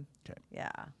doing. Okay. Yeah.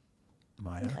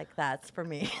 Maya? Like that's for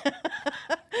me.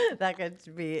 That could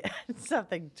be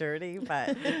something dirty,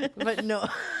 but no.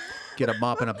 Get a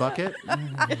mop and a bucket?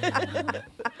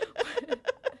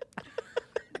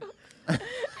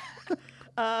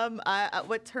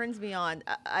 What turns me on?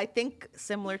 I think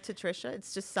similar to Trisha,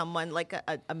 it's just someone like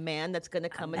a man that's going to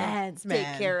come in and man's take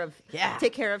man.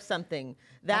 take care of something.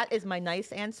 That is my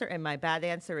nice answer, and my bad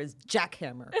answer is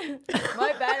jackhammer.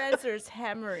 My bad answer is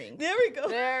hammering. There we go.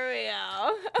 There we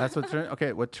go. That's what turns.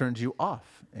 Okay, what turns you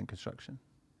off in construction?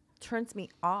 Turns me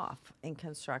off in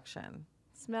construction.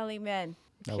 Smelly men.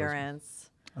 That was- Appearance.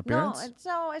 Appearance?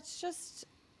 It's just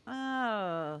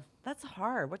that's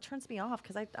hard. What turns me off?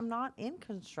 Because I'm not in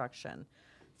construction,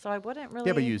 so I wouldn't really.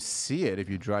 Yeah, but you see it if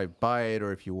you drive by it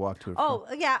or if you walk to a. Oh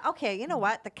yeah, okay. You know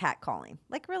what? The cat calling.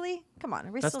 Like really? Come on,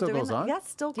 are we That still still doing goes that? on? That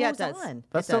still Yeah, it goes does. on.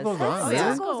 That It still does. goes on, That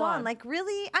really? still Go goes on. on. Like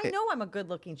really? I know I'm a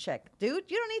good-looking chick, dude.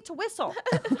 You don't need to whistle.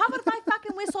 How about if I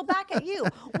fucking whistle back at you?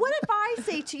 What if I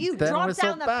say to you, Then drop whistle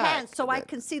down the back. pants so I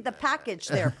can see the package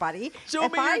there, buddy? Show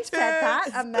if me your I said that,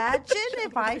 tits. imagine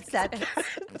if I said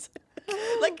that.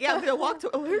 Like, yeah, I'm gonna walk to.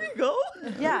 Oh, here you go.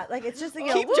 Yeah, like it's just Keep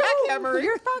jackhammering.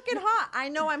 You're fucking hot. I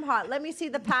know I'm hot. Let me see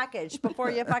the package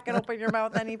before you fucking open your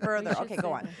mouth any further. Okay,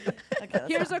 go on. Okay, let's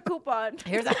Here's go. a coupon.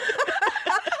 Here's a.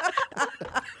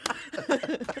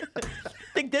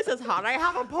 Think this is hot. I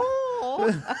have a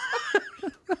pole.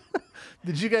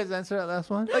 Did you guys answer that last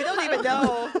one? I don't even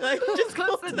know. Like, just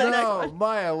go to the next No, one.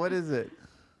 Maya, what is it?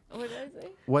 What did I say?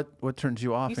 What turns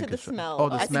you off? You in said the construction? smell. Oh,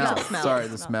 the I think smell. it's the smell. Sorry, The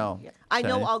the smell. smell. I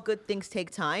know Okay. all good things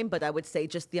take time, but I would say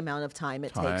just the amount of time it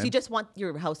takes. Time. You just want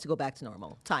your house to go back to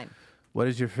normal. Time. What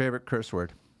is your favorite curse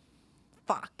word?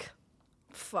 Fuck.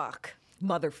 Fuck.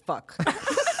 Motherfuck.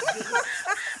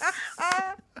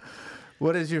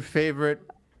 What is your favorite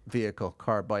vehicle?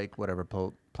 Car, bike, whatever,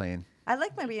 plane? I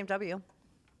like my BMW.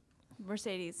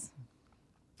 Mercedes.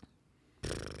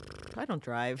 I don't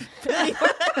drive.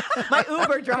 My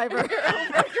Uber driver.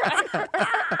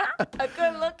 A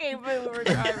good-looking Uber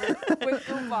driver with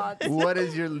coupons. What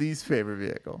is your least favorite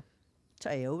vehicle?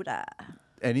 Toyota.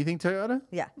 Anything Toyota?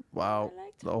 Yeah. Wow, I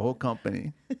like the whole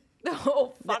company. The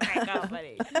whole fucking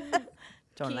company.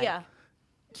 Don't Kia.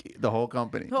 The whole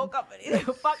company. Whole company.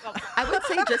 Fuck them. I would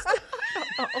say just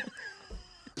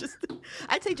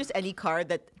I'd say just any car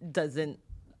that doesn't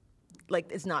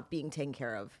like is not being taken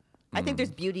care of. I think there's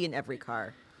beauty in every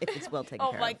car if it's well taken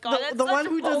Oh care my of. God, that's the such one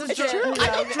who doesn't bullshit. drive. I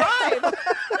don't drive.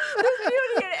 There's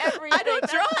beauty in everything. I don't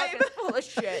That's drive. fucking full of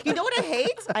shit. You know what I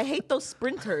hate? I hate those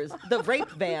sprinters, the rape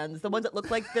vans, the ones that look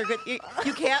like they're good.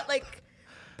 You can't like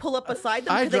pull up beside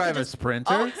them. I 'cause they drive can a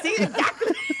Sprinter. Oh, see,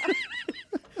 exactly.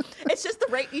 It's just the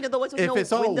rape, the ones with If no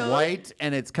it's all windows. white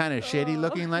and it's kind of shitty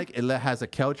looking, like it has a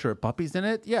couch or puppies in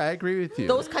it, yeah, I agree with you.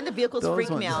 Those kind of vehicles Those freak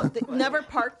ones. me out. Never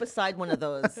park beside one of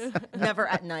those. Never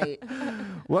at night.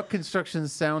 What construction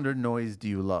sound or noise do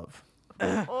you love?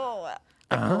 Oh,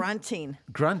 Grunting.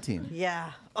 Grunting.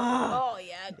 Yeah. oh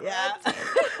yeah.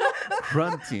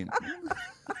 Grunting.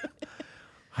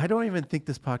 I don't even think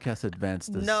this podcast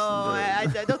advanced this. No, I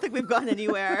don't think we've gone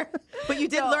anywhere. But you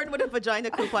did learn what a vagina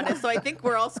coupon is, so I think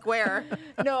we're all square.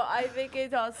 No, I think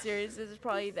in all seriousness, it's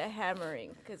probably the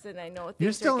hammering, because then I know things You're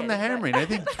are still in the getting done. hammering. I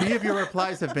think 3 of your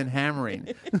replies have been hammering.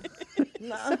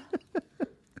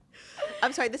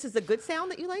 I'm sorry, this is a good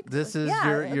sound that you like? This is Yeah,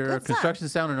 your good sound. construction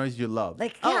sound or noise you love.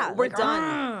 Like, Oh, yeah. we're like,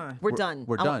 done. We're done.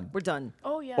 we're done. We're done.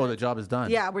 Oh yeah. Oh, the job is done.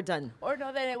 Yeah, we're done. Or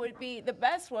no, then it would be the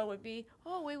best one would be,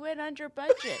 oh, we went under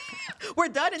budget. We're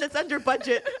done and it's under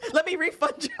budget. Let me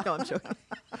refund you. No, I'm joking.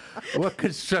 What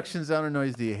construction sound or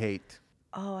noise do you hate?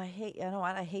 Oh, you know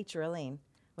what? I hate drilling.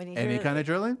 When you Any hear, kind of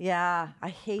drilling? Yeah, I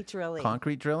hate drilling.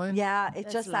 Concrete drilling? Yeah, it's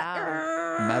That's just loud.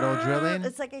 that. Metal drilling?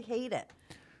 It's like I hate it.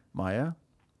 Maya?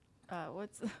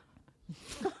 What's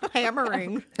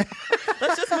Hammering.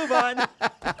 Let's just move on. go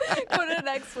to the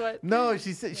next one? No,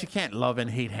 she said she can't love and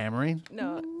hate hammering.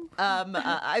 No.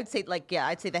 I'd say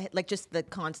I'd say that like just the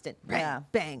constant bang, Yeah.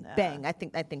 bang, bang. I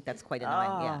think that's quite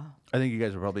annoying. Yeah. I think you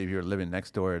guys are probably, if you're living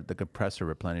next door, the compressor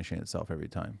replenishing itself every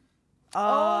time.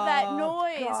 Oh, that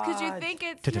noise, because you think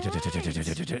it's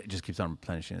It just keeps on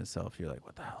replenishing itself. You're like,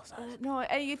 what the hell is that? no,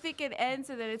 and you think it ends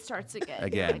and then it starts again.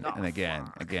 Again Like, and oh,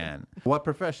 again, again. What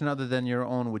profession other than your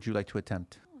own would you like to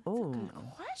attempt? Oh,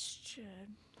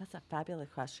 Question. that's a fabulous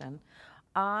question.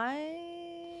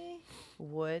 I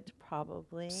would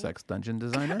probably. Sex dungeon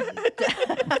designer?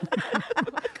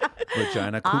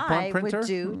 Vagina coupon I printer? would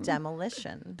do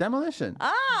demolition. Demolition.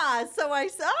 So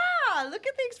look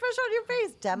at the expression on your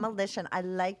face. Demolition. I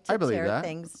like to I believe tear that.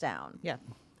 things down. Yeah.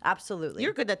 Absolutely.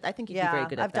 You're good at. I think you'd yeah, be very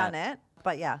good at I've that. done it.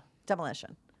 But yeah,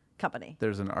 demolition company.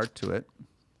 There's an art to it.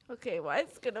 Okay,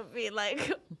 mine's gonna be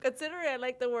like, considering I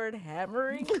like the word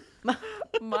hammering,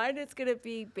 mine is gonna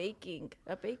be baking,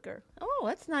 a baker. Oh,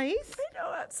 that's nice. I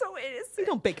know, I'm so innocent. You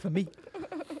don't bake for me.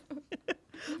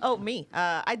 Oh, me.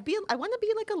 I want to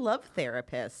be like a love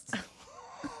therapist.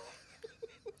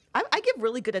 I give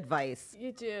really good advice.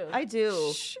 You do. I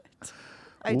do.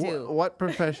 I do. What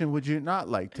profession would you not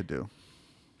like to do?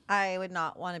 I would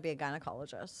not want to be a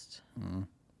gynecologist.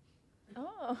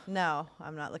 Oh. No,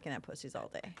 I'm not looking at pussies all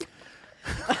day.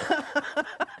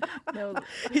 No,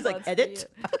 He's like, wants to edit.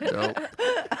 be a- Nope.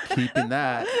 Keeping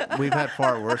that. We've had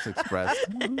far worse expressed.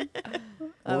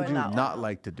 What would you not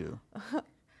like to do?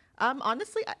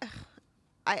 Honestly,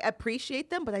 I appreciate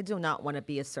them, but I do not want to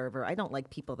be a server. I don't like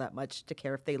people that much to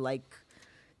care if they like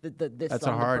this. That's a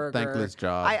on the hard, burger. thankless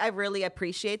job. I really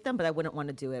appreciate them, but I wouldn't want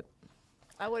to do it.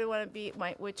 I wouldn't want to be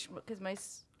because my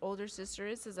older sister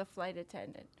is a flight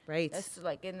attendant. Right. That's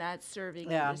like in that serving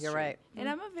Yeah, industry. you're right. And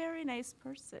I'm a very nice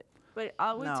person. But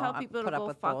I would No, tell I people to put up go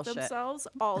with fuck bullshit. themselves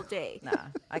all day. Nah,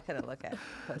 I couldn't look at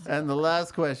pussies. And the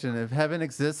last question, if heaven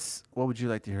exists, what would you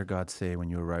like to hear God say when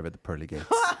you arrive at the pearly gates?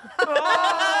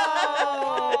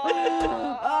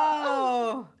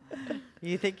 Oh,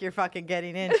 you think you're fucking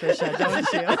getting in, Trisha,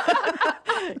 don't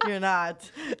you? You're not.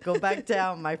 Go back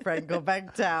down, my friend. Go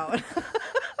back down.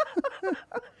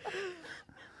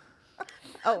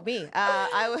 Oh, me.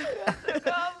 I'm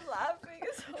laughing.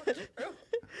 It's so true.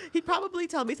 He'd probably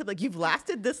tell me something like, "You've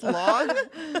lasted this long."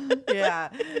 Yeah.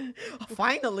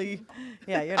 Finally.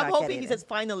 Yeah, you're I'm not hoping getting he in. says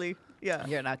finally. Yeah.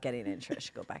 You're not getting in,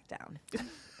 Trish. Go back down.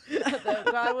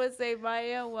 God would say,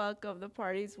 Maya, welcome. The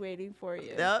party's waiting for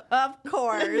you. Yep. Of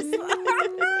course.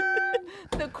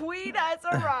 The queen has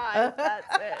arrived.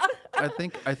 That's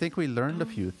it. I think we learned a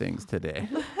few things today.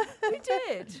 We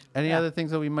did. Any other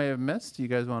things that we might have missed you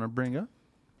guys want to bring up?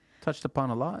 Touched upon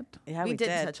a lot. Yeah, we did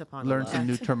touch upon Learned a some lot.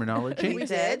 new terminology. We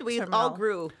did. We all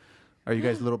grew. Are you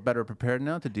guys a little better prepared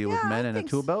now to deal with men and a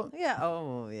tool belt? Yeah.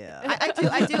 Oh, yeah. I do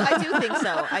think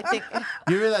so. I think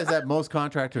You realize that most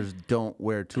contractors don't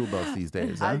wear tool belts these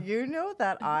days, huh? You know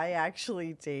that I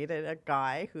actually dated a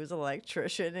guy who's an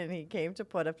electrician, and he came to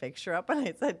put a picture up, and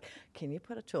I said, "Can you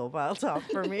put a tool belt up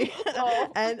for me?"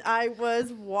 And I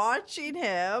was watching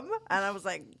him, and I was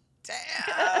like,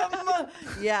 "Damn,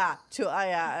 yeah."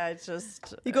 I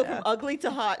just you go from ugly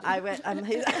to hot. I went.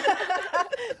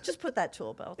 Just put that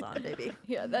tool belt on, baby.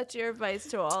 Yeah, that's your advice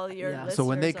to all your listeners. So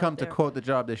when they out come to there. quote the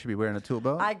job, they should be wearing a tool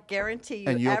belt. I guarantee you.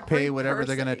 And you'll every pay whatever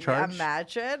they're gonna person- charge?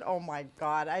 Imagine. Oh my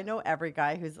God. I know every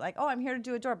guy who's like, oh, I'm here to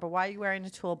do a door, but why are you wearing a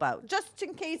tool belt? Just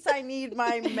in case I need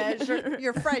my measure.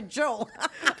 Your friend Joe.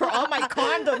 For all my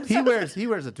condoms. He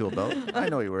wears a tool belt. I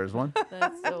know he wears one.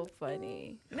 That's so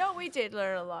funny. No, we did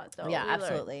learn a lot, though. Yeah, We learned.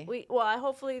 absolutely.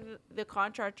 Hopefully the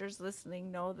contractors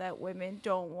listening know that women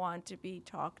don't want to be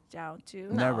talked down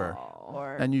to. Never.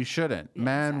 Or And you shouldn't. Yeah,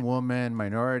 Man, exactly. woman,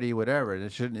 minority, whatever.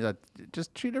 It shouldn't.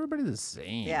 Just treat everybody the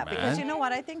same. Yeah, man. because you know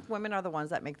what? I think women are the ones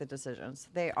that make the decisions.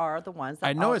 They are the ones that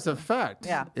I know all- it's a fact.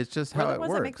 Yeah. It's just We're how the it ones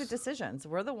works. that make the decisions.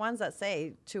 We're the ones that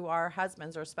say to our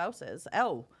husbands or spouses,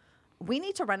 oh, we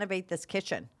need to renovate this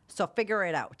kitchen. So figure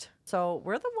it out. So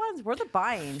we're the ones, we're the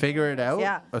buying. Figure it out.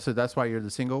 Yeah. Oh, so that's why you're the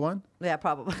single one. Yeah,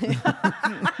 probably.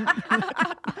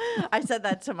 I said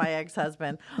that to my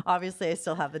ex-husband. Obviously, I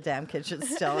still have the damn kitchen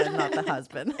still and not the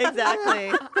husband.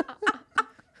 Exactly.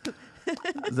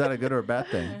 Is that a good or a bad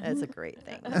thing? It's a great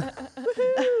thing.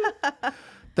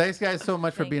 Thanks, guys, so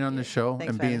much for Thank being on the you. show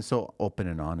Thanks, and being Manny. so open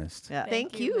and honest. Yeah.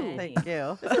 Thank you. Manny. Thank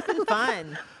you. It's been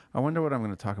fun. I wonder what I'm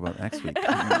going to talk about next week.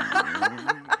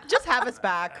 Just have us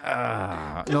back.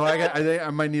 No, I think I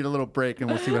might need a little break, and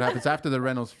we'll see what happens after the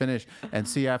rentals finish, and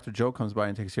see after Joe comes by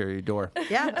and takes care of your door,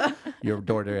 Yeah. your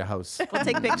door to your house. We'll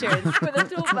take pictures. with a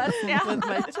tool belt. Yeah. With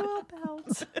my tool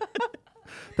belt.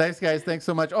 Thanks, guys. Thanks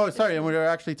so much. Oh, sorry, and we were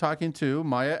actually talking to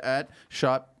Maya at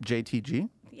Shop JTG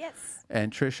Yes.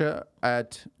 and Trisha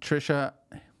at Trisha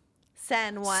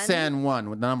San Juan. San One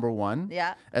with number 1.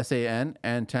 Yeah. SAN,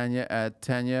 and Tanya at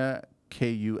Tanya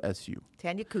KUSU.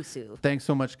 Tanya Kusu. Thanks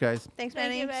so much, guys. Thanks, Thank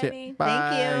Manny. you, See ya. Manny.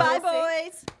 Bye. you. Bye,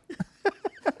 boys.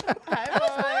 That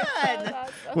was fun.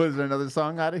 Awesome. Was there another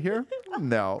song out of here?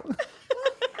 No.